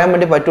ആണെന്നേ പറയാൻ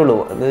വേണ്ടി പറ്റുള്ളൂ.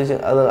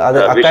 അത്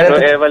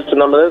അക്കാര്യത്തിൽ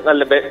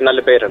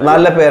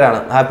നല്ല പേരാണ്,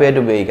 ഹാപ്പി ആയിട്ട്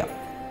ഉപയോഗിക്കാം.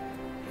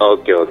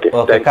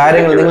 ഓക്കെ,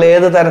 കാര്യങ്ങൾ നിങ്ങൾ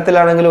ഏത്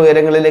തരത്തിലാണെങ്കിലും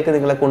ഉയരങ്ങളിലേക്ക്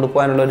നിങ്ങളെ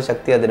കൊണ്ടുപോകാനുള്ള ഒരു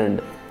ശക്തി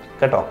അതിനുണ്ട്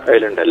കേട്ടോ.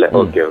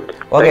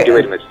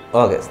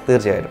 ഓക്കെ,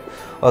 തീർച്ചയായിട്ടും.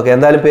 ഓക്കെ,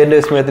 എന്തായാലും പേരിൻ്റെ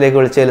വിസ്മയത്തിലേക്ക്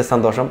വിളിച്ചതിൽ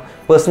സന്തോഷം.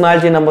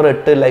 Personality number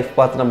 8, life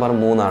path number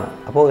 3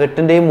 അപ്പോൾ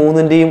 8ൻ്റെയും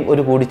 3ൻ്റെയും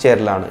ഒരു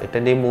കൂടിച്ചേരലാണ്.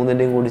 8ൻ്റെയും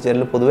 3ൻ്റെയും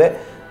കൂടിച്ചേരൽ പൊതുവെ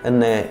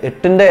പിന്നെ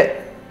 8ൻ്റെ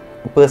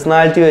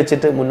പേഴ്സണാലിറ്റി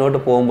വെച്ചിട്ട് മുന്നോട്ട്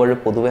പോകുമ്പോൾ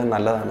പൊതുവെ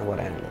നല്ലതാണ്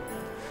പറയാനുള്ളത്.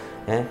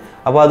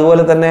 അപ്പോൾ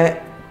അതുപോലെ തന്നെ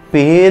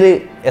പേര്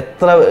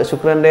എത്ര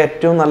ശുക്രൻ്റെ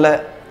ഏറ്റവും നല്ല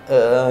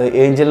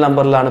ഏഞ്ചൽ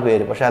നമ്പറിലാണ്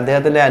പേര്. പക്ഷേ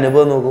അദ്ദേഹത്തിൻ്റെ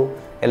അനുഭവം നോക്കൂ,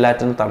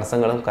 എല്ലാറ്റിനും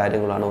തടസ്സങ്ങളും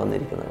കാര്യങ്ങളാണ്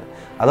വന്നിരിക്കുന്നത്.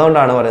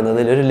 അതുകൊണ്ടാണ് പറയുന്നത്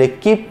ഒരു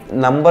ലക്കി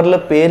നമ്പറിൽ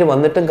പേര്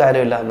വന്നിട്ടും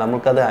കാര്യമില്ല,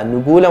 നമുക്കത്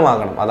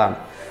അനുകൂലമാകണം. അതാണ്,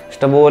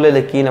 ഇഷ്ടംപോലെ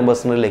ലക്കി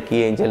നമ്പേഴ്സുണ്ട്, ലക്കി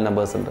ഏഞ്ചൽ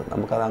നമ്പേഴ്സ് ഉണ്ട്.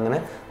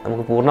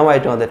 നമുക്ക്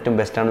പൂർണ്ണമായിട്ടും അത് ഏറ്റവും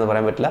ബെസ്റ്റാണെന്ന്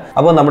പറയാൻ പറ്റില്ല.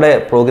 അപ്പോൾ നമ്മുടെ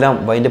പ്രോഗ്രാം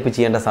വൈൻഡപ്പ്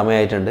ചെയ്യേണ്ട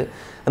സമയമായിട്ടുണ്ട്.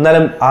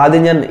 എന്നാലും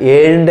ആദ്യം ഞാൻ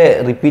 7ൻ്റെ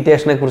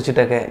റിപ്പീറ്റേഷനെ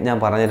കുറിച്ചിട്ടൊക്കെ ഞാൻ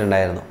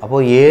പറഞ്ഞിട്ടുണ്ടായിരുന്നു. അപ്പോൾ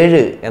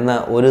 7 എന്ന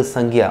ഒരു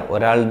സംഖ്യ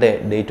ഒരാളുടെ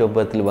ഡേറ്റ് ഓഫ്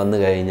ബർത്തിൽ വന്നു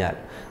കഴിഞ്ഞാൽ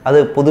അത്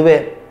പൊതുവെ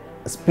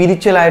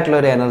സ്പിരിച്വൽ ആയിട്ടുള്ള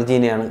ഒരു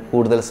എനർജീനെയാണ്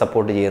കൂടുതൽ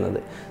സപ്പോർട്ട് ചെയ്യുന്നത്.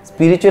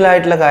 സ്പിരിച്വൽ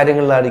ആയിട്ടുള്ള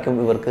കാര്യങ്ങളിലായിരിക്കും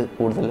ഇവർക്ക്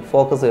കൂടുതൽ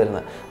ഫോക്കസ്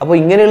വരുന്നത്. അപ്പോൾ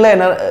ഇങ്ങനെയുള്ള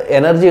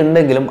എനർജി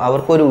ഉണ്ടെങ്കിലും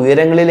അവർക്കൊരു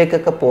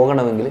ഉയരങ്ങളിലേക്കൊക്കെ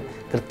പോകണമെങ്കിൽ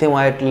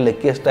കൃത്യമായിട്ടുള്ള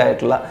ലക്കിയസ്റ്റ്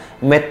ആയിട്ടുള്ള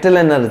മെറ്റൽ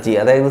എനർജി,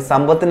 അതായത്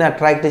സമ്പത്തിനെ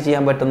അട്രാക്റ്റ്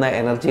ചെയ്യാൻ പറ്റുന്ന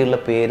എനർജിയുള്ള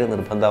പേര്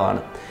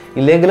നിർബന്ധമാണ്.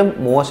 ഇല്ലെങ്കിലും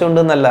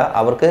മോശമുണ്ടെന്നല്ല,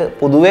 അവർക്ക്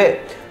പൊതുവേ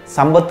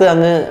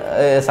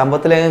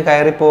സമ്പത്തിലേക്ക്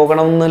കയറി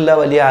പോകണം എന്നുള്ള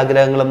വലിയ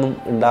ആഗ്രഹങ്ങളൊന്നും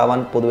ഉണ്ടാവാൻ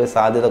പൊതുവെ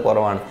സാധ്യത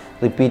കുറവാണ്.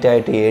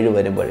 റിപ്പീറ്റായിട്ട് 7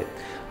 വരുമ്പോൾ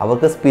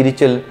അവർക്ക്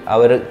സ്പിരിച്വൽ,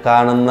 അവർ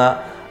കാണുന്ന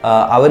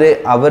അവർ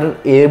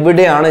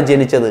എവിടെയാണ്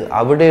ജനിച്ചത്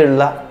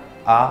അവിടെയുള്ള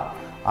ആ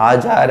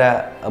ആചാര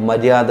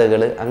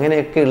മര്യാദകൾ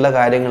അങ്ങനെയൊക്കെയുള്ള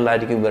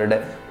കാര്യങ്ങളിലായിരിക്കും ഇവരുടെ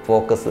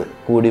ഫോക്കസ്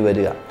കൂടി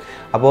വരിക.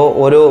 അപ്പോൾ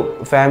ഓരോ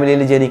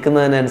ഫാമിലിയിൽ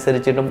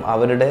ജനിക്കുന്നതിനനുസരിച്ചിട്ടും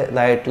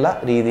അവരുടേതായിട്ടുള്ള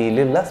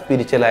രീതിയിലുള്ള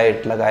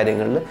സ്പിരിച്വലായിട്ടുള്ള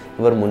കാര്യങ്ങളിൽ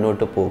ഇവർ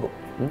മുന്നോട്ട് പോകും.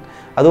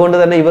 അതുകൊണ്ട്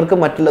തന്നെ ഇവർക്ക്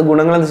മറ്റുള്ള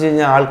ഗുണങ്ങളെന്ന് വെച്ച്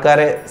കഴിഞ്ഞാൽ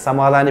ആൾക്കാരെ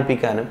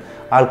സമാധാനിപ്പിക്കാനും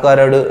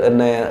ആൾക്കാരോട്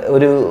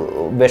ഒരു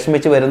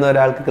വിഷമിച്ച് വരുന്ന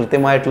ഒരാൾക്ക്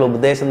കൃത്യമായിട്ടുള്ള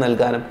ഉപദേശം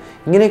നൽകാനും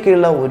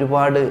ഇങ്ങനെയൊക്കെയുള്ള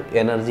ഒരുപാട്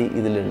എനർജി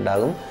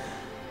ഇതിലുണ്ടാകും.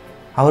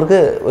 അവർക്ക്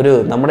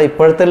നമ്മുടെ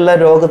ഇപ്പോഴത്തെ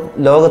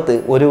ലോകത്ത്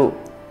ഒരു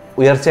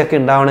ഉയർച്ചയൊക്കെ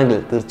ഉണ്ടാവണമെങ്കിൽ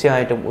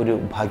തീർച്ചയായിട്ടും ഒരു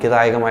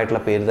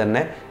ഭാഗ്യദായകമായിട്ടുള്ള പേര്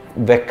തന്നെ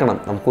വെക്കണം.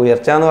 നമുക്ക്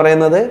ഉയർച്ച എന്ന്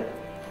പറയുന്നത്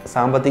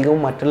സാമ്പത്തികവും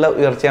മറ്റുള്ള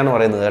ഉയർച്ചയാണ്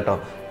പറയുന്നത് കേട്ടോ.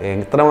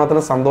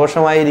 എത്രമാത്രം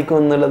സന്തോഷമായിരിക്കും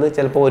എന്നുള്ളത്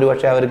ചിലപ്പോൾ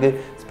ഒരുപക്ഷെ അവർക്ക്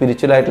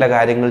സ്പിരിച്വലായിട്ടുള്ള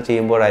കാര്യങ്ങൾ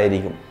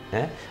ചെയ്യുമ്പോഴായിരിക്കും.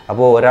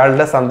 അപ്പോൾ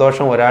ഒരാളുടെ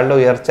സന്തോഷം, ഒരാളുടെ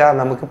ഉയർച്ച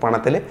നമുക്ക്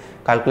പണത്തിൽ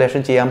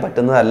കാൽക്കുലേഷൻ ചെയ്യാൻ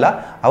പറ്റുന്നതല്ല.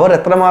 അവർ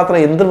എത്രമാത്രം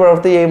എന്ത്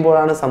പ്രവൃത്തി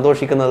ചെയ്യുമ്പോഴാണ്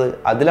സന്തോഷിക്കുന്നത്,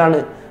 അതിലാണ്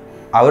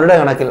അവരുടെ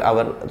കണക്കിൽ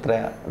അവർ എന്താ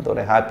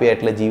പറയുക ഹാപ്പി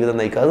ആയിട്ടുള്ള ജീവിതം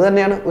നയിക്കുക. അത്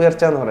തന്നെയാണ്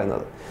ഉയർച്ച എന്ന്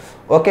പറയുന്നത്.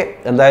 ഓക്കെ,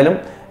 എന്തായാലും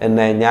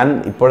ഞാൻ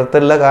ഇപ്പോഴത്തെ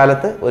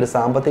കാലത്ത് ഒരു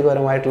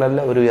സാമ്പത്തികപരമായിട്ടുള്ള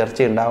ഒരു ഉയർച്ച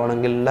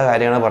ഉണ്ടാവണമെങ്കിലുള്ള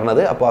കാര്യമാണ്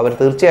പറഞ്ഞത്. അപ്പോൾ അവർ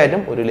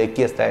തീർച്ചയായിട്ടും ഒരു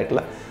ലക്കിയസ്റ്റ്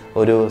ആയിട്ടുള്ള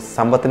ഒരു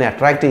സമ്പത്തിനെ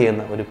അട്രാക്റ്റ്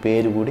ചെയ്യുന്ന ഒരു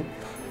പേര് കൂടി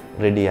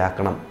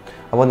റെഡിയാക്കണം.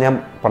 അപ്പോൾ ഞാൻ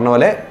പറഞ്ഞ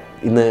പോലെ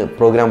ഇന്ന്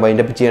പ്രോഗ്രാം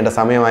വൈൻഡപ്പ് ചെയ്യേണ്ട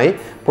സമയമായി.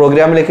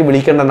 പ്രോഗ്രാമിലേക്ക്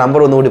വിളിക്കേണ്ട നമ്പർ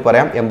ഒന്നുകൂടി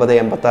പറയാം: 80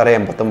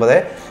 86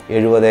 89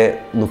 70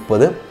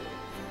 30.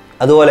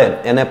 അതുപോലെ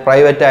എന്നെ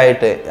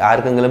പ്രൈവറ്റായിട്ട്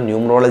ആർക്കെങ്കിലും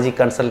ന്യൂമറോളജി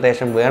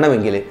കൺസൾട്ടേഷൻ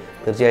വേണമെങ്കിൽ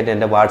തീർച്ചയായിട്ടും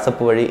എൻ്റെ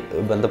വാട്സപ്പ് വഴി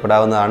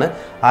ബന്ധപ്പെടാവുന്നതാണ്.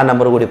 ആ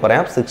നമ്പർ കൂടി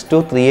പറയാം: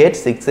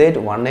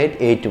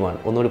 6238681881.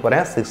 ഒന്നുകൂടി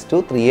പറയാം: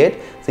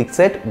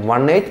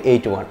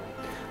 6238681881.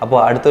 അപ്പോൾ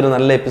അടുത്തൊരു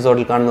നല്ല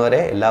എപ്പിസോഡിൽ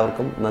കാണുന്നവരെ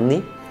എല്ലാവർക്കും നന്ദി,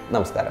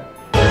 നമസ്കാരം.